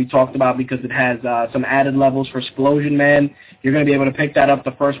Jumper, which we talked about, because it has some added levels for Explosion Man. You're going to be able to pick that up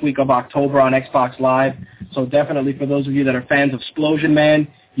the first week of October on Xbox Live. So definitely for those of you that are fans of Explosion Man,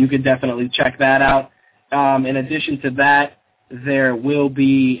 you could definitely check that out. In addition to that, there will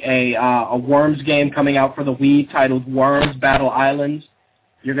be a Worms game coming out for the Wii titled Worms Battle Islands.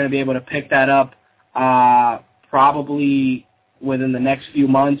 You're going to be able to pick that up probably within the next few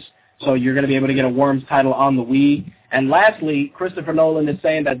months. So you're going to be able to get a Worms title on the Wii. And lastly, Christopher Nolan is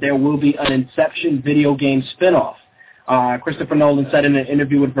saying that there will be an Inception video game spinoff. Christopher Nolan said in an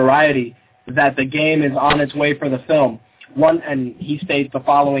interview with Variety that the game is on its way for the film. And he states the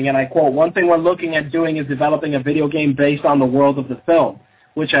following, and I quote, "One thing we're looking at doing is developing a video game based on the world of the film,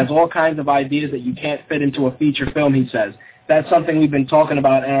 which has all kinds of ideas that you can't fit into a feature film," he says. That's something we've been talking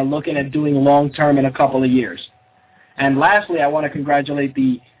about and are looking at doing long-term in a couple of years. And lastly, I want to congratulate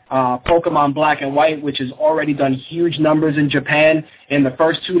the Pokemon Black and White, which has already done huge numbers in Japan. In the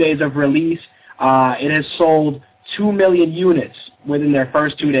first 2 days of release, it has sold 2 million units within their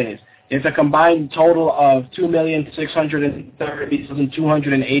first 2 days. It's a combined total of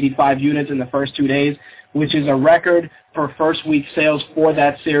 2,630,285 units in the first 2 days, which is a record for first week sales for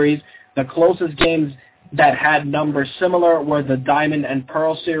that series. The closest games that had numbers similar were the Diamond and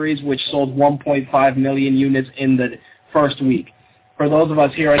Pearl series, which sold 1.5 million units in the first week. For those of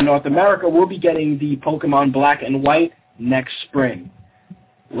us here in North America, we'll be getting the Pokemon Black and White next spring.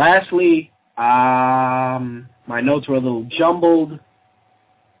 Lastly, my notes were a little jumbled.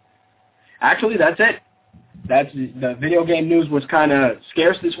 Actually, that's it. The video game news was kind of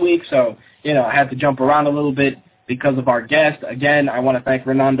scarce this week, so I had to jump around a little bit because of our guest. Again, I want to thank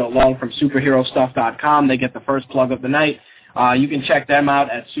Renando Long from superherostuff.com. They get the first plug of the night. You can check them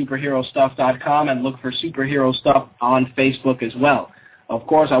out at superherostuff.com and look for Superhero Stuff on Facebook as well. Of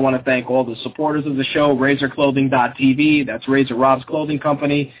course, I want to thank all the supporters of the show, RazorClothing.tv, that's Razor Rob's clothing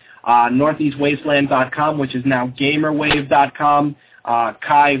company, NortheastWasteland.com, which is now GamerWave.com.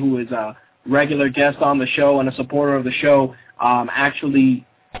 Kai, who is a regular guest on the show and a supporter of the show, actually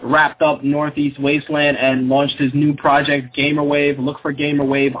wrapped up Northeast Wasteland and launched his new project, GamerWave. Look for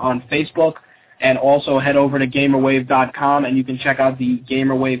GamerWave on Facebook, and also head over to GamerWave.com, and you can check out the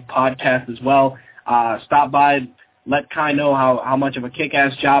GamerWave podcast as well. Stop by, let Kai know how much of a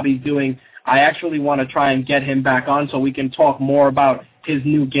kick-ass job he's doing. I actually want to try and get him back on so we can talk more about his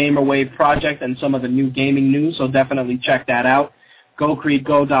new GamerWave project and some of the new gaming news, so definitely check that out.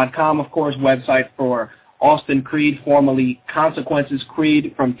 GoCreedGo.com, of course, website for Austin Creed, formerly Consequences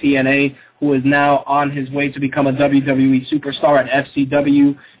Creed from TNA, who is now on his way to become a WWE superstar at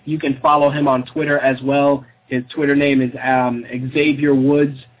FCW. You can follow him on Twitter as well. His Twitter name is Xavier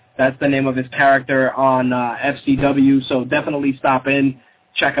Woods. That's the name of his character on FCW, so definitely stop in,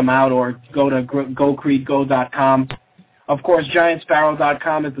 check him out, or go to GoCreedGo.com. Of course,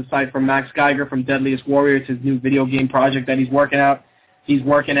 GiantSparrow.com is the site for Max Geiger from Deadliest Warrior. It's his new video game project that he's working at.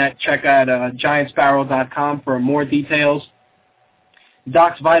 Check out GiantSparrow.com for more details.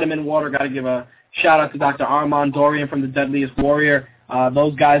 Doc's Vitamin Water, got to give a shout-out to Dr. Armand Dorian from the Deadliest Warrior.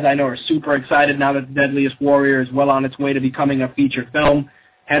 Those guys I know are super excited now that the Deadliest Warrior is well on its way to becoming a feature film.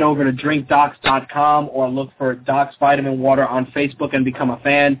 Head over to drinkdocs.com or look for Doc's Vitamin Water on Facebook and become a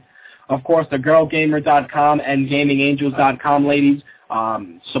fan. Of course, thegirlgamer.com and gamingangels.com, ladies,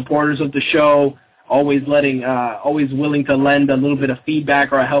 supporters of the show, always willing to lend a little bit of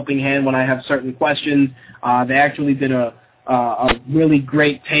feedback or a helping hand when I have certain questions. They actually did a really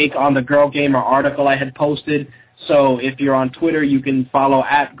great take on the Girl Gamer article I had posted. So if you're on Twitter, you can follow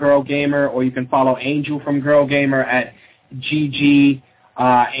at Girl Gamer, or you can follow Angel from Girl Gamer at GG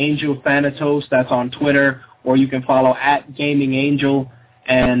Angel Thanatos. That's on Twitter, or you can follow at Gaming Angel.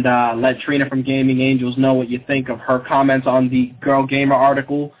 And let Trina from Gaming Angels know what you think of her comments on the Girl Gamer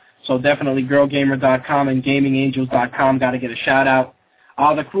article. So definitely girlgamer.com and gamingangels.com got to get a shout-out.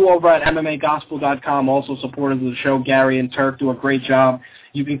 The crew over at MMAgospel.com, also supporters of the show, Gary and Turk, do a great job.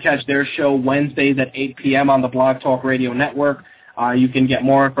 You can catch their show Wednesdays at 8 p.m. on the Blog Talk Radio Network. You can get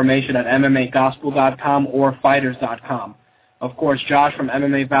more information at MMAgospel.com or Fighters.com. Of course, Josh from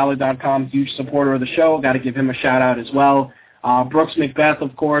MMAValor.com, huge supporter of the show. Got to give him a shout-out as well. Brooks Macbeth,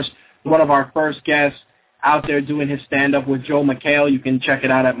 of course, one of our first guests out there doing his stand-up with Joe McHale. You can check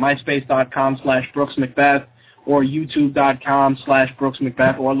it out at myspace.com/Brooks Macbeth or youtube.com/Brooks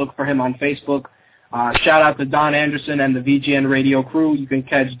Macbeth, or look for him on Facebook. Shout out to Don Anderson and the VGN radio crew. You can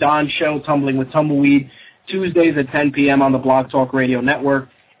catch Don's show, Tumbling with Tumbleweed, Tuesdays at 10 p.m. on the Blog Talk Radio Network.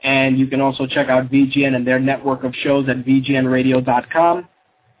 And you can also check out VGN and their network of shows at VGNradio.com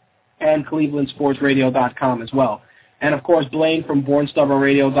and ClevelandSportsRadio.com as well. And, of course, Blaine from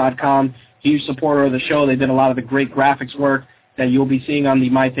BornStubbornRadio.com, huge supporter of the show. They did a lot of the great graphics work that you'll be seeing on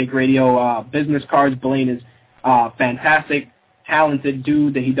the My Take Radio business cards. Blaine is fantastic, talented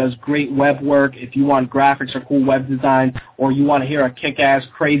dude. He does great web work. If you want graphics or cool web design, or you want to hear a kick-ass,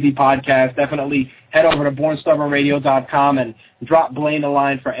 crazy podcast, definitely head over to BornStubbornRadio.com and drop Blaine a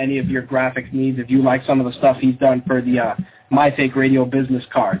line for any of your graphics needs if you like some of the stuff he's done for the My Take Radio business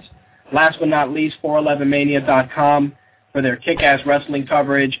cards. Last but not least, 411mania.com for their kick-ass wrestling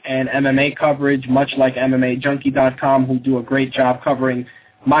coverage and MMA coverage, much like MMAJunkie.com, who do a great job covering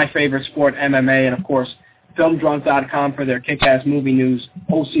my favorite sport, MMA, and, of course, filmdrunk.com for their kick-ass movie news,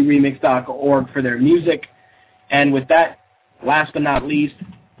 ocremix.org for their music. And with that, last but not least,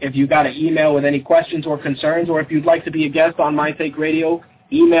 if you got an email with any questions or concerns, or if you'd like to be a guest on My Take Radio,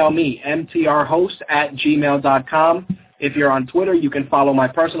 email me, mtrhost@gmail.com. If you're on Twitter, you can follow my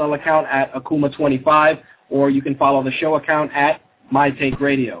personal account at Akuma25, or you can follow the show account at My Take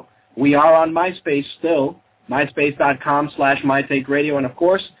Radio. We are on MySpace still, myspace.com/MyTakeRadio, and of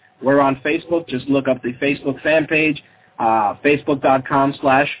course, we're on Facebook. Just look up the Facebook fan page,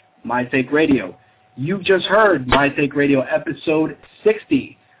 facebook.com/MyTakeRadio. You've just heard My Take Radio episode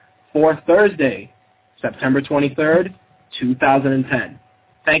 60 for Thursday, September 23rd, 2010.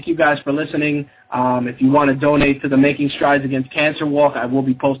 Thank you guys for listening. If you want to donate to the Making Strides Against Cancer Walk, I will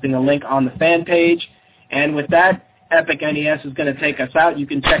be posting a link on the fan page. And with that, Epic NES is going to take us out. You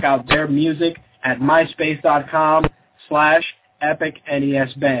can check out their music at myspace.com/Epic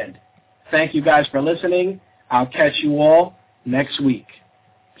NES Band. Thank you guys for listening. I'll catch you all next week.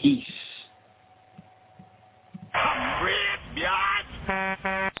 Peace.